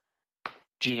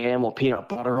jam or peanut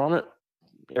butter on it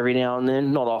every now and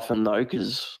then. Not often though,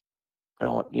 because I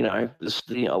don't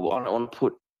want to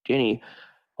put any.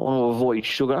 I want to avoid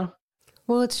sugar.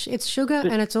 Well, it's sugar,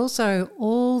 and it's also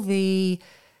all the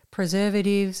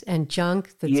preservatives and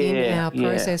junk that's in our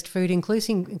processed food,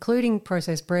 including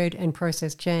processed bread and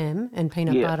processed jam and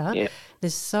peanut butter. Yeah.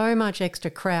 There's so much extra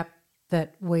crap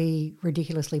that we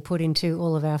ridiculously put into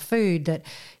all of our food that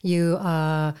you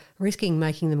are risking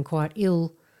making them quite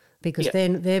ill, because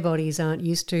then their bodies aren't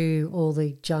used to all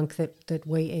the junk that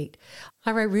we eat.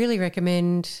 I really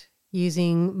recommend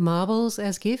using marbles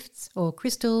as gifts, or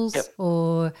crystals,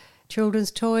 or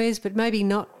children's toys, but maybe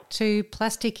not too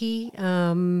plasticky.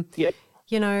 A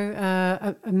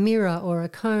mirror or a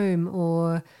comb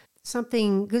or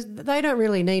something, because they don't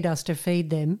really need us to feed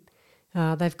them.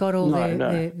 They've got all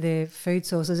their food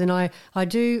sources, and I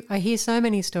hear so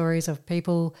many stories of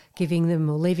people giving them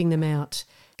or leaving them out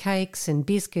cakes and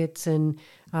biscuits and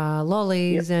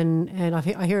lollies, and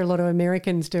I hear a lot of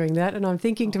Americans doing that, and I'm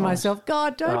thinking to myself,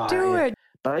 God, don't do it.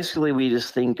 Basically, we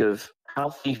just think of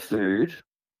healthy food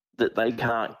that they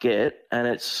can't get, and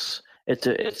it's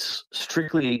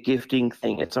strictly a gifting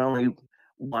thing. It's only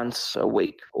once a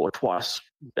week or twice,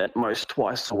 at most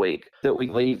twice a week, that we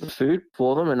leave the food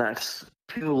for them, and that's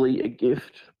purely a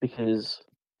gift because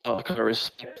I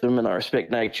respect them and I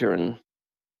respect nature, and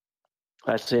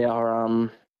that's our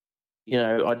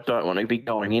I don't want to be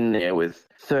going in there with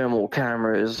thermal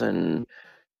cameras and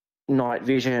night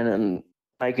vision and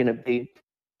making a big.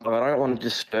 I don't want to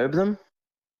disturb them.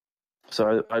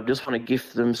 So I just want to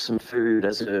gift them some food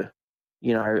as a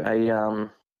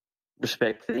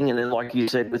respect thing. And then, like you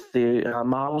said, with the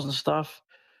marbles and stuff,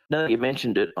 now that you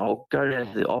mentioned it, I'll go down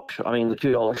to the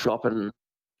 $2 shop and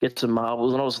get some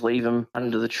marbles, and I'll just leave them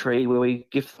under the tree where we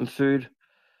gift them food.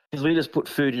 Because we just put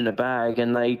food in a bag,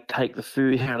 and they take the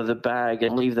food out of the bag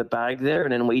and leave the bag there,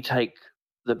 and then we take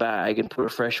the bag and put a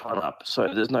fresh one up,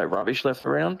 so there's no rubbish left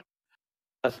around.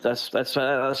 That's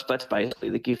basically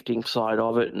the gifting side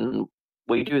of it, and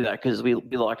we do that because we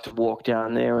like to walk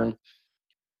down there, and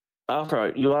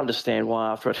you'll understand why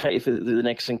after I take you for the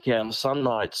next encounter, some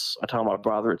nights I tell my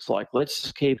brother, it's like, let's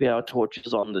just keep our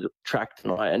torches on the track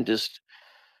tonight and just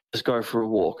go for a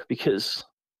walk, because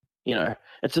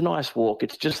it's a nice walk,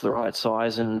 it's just the right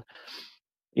size, and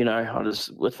let's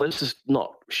just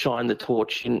not shine the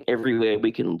torch in everywhere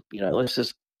we can. Let's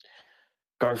just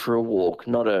go for a walk,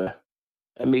 not a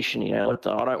mission. I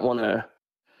don't want to.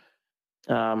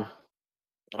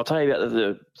 I'll tell you about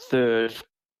the third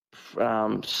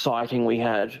sighting we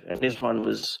had, and this one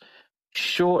was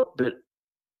short, but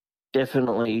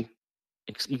definitely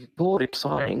you could call it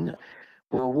exciting.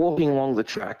 We were walking along the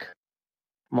track.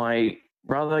 My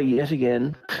brother, yet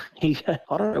again, I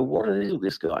don't know what it is with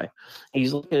this guy.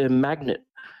 He's like a magnet.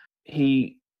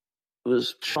 He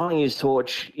was shining his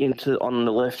torch on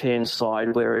the left-hand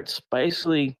side, where it's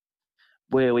basically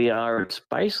where we are. It's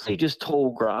basically just tall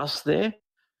grass there,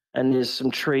 and there's some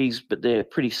trees, but they're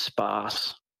pretty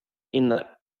sparse in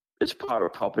that it's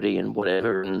private property and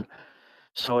whatever, and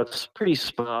so it's pretty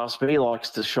sparse, but he likes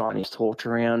to shine his torch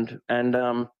around, and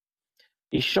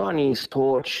he's shining his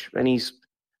torch, and he's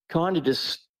kind of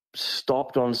just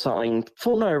stopped on something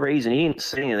for no reason. He didn't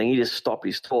see anything, he just stopped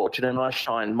his torch, and then I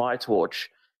shine my torch.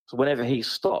 So whenever he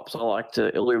stops, I like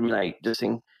to illuminate this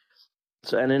thing.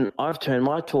 So, and then I've turned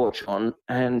my torch on,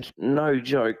 and no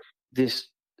joke, this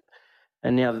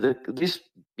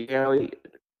Yowie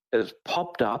has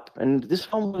popped up, and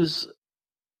this one was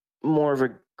more of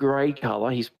a grey colour.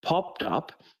 He's popped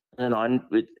up,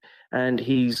 and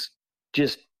he's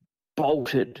just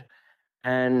bolted,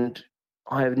 and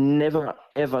I have never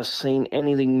ever seen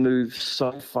anything move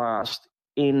so fast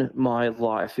in my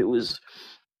life. He would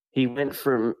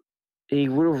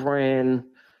have ran,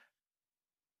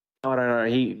 I don't know,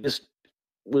 he just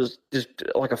was just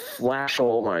like a flash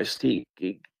almost. He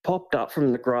popped up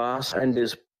from the grass and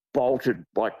just bolted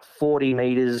like 40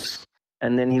 meters,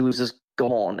 and then he was just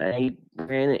gone, and he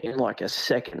ran it in like a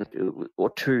second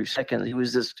or 2 seconds. He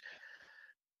was just,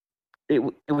 he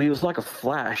was like a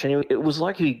flash, and it was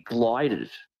like he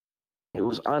glided. It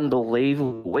was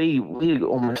unbelievable. We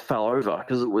almost fell over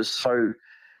because it was so,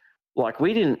 like,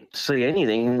 we didn't see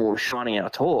anything when we were shining our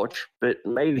torch, but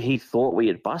maybe he thought we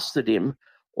had busted him,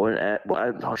 or I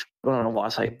don't know why I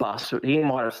say bust, but he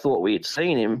might have thought we had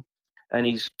seen him, and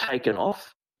he's taken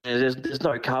off. There's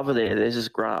no cover there. There's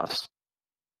just grass.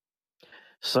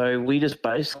 So we just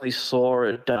basically saw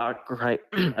a dark grey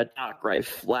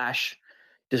flash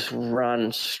just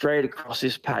run straight across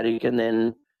this paddock, and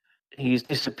then he's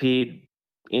disappeared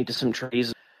into some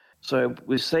trees. So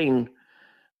we've seen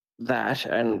that,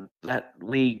 and that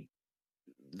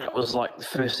was like the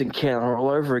first encounter all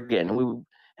over again.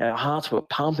 Our hearts were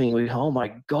pumping. Oh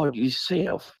my God, you see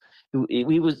how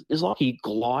it's like he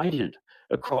glided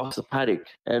across the paddock,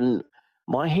 and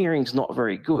my hearing's not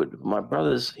very good. My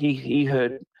brother's, he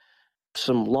heard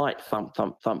some light thump,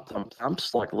 thump, thump, thump,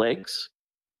 thumps like legs.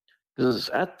 Because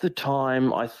at the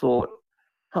time I thought,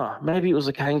 maybe it was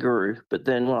a kangaroo. But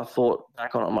then when I thought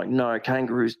back on it, I'm like, no,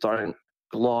 kangaroos don't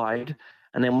glide.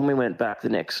 And then when we went back the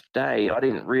next day, I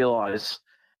didn't realize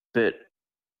that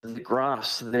the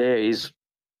grass there is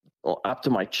up to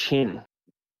my chin.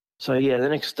 So, yeah, the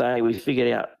next day we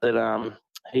figured out that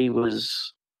he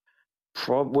was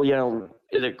probably,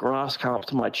 the grass came up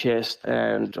to my chest,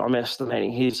 and I'm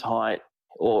estimating his height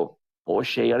or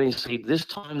she. I didn't see this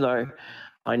time, though.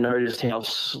 I noticed how,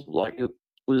 like, it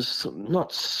was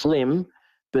not slim,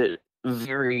 but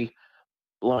very,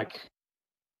 like,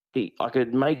 I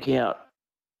could make out,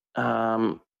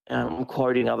 I'm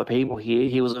quoting other people here,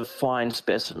 he was a fine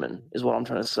specimen, is what I'm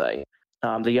trying to say.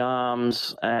 The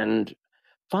arms, and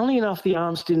funnily enough, the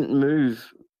arms didn't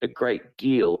move a great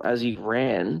deal as he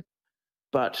ran,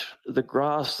 but the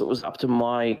grass that was up to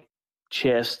my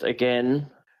chest,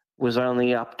 again, was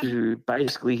only up to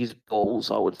basically his balls,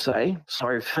 I would say.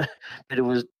 Sorry,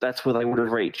 but that's where they would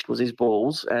have reached, was his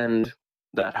balls and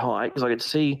that height, because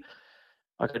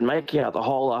I could make out the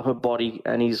whole upper body,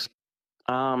 and his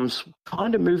arms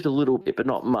kind of moved a little bit, but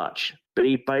not much. But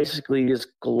he basically just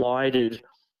glided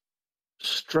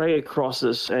straight across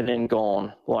us and then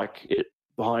gone, like it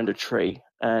behind a tree.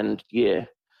 And yeah,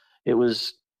 it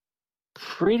was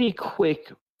pretty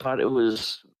quick, but it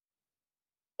was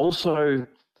also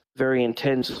very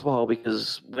intense as well,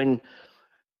 because when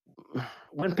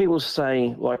people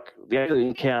say, like, the alien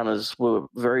encounters were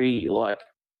very, like,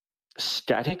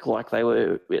 static, like they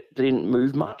didn't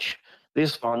move much,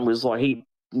 this one was like he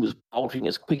was bolting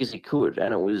as quick as he could,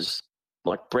 and it was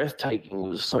like breathtaking. It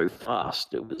was so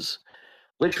fast. It was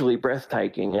literally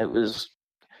breathtaking. It was,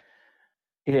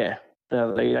 yeah.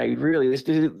 They really,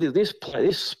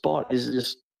 this spot is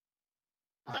just,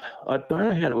 I don't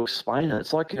know how to explain it.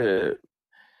 It's like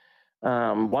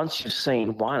once you've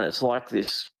seen one, it's like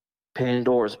this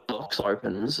Pandora's box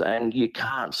opens, and you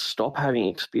can't stop having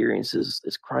experiences.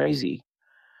 It's crazy.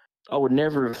 I would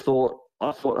never have thought.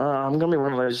 I thought, I'm going to be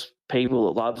one of those people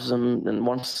that loves them and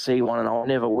wants to see one, and I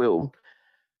never will.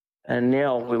 And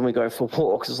now when we go for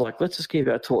walks, it's like, let's just keep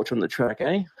our torch on the track,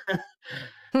 eh?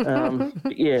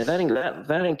 Yeah,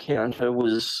 that encounter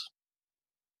was,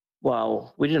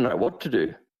 well, we didn't know what to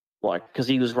do, like, because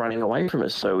he was running away from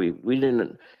us, so we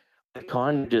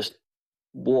kind of just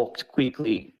walked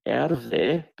quickly out of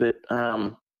there. But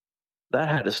that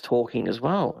had us talking as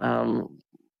well.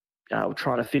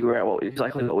 Trying to figure out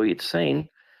exactly what we had seen.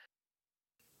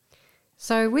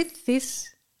 So with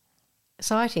this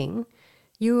sighting,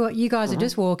 you guys are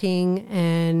just walking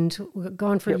and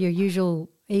gone for your usual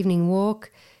evening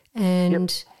walk,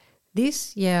 and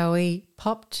this Yowie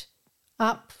popped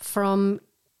up from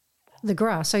the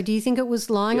grass. So do you think it was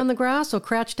lying on the grass or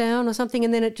crouched down or something,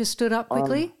 and then it just stood up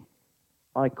quickly?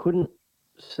 I couldn't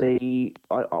see.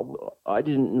 I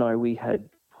didn't know we had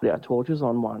put our torches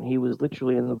on one. He was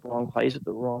literally in the wrong place at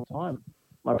the wrong time.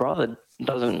 My brother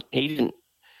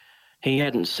he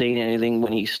hadn't seen anything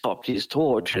when he stopped his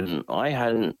torch, and I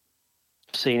hadn't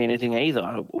seen anything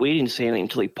either. We didn't see anything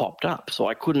until he popped up, so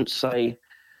I couldn't say.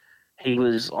 He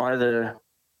was either,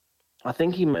 I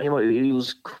think he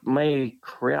was maybe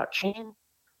crouching,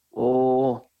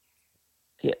 or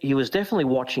he was definitely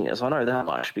watching us. I know that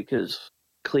much, because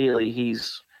clearly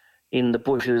he's in the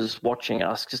bushes watching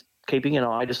us, just keeping an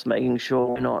eye, just making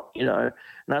sure we're not, and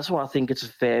that's why I think it's a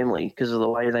family, because of the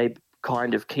way they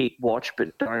kind of keep watch,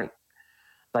 but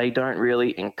they don't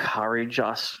really encourage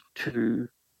us to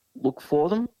look for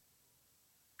them.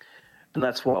 And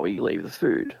that's why we leave the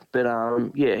food. But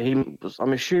I'm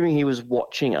assuming he was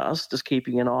watching us, just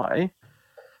keeping an eye,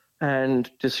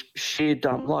 and just sheer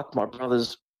dumb luck, my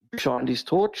brother's shined his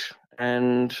torch,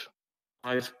 and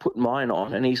I've put mine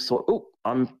on, and he's thought, oh,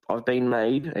 I've been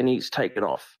made, and he's taken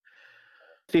off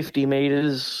 50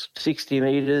 meters, 60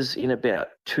 meters in about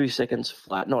 2 seconds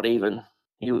flat, not even.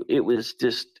 It was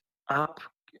just up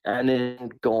and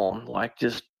then gone, like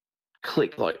just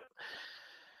click, like.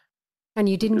 And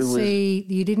you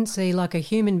didn't see like a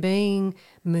human being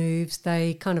moves,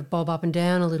 they kind of bob up and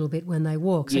down a little bit when they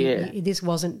walk. So this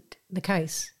wasn't the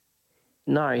case.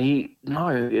 No,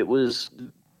 it was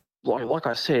like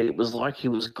I said, it was like he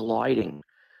was gliding.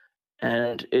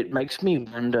 And it makes me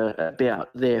wonder about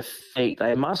their feet.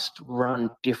 They must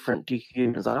run different to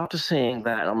humans. After seeing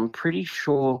that, I'm pretty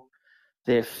sure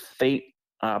their feet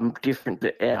are different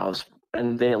to ours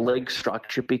and their leg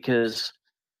structure, because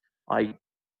I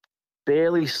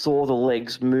barely saw the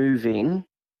legs moving,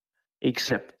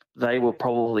 except they were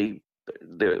probably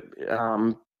they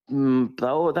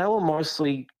were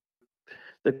mostly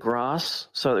the grass.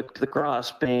 So the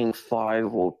grass being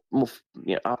 5 or more,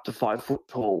 up to 5 foot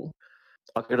tall.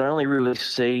 I could only really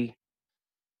see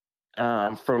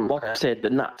from, like I said, the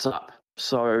nuts up.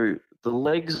 So the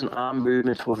legs and arm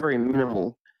movements were very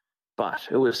minimal, but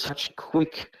it was such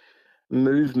quick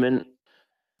movement.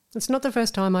 It's not the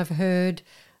first time I've heard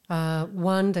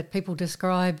one that people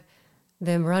describe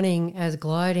them running as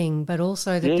gliding, but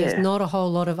also that there's not a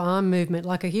whole lot of arm movement.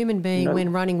 Like a human being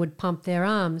when running would pump their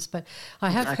arms. But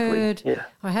I have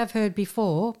heard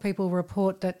before people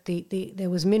report that there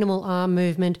was minimal arm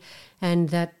movement, and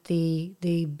that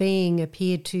the being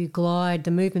appeared to glide. The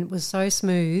movement was so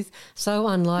smooth, so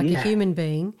unlike a human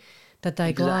being, that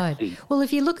they glide. Well,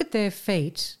 if you look at their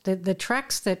feet, the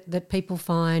tracks that people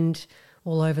find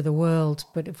all over the world,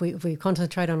 but if we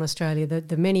concentrate on Australia,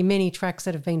 the many tracks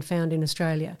that have been found in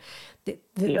Australia,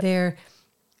 they're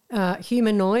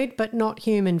humanoid but not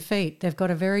human feet. They've got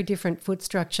a very different foot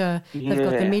structure. They've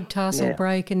got the mid-tarsal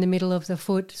break in the middle of the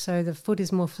foot, so the foot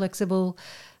is more flexible.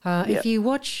 If you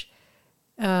watch,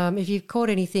 if you've caught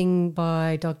anything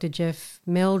by Dr. Jeff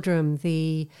Meldrum,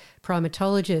 the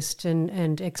primatologist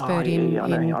and expert I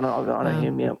know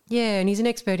him, Yeah, and he's an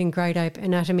expert in great ape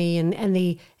anatomy and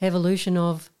the evolution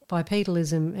of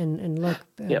bipedalism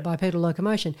and bipedal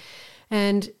locomotion.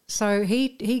 And so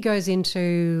he goes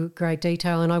into great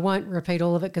detail, and I won't repeat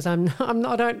all of it because I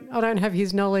don't have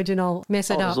his knowledge and I'll mess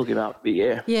it up. I'll just look him up,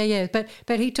 but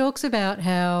But he talks about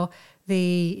how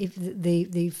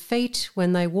the feet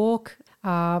when they walk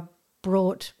are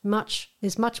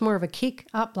there's much more of a kick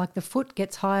up, like the foot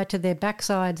gets higher to their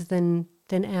backsides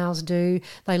than ours do.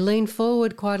 They lean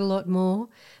forward quite a lot more.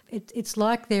 It's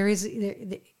like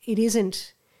it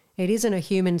isn't a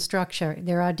human structure.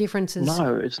 There are differences.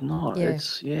 No, it's not.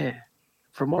 Yeah.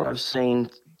 From what I've seen,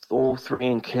 all 3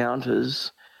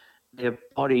 encounters, their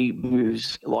body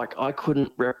moves. Like, I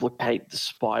couldn't replicate the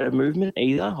spider movement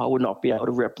either. I would not be able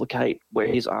to replicate where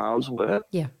his arms were.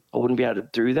 Yeah. I wouldn't be able to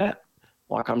do that.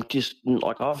 Like, I've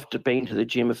been to the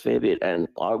gym a fair bit, and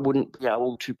I wouldn't be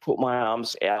able to put my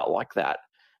arms out like that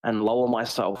and lower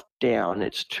myself down.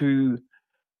 It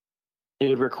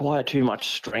would require too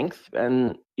much strength.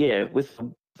 And with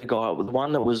the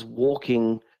one that was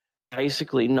walking,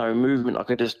 basically no movement, I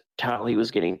could just tell he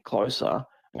was getting closer.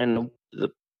 And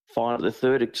the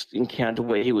third encounter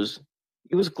where he was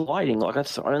gliding, like,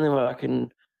 that's the only way I can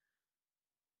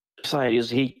say is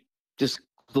he just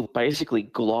basically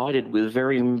glided with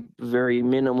very, very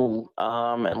minimal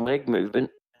arm and leg movement.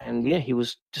 And he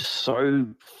was just so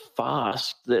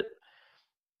fast that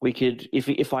we could,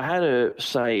 if I had to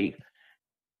say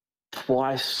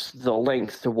twice the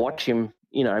length to watch him,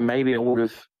 maybe I would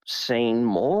have seen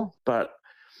more. But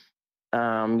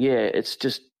it's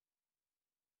just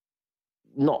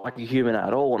not like a human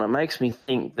at all. And it makes me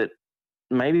think that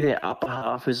maybe their upper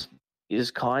half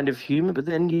is kind of human, but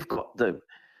then you've got the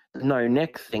no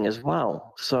neck thing as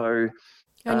well. So,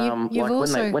 and you've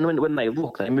also, when they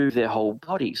look, they move their whole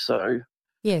body. So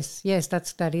yes,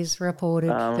 that is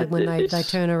reported that when they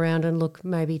turn around and look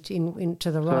maybe to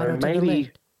the right or to the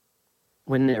left.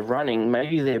 When they're running,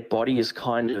 maybe their body is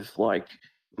kind of like,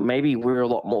 maybe we're a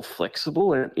lot more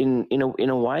flexible in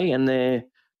a way, and they're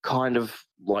kind of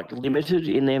like limited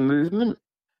in their movement,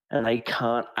 and they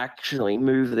can't actually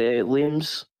move their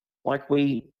limbs like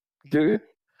we do.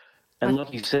 And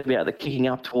like you said about the kicking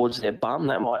up towards their bum,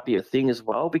 that might be a thing as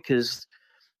well, because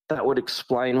that would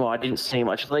explain why I didn't see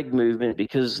much leg movement,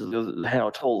 because of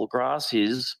how tall the grass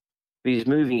is. If he's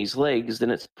moving his legs, then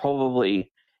it's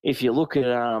probably, if you look at,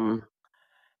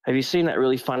 have you seen that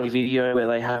really funny video where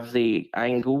they have the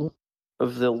angle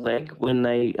of the leg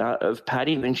of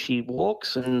Patty when she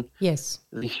walks, and yes,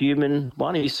 the human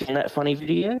one? Have you seen that funny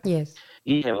video? Yes.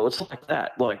 Yeah, well, it's like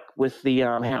that. Like with the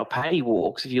how Patty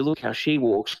walks. If you look how she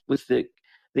walks with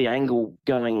the angle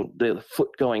going, the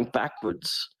foot going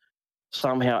backwards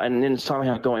somehow, and then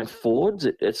somehow going forwards.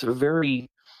 It's a very.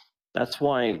 That's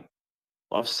why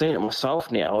I've seen it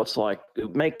myself now. It's like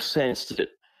it makes sense that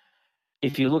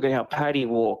if you look at how Patty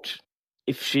walked,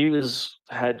 if she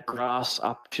had grass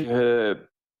up to her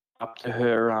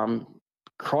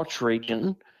crotch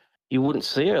region, you wouldn't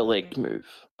see her legs move.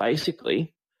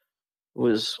 Basically, it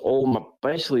was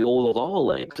basically all the lower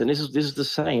legs, and this is the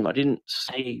same. I didn't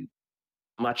see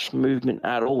much movement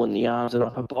at all in the arms and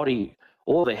upper body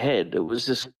or the head. It was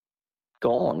just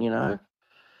gone, you know.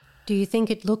 Do you think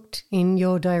it looked in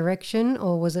your direction,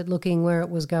 or was it looking where it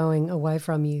was going away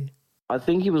from you? I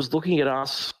think he was looking at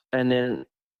us, and then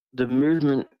the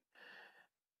movement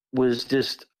was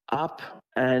just up,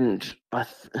 and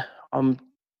I'm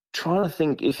trying to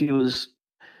think if he was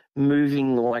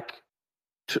moving like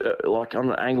on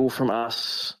an angle from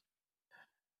us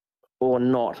or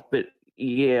not. But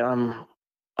yeah,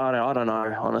 I don't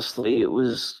know. Honestly, it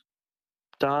was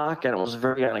dark and it was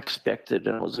very unexpected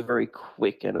and it was very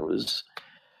quick and it was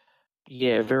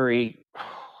very.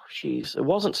 Jeez, it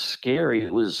wasn't scary.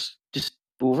 It was just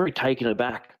we were very taken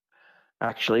aback.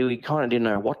 Actually, we kind of didn't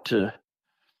know what to.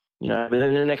 But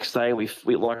then the next day, we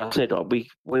like I said, we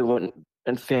went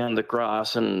and found the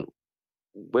grass, and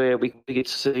where we could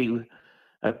see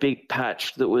a big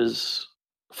patch that was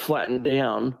flattened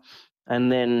down,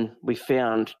 and then we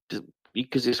found,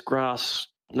 because this grass,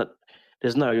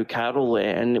 there's no cattle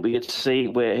there, and we could see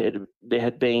where it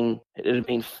had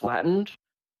been flattened,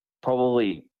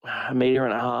 probably a metre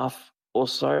and a half or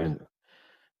so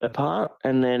apart,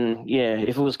 and then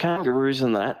if it was kangaroos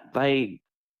and that, they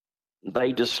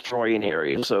destroy an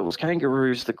area. So if it was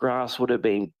kangaroos, the grass would have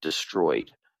been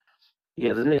destroyed.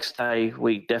 Yeah, the next day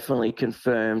we definitely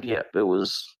confirmed, it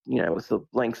was, with the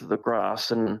length of the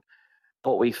grass and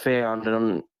what we found.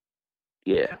 And,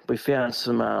 we found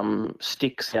some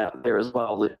sticks out there as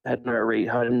well that had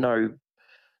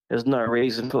there's no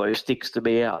reason for those sticks to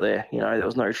be out there. There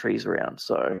was no trees around.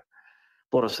 So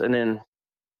and then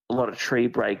a lot of tree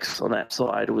breaks on that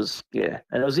side. It was, and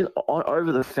it was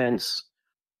over the fence.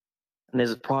 And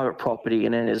there's a private property,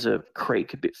 and then there's a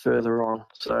creek a bit further on.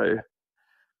 So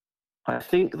I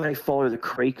think they follow the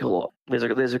creek a lot.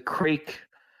 There's a creek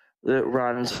that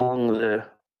runs along the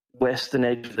western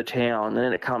edge of the town, and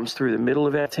then it comes through the middle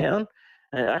of our town,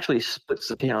 and it actually splits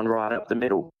the town right up the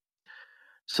middle.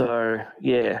 So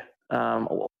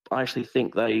I actually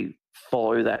think they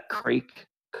follow that creek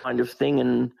kind of thing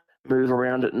and move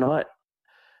around at night.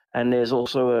 And there's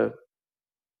also a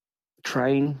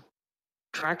train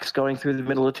tracks going through the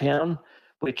middle of town,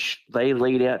 which they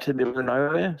lead out to the middle of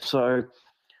nowhere. So,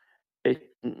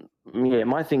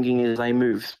 my thinking is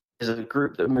there's a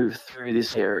group that moves through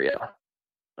this area,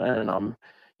 and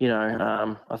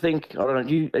I think I don't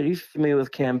know. Are you familiar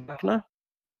with Cam Buckner?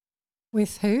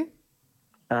 With who?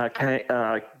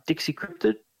 Dixie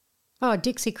Cryptid. Oh,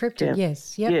 Dixie Cryptid.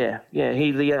 Yes. Yep. Yeah.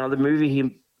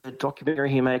 The documentary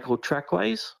he made called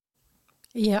Trackways.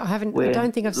 Yeah, I haven't. I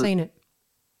don't think I've seen it.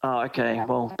 Oh, okay.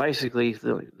 Well, basically,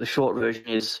 the short version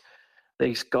is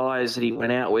these guys that he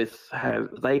went out with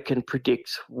they can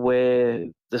predict where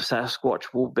the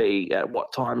Sasquatch will be at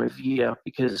what time of year,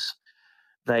 because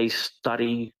they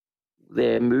study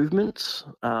their movements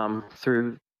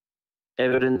through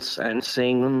evidence and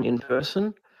seeing them in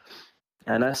person.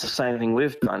 And that's the same thing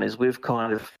we've done. Is we've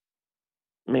kind of,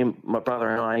 me, my brother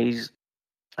and I,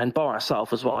 and by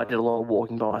myself as well. I did a lot of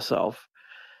walking by myself.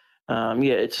 To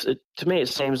me, it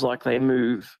seems like they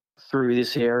move through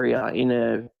this area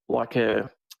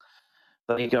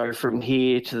they go from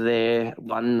here to there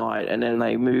one night, and then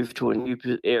they move to a new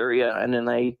area, and then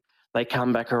they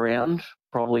come back around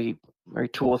probably maybe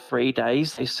 2 or 3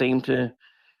 days. They seem to,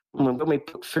 when we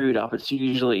put food up, it's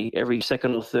usually every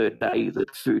second or third day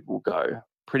that food will go,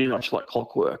 pretty much like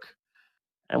clockwork.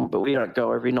 But we don't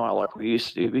go every night like we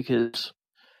used to, because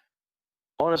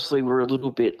honestly, we're a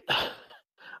little bit.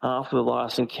 After the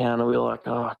last encounter, we were like,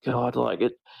 oh, God, like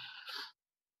it,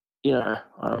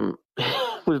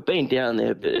 we've been down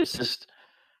there, but it's just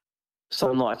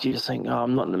some nights you just think, oh,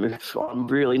 I'm not in the mood. I'm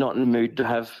really not in the mood to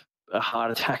have a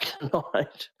heart attack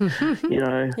tonight,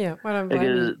 Yeah, I don't blame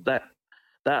you. Because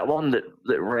that one that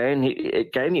ran,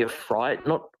 it gave me a fright.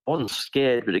 I wasn't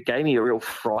scared, but it gave me a real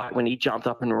fright when he jumped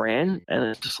up and ran. And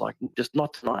it's just like, just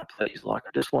not tonight, please. Like, I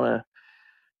just want to.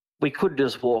 We could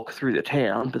just walk through the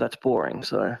town, but that's boring.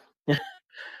 So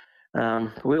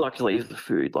we like to leave the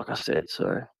food, like I said.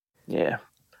 So yeah.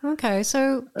 Okay,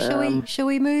 so shall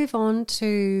we move on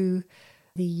to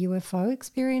the UFO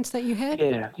experience that you had?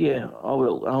 Yeah, I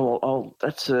will.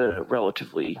 That's a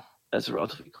relatively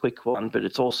quick one, but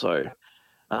it's also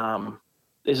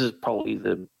this is probably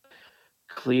the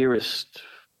clearest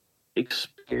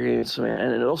experience,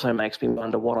 and it also makes me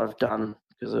wonder what I've done,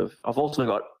 because I've also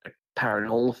got a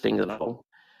paranormal thing that I'll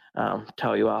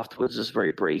tell you afterwards. Just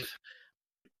very brief.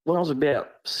 When I was about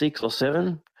 6 or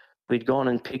 7, we'd gone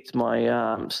and picked my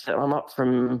stepmom up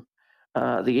from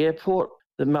the airport,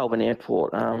 the Melbourne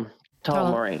airport,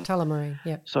 Tullamarine. Tullamarine,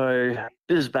 yep. So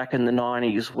this is back in the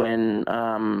 90s when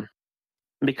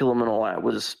Mickleham and all that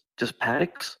was just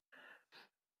paddocks.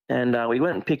 And we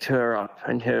went and picked her up,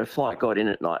 and her flight got in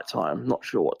at night time. Not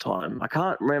sure what time. I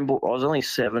can't remember. I was only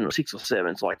 6 or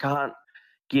 7, so I can't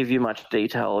give you much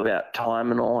detail about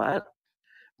time and all that.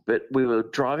 But we were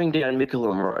driving down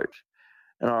Mickleham Road.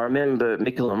 And I remember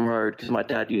Mickleham Road because my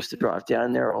dad used to drive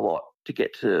down there a lot to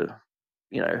get to,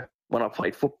 when I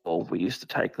played football, we used to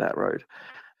take that road.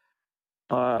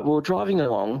 We were driving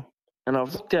along, and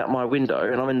I've looked out my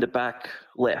window, and I'm in the back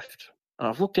left. And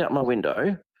I've looked out my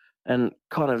window and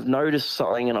kind of noticed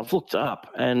something, and I've looked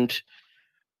up, and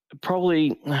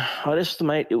probably, I'd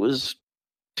estimate it was,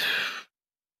 I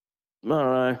don't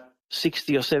know,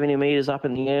 60 or 70 metres up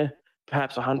in the air,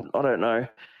 perhaps 100, I don't know.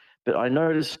 But I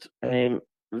noticed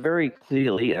very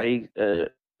clearly a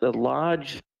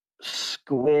large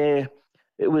square.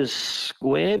 It was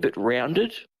square but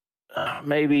rounded.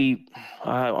 Maybe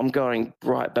I'm going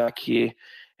right back here.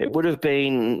 It would have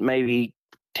been maybe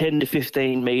 10 to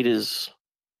 15 metres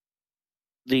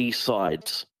the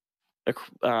sides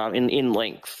in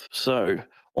length. So,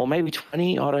 or maybe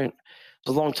 20. It was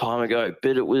a long time ago,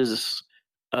 but it was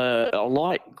a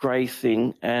light grey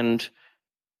thing. And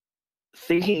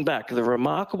thinking back, the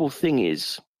remarkable thing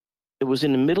is it was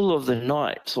in the middle of the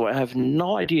night, so I have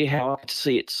no idea how I could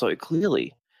see it so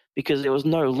clearly because there was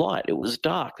no light. It was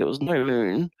dark. There was no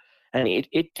moon, and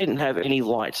it didn't have any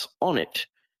lights on it,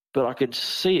 but I could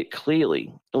see it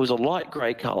clearly. It was a light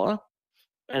grey colour,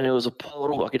 and it was a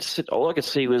portal. All I could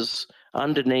see was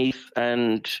underneath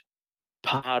and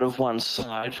part of one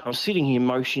side. I'm sitting here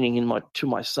motioning to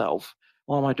myself.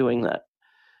 Why am I doing that?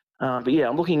 But yeah,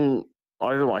 I'm looking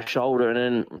over my shoulder and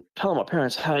then telling my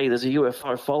parents, hey, there's a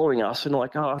UFO following us. And they're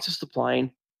like, oh, it's just a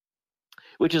plane,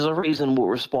 which is a reasonable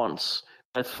response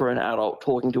for an adult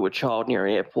talking to a child near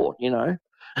an airport,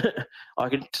 I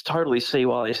could totally see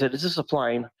why they said, is this a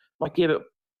plane? I'm like, yeah, but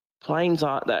planes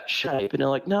aren't that shape. And they're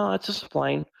like, no, it's just a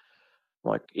plane.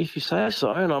 I'm like, if you say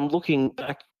so. And I'm looking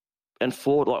back and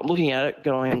forward, like looking at it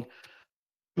going,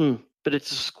 but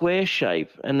it's a square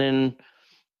shape. And then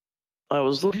I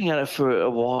was looking at it for a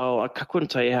while. I couldn't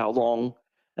tell you how long.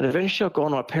 And eventually I've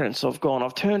gone to my parents. I've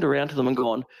turned around to them and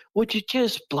gone, would you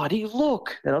just bloody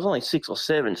look? And I was only 6 or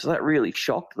 7, so that really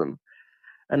shocked them.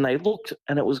 And they looked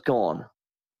and it was gone.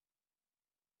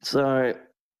 So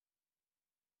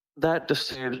that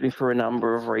disturbs me for a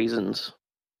number of reasons.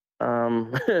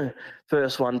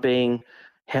 First one being,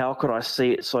 how could I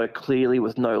see it so clearly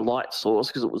with no light source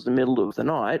because it was the middle of the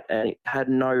night and it had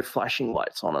no flashing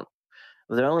lights on it.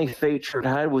 The only feature it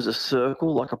had was a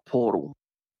circle, like a portal,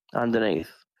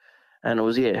 underneath. And it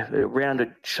was, a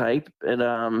rounded shape.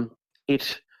 And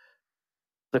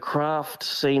the craft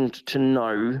seemed to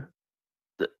know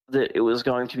that it was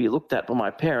going to be looked at by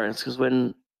my parents because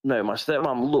my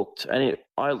stepmom looked, and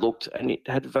I looked, and it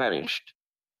had vanished.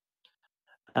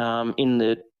 In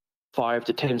the 5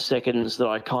 to 10 seconds that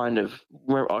I kind of,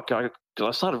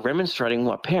 I started remonstrating with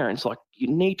my parents, like, you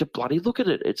need to bloody look at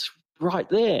it. It's right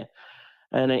there.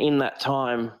 And in that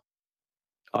time,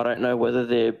 I don't know whether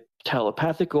they're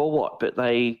telepathic or what, but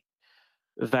they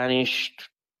vanished,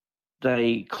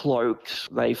 they cloaked,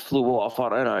 they flew off, I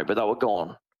don't know, but they were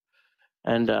gone.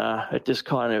 And it just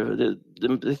kind of,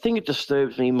 the thing that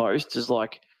disturbs me most is,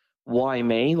 like, why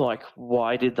me? Like,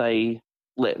 why did they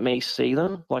let me see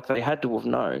them? Like, they had to have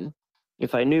known.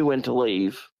 If they knew when to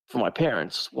leave for my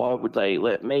parents, why would they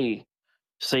let me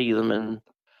see them? And,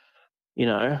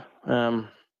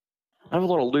 I have a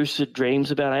lot of lucid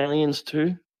dreams about aliens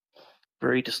too.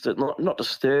 Very not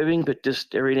disturbing, but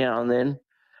just every now and then,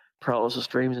 paralysis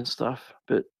dreams and stuff.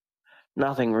 But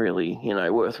nothing really,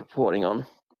 worth reporting on.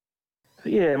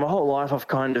 But yeah, my whole life I've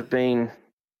kind of been,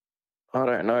 I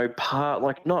don't know,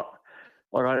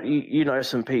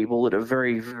 some people that are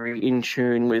very, very in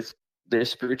tune with their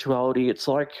spirituality. It's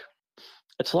like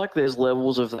there's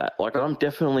levels of that. Like, I'm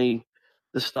definitely,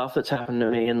 the stuff that's happened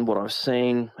to me and what I've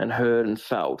seen and heard and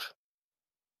felt.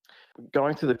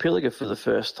 Going through the Pilliga for the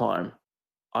first time,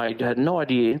 I had no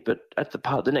idea, but at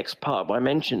the next pub, I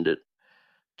mentioned it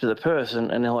to the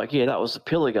person, and they're like, yeah, that was the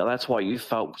pilliga. That's why you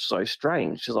felt so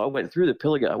strange. Because I went through the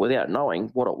pilliga without knowing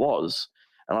what it was,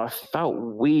 and I felt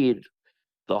weird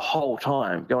the whole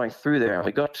time going through there. And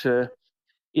we got to,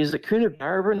 is it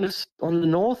Coonabarabra on the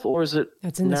north, or is it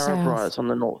That's in the Narrabri? south. It's on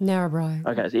the north. Narrabri.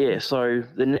 Okay, yeah. So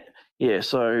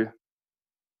so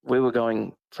we were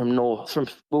going from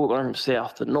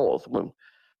south to north.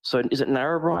 So is it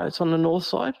Narrabri? It's on the north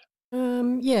side.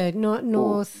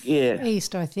 North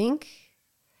east, I think.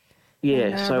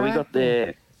 Yeah, so we got there,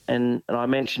 Yeah. and I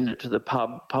mentioned it to the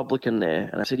publican there,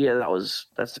 and I said, yeah, that's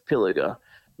the Pilliga.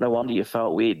 No wonder you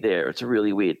felt weird there. It's a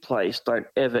really weird place. Don't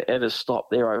ever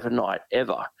stop there overnight,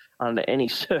 ever, under any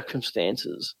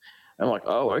circumstances. I'm like,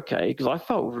 oh, okay, because I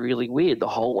felt really weird the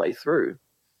whole way through,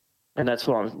 and that's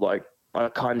what I'm like. I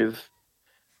kind of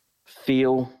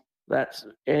feel that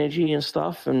energy and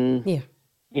stuff, and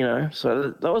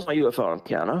so that was my UFO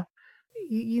encounter.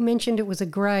 You mentioned it was a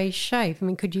grey shape. I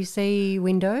mean, could you see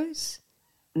windows?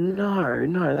 No,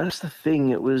 that's the thing.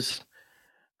 It was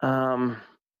a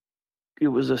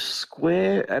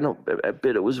square,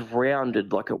 but it was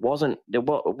rounded. Like it wasn't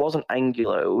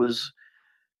angular. It was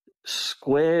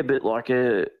square, but like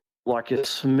a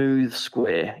smooth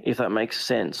square, if that makes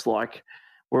sense. Like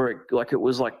where it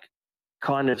was like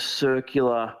kind of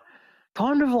circular,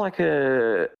 kind of like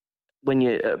when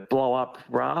you blow up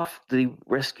the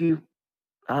rescue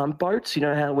boats. You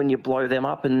know how when you blow them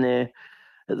up and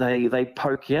they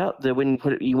poke out, when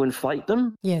you inflate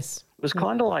them. Yes, it was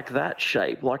kind of like that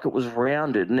shape, like it was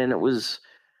rounded, and then it was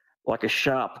like a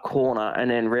sharp corner,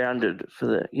 and then rounded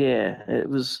it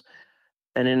was,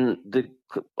 and then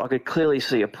I could clearly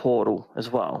see a portal as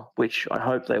well, which I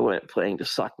hope they weren't planning to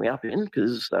suck me up in,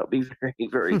 because that would be very,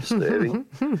 very disturbing.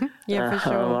 Yeah, for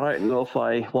sure. I don't know if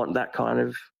I want that kind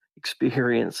of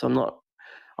experience. I'm not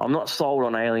sold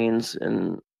on aliens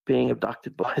and being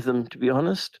abducted by them, to be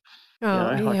honest.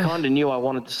 I kind of knew I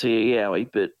wanted to see a Yowie,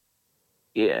 but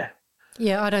yeah.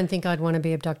 Yeah, I don't think I'd want to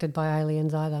be abducted by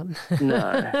aliens either.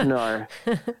 No.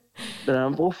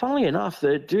 But well, funnily enough,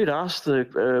 the dude asked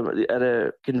at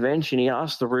a convention, he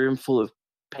asked the room full of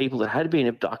people that had been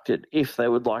abducted if they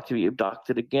would like to be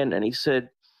abducted again, and he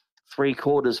said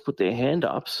 3/4 put their hand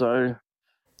up. So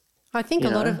I think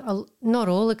not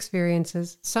all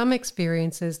experiences, some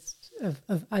experiences of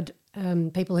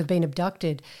people who've been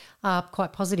abducted are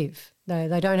quite positive.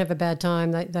 They don't have a bad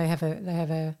time. They have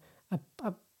a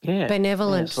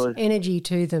benevolent energy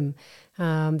to them.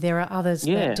 There are others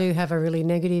that do have a really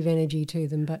negative energy to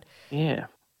them. But I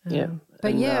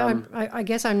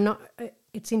guess I'm not.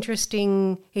 It's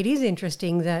interesting. It is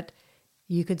interesting that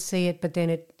you could see it, but then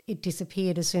it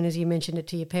disappeared as soon as you mentioned it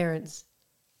to your parents.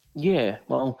 Yeah,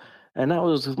 well, and that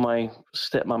was with my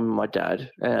stepmom and my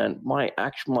dad, and my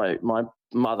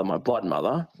mother, my blood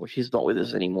mother, well, she's not with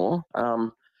us anymore.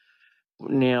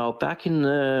 Now, back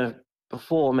in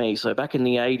before me, so back in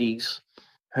the 80s,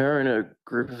 her and a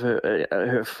group of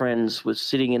her friends was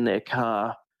sitting in their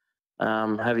car,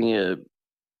 having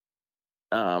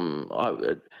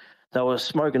they were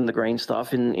smoking the green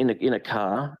stuff in a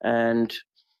car, and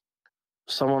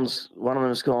one of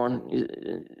them's gone,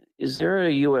 is there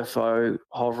a UFO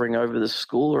hovering over the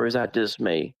school, or is that just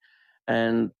me?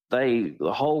 And the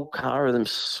whole car of them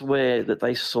swear that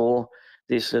they saw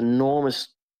this enormous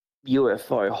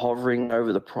UFO hovering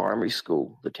over the primary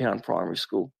school, the town primary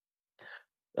school.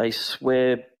 They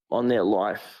swear on their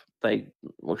life.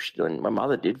 My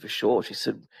mother did for sure. She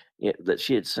said that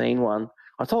she had seen one.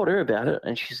 I told her about it,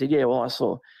 and she said, yeah, well, I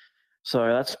saw. So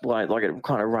that's why, like, it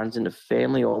kind of runs into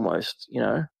family almost,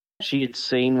 She had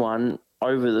seen one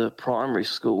over the primary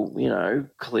school,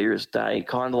 clear as day.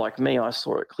 Kind of like me, I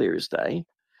saw it clear as day.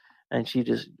 And she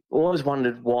just always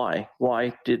wondered why.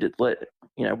 Why did it why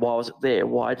was it there?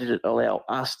 Why did it allow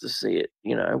us to see it?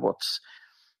 Well,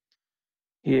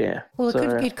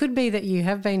 it could be that you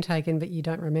have been taken, but you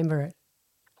don't remember it.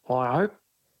 Well, I hope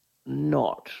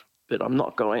not. But I'm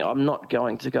not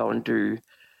going to go and do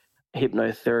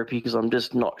hypnotherapy, because I'm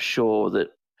just not sure that.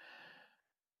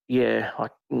 Yeah,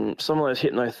 some of those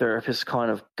hypnotherapists kind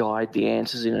of guide the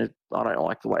answers I don't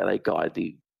like the way they guide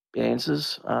the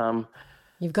answers.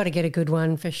 You've got to get a good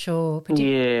one for sure.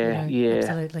 Yeah.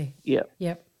 Absolutely. Yep.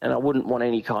 And I wouldn't want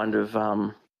any kind of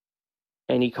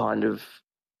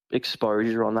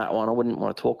exposure on that one. I wouldn't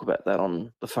want to talk about that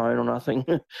on the phone or nothing.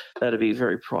 That'd be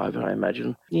very private, I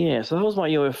imagine. Yeah, so that was my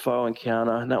UFO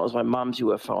encounter, and that was my mum's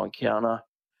UFO encounter.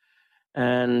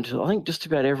 And I think just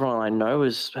about everyone I know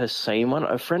has seen one.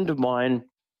 A friend of mine,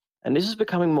 and this is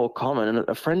becoming more common, and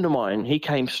a friend of mine, he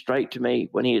came straight to me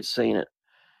when he had seen it.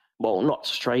 Well, not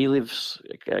straight, he lives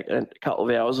a couple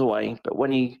of hours away, but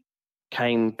when he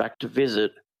came back to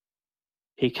visit,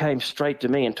 he came straight to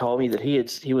me and told me that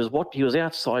he was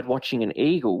outside watching an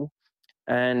eagle,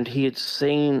 and he had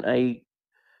seen a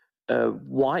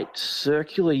white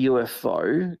circular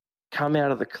UFO come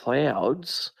out of the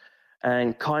clouds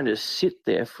and kind of sit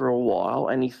there for a while,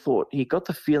 and he got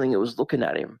the feeling it was looking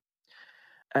at him.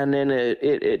 And then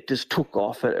it just took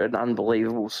off at an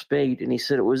unbelievable speed. And he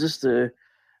said it was just it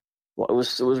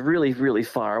was really, really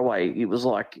far away. It was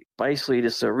like basically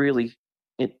just a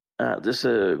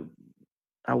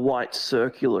white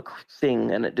circular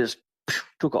thing, and it just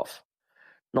took off.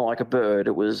 Not like a bird.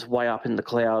 It was way up in the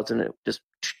clouds, and it just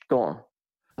gone.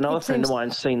 Another friend of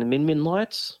mine's seen the Min Min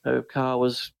lights. Her car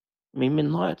was Min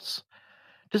Min lights.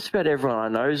 Just about everyone I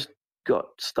know's got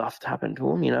stuff to happen to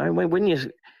them. You know,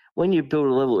 when you build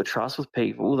a level of trust with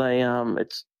people,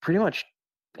 it's pretty much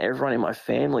everyone in my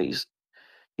family's.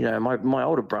 You know, my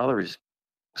older brother is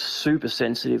super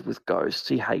sensitive with ghosts.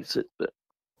 He hates it, but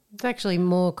it's actually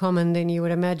more common than you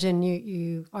would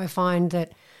imagine. I find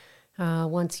that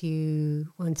once you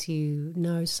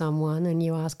know someone and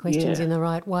you ask questions in the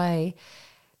right way,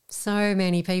 so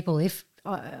many people. If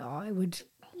I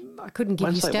couldn't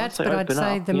give you stats, but I'd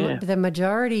say the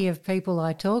majority of people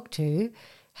I talk to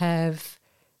have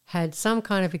had some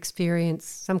kind of experience,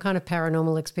 some kind of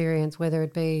paranormal experience, whether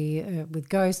it be with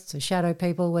ghosts or shadow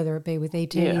people, whether it be with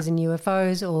ETs and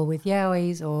UFOs or with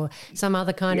Yowies or some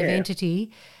other kind of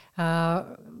entity.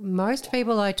 Most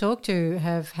people I talk to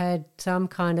have had some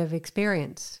kind of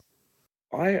experience.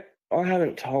 I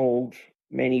haven't told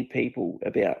many people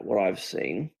about what I've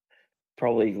seen,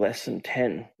 probably less than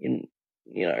 10 in,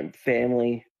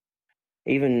 family.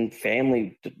 Even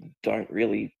family don't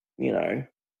really,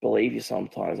 believe you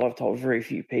sometimes. I've told very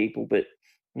few people, but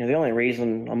the only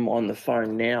reason I'm on the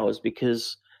phone now is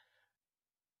because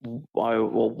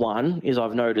one is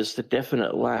I've noticed a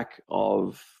definite lack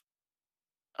of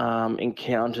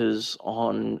encounters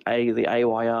on the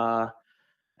AYR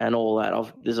and all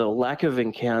that. There's a lack of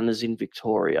encounters in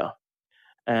Victoria,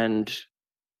 and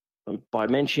by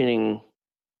mentioning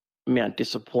Mount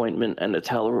Disappointment and the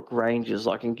Tallarook Ranges,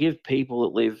 I can give people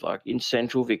that live in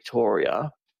central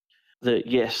Victoria that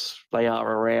yes, they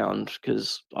are around,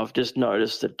 because I've just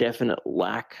noticed a definite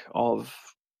lack of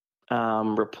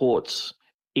reports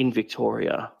in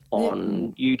Victoria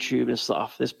on YouTube and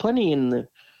stuff. There's plenty on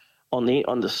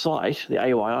the site, the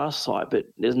AYR site, but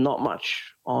there's not much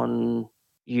on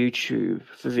YouTube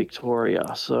for Victoria.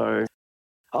 So,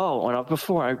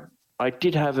 and I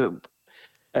did have a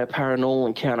paranormal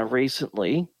encounter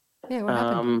recently. Yeah, what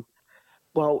happened?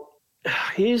 Well,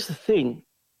 here's the thing.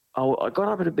 I got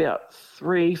up at about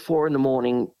 3, 4 in the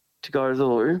morning to go to the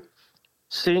loo,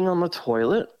 sitting on the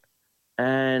toilet,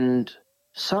 and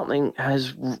something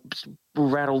has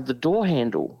rattled the door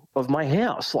handle of my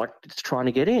house, like it's trying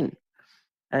to get in.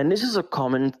 And this is a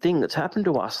common thing that's happened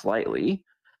to us lately.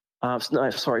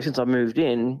 Since I moved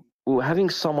in, we were having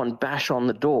someone bash on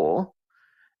the door,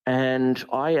 and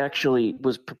I actually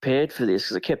was prepared for this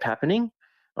because it kept happening.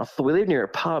 I thought we live near a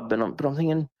pub, but I'm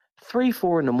thinking 3,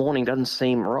 4 in the morning doesn't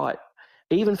seem right,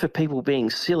 even for people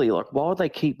being silly. Like, why would they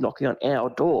keep knocking on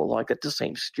our door? Like, that just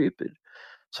seems stupid.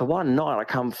 So one night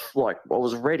I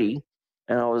was ready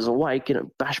and I was awake, and it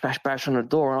bash, bash, bash on the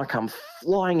door, and I come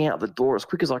flying out the door as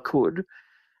quick as I could,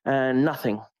 and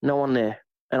nothing, no one there.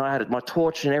 And I had my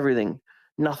torch and everything,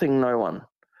 nothing, no one.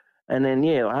 And then,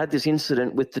 I had this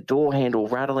incident with the door handle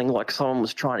rattling like someone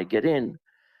was trying to get in.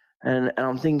 And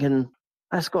I'm thinking,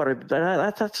 that's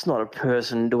not a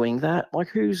person doing that. Like,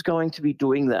 who's going to be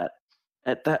doing that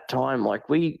at that time? Like,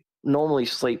 we normally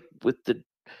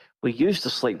we used to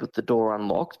sleep with the door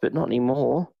unlocked, but not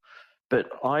anymore. But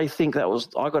I think I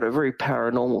got a very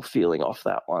paranormal feeling off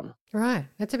that one. Right.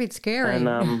 That's a bit scary. And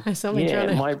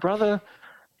my brother,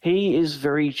 he is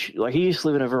he used to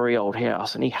live in a very old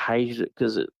house, and he hated it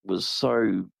because it was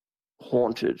so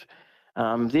haunted.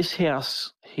 This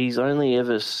house, he's only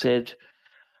ever said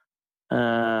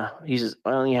he's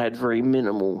only had very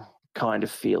minimal kind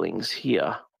of feelings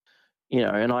here,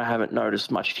 and I haven't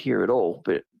noticed much here at all.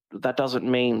 But that doesn't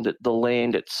mean that the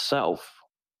land itself,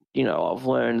 I've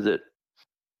learned that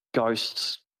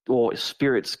ghosts or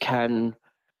spirits can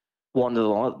wander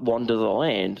the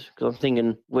land, because I'm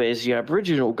thinking, where's the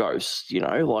Aboriginal ghosts,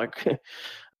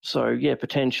 so yeah,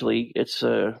 potentially it's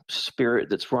a spirit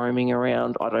that's roaming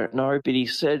around. I don't know, but he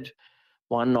said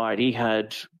one night he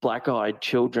had black-eyed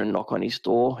children knock on his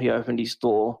door. He opened his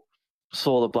door,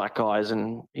 saw the black eyes,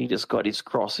 and he just got his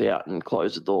cross out and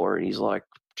closed the door, and he's like,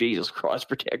 Jesus Christ,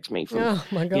 protect me from. Oh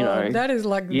my God, that is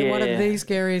like one of the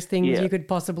scariest things you could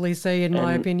possibly see, in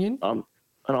my opinion. And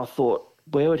I thought,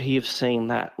 where would he have seen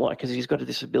that? Like, because he's got a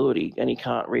disability and he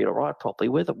can't read or write properly.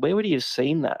 Where would he have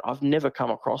seen that? I've never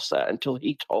come across that until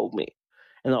he told me,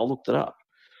 and I looked it up.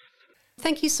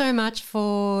 Thank you so much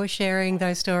for sharing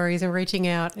those stories and reaching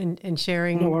out and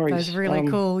sharing those really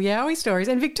cool Yowie stories.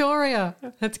 And Victoria,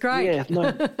 that's great. Yeah,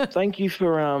 no, thank you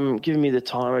for giving me the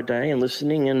time of day and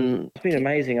listening, and it's been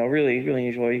amazing. I really, really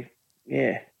enjoy,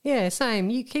 Yeah,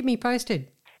 same. You keep me posted.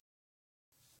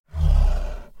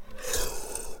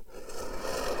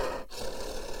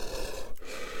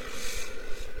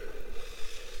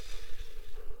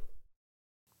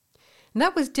 And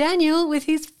that was Daniel with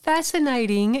his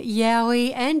fascinating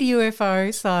Yowie and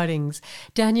UFO sightings.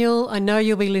 Daniel, I know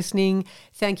you'll be listening.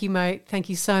 Thank you, mate. Thank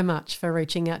you so much for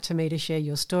reaching out to me to share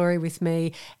your story with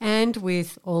me and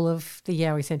with all of the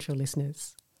Yowie Central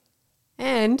listeners.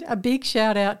 And a big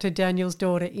shout out to Daniel's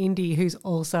daughter, Indy, who's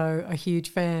also a huge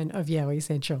fan of Yowie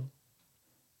Central.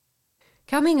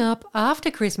 Coming up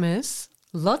after Christmas,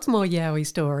 lots more Yowie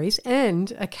stories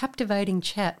and a captivating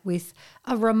chat with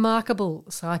a remarkable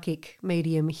psychic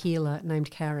medium healer named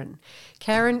Karen.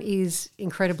 Karen is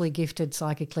incredibly gifted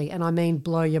psychically, and I mean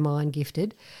blow your mind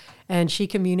gifted, and she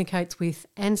communicates with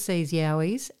and sees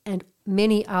Yowies and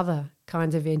many other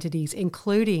kinds of entities,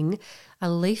 including a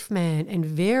leaf man and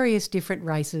various different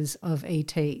races of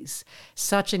ETs.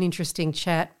 Such an interesting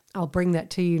chat. I'll bring that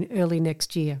to you early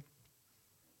next year.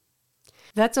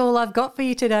 That's all I've got for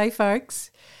you today,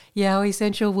 folks. Yowie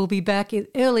Central will be back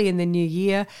early in the new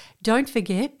year. Don't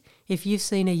forget, if you've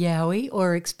seen a Yowie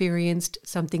or experienced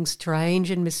something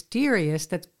strange and mysterious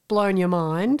that's blown your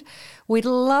mind, we'd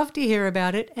love to hear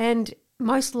about it, and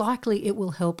most likely it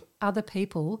will help other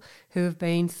people who have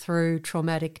been through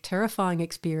traumatic, terrifying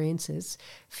experiences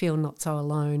feel not so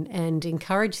alone and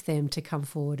encourage them to come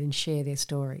forward and share their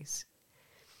stories.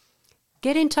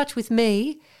 Get in touch with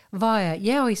me via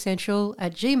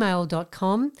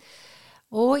yowiecentral@gmail.com,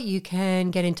 or you can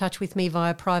get in touch with me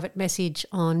via private message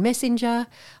on Messenger.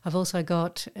 I've also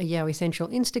got a Yowie Central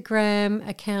Instagram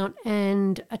account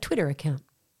and a Twitter account.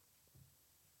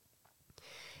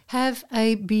 Have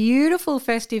a beautiful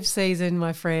festive season,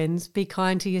 my friends. Be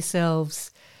kind to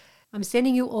yourselves. I'm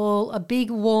sending you all a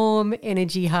big, warm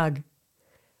energy hug.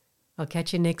 I'll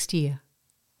catch you next year.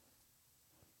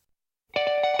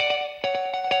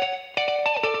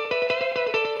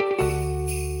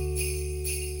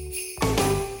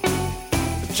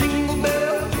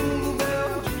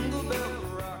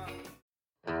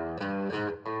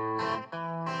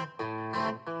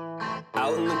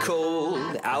 Out in the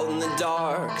cold, out in the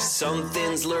dark,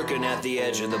 something's lurking at the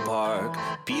edge of the park.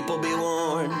 People be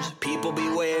warned, people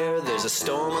beware, there's a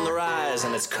storm on the rise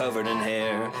and it's covered in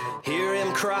hair. Hear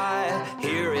him cry,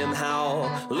 hear him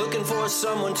howl, looking for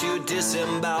someone to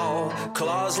disembowel.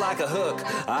 Claws like a hook,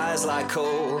 eyes like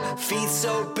coal, feet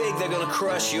so big they're gonna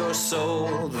crush your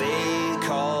soul. They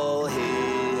call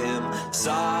him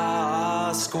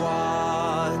Sasquatch.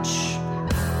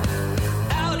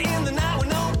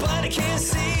 Can't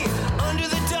see under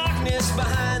the darkness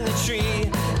behind the tree.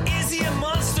 Is he a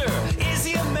monster? Is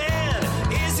he a man?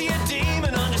 Is he a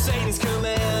demon under Satan's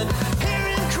command? Hear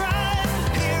him cry,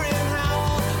 hear him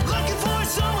howl, looking for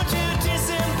someone to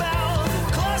disembowel.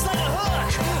 Claws like a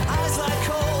hook, eyes like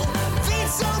coal, feet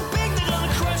so big they're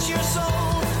gonna crush your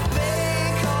soul.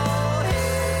 They call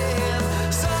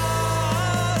him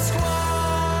Sasquatch.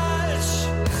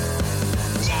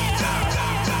 Yeah!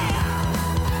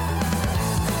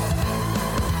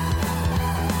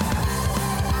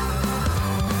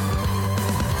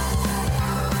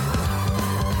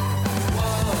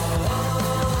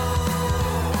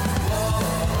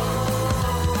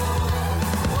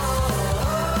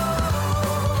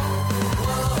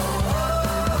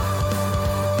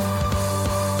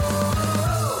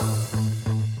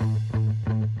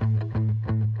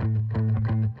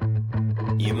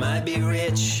 You might be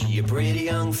rich, you pretty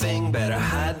young thing, better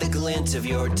hide the glint of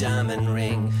your diamond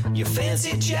ring. Your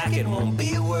fancy jacket won't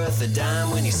be worth a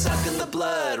dime when you're sucking the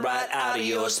blood right out of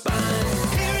your spine.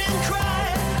 Hear him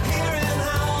cry, hear him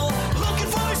howl, looking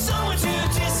for someone to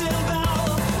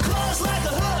disembowel. Claws like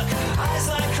a hook, eyes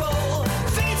like coal,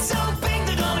 feet so big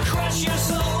they're gonna crush your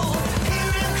soul.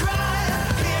 Hear him cry,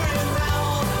 hear him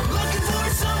howl, looking for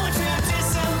someone to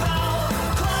disembowel.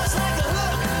 Claws like a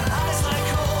hook, eyes like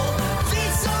coal,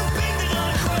 feet so big they're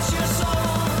gonna crush your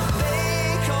soul.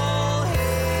 They call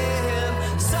him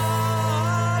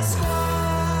Sasquatch.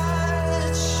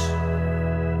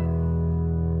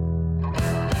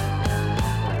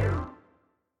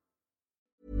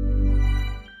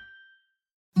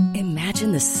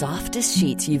 Imagine the softest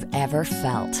sheets you've ever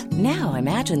felt. Now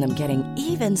imagine them getting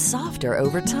even softer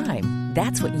over time.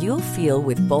 That's what you'll feel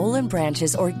with Boll &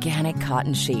 Branch's organic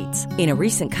cotton sheets. In a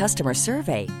recent customer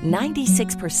survey,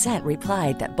 96%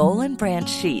 replied that Boll & Branch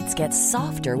sheets get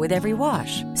softer with every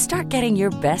wash. Start getting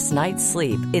your best night's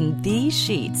sleep in these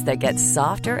sheets that get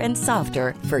softer and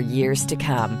softer for years to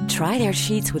come. Try their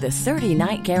sheets with a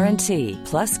 30-night guarantee.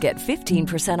 Plus, get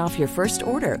 15% off your first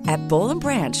order at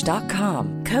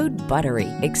bollandbranch.com. Code BUTTERY.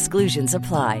 Exclusions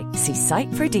apply. See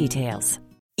site for details.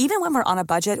 Even when we're on a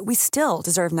budget, we still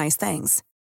deserve nice things.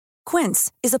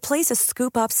 Quince is a place to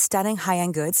scoop up stunning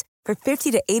high-end goods for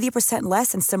 50 to 80%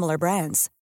 less than similar brands.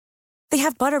 They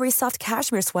have buttery soft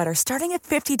cashmere sweaters starting at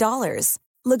 $50,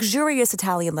 luxurious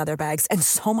Italian leather bags, and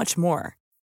so much more.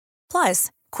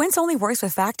 Plus, Quince only works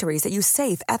with factories that use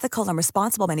safe, ethical, and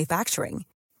responsible manufacturing.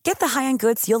 Get the high-end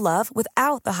goods you'll love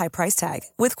without the high price tag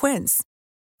with Quince.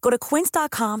 Go to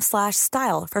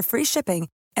quince.com/style for free shipping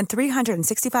and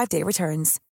 365-day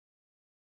returns.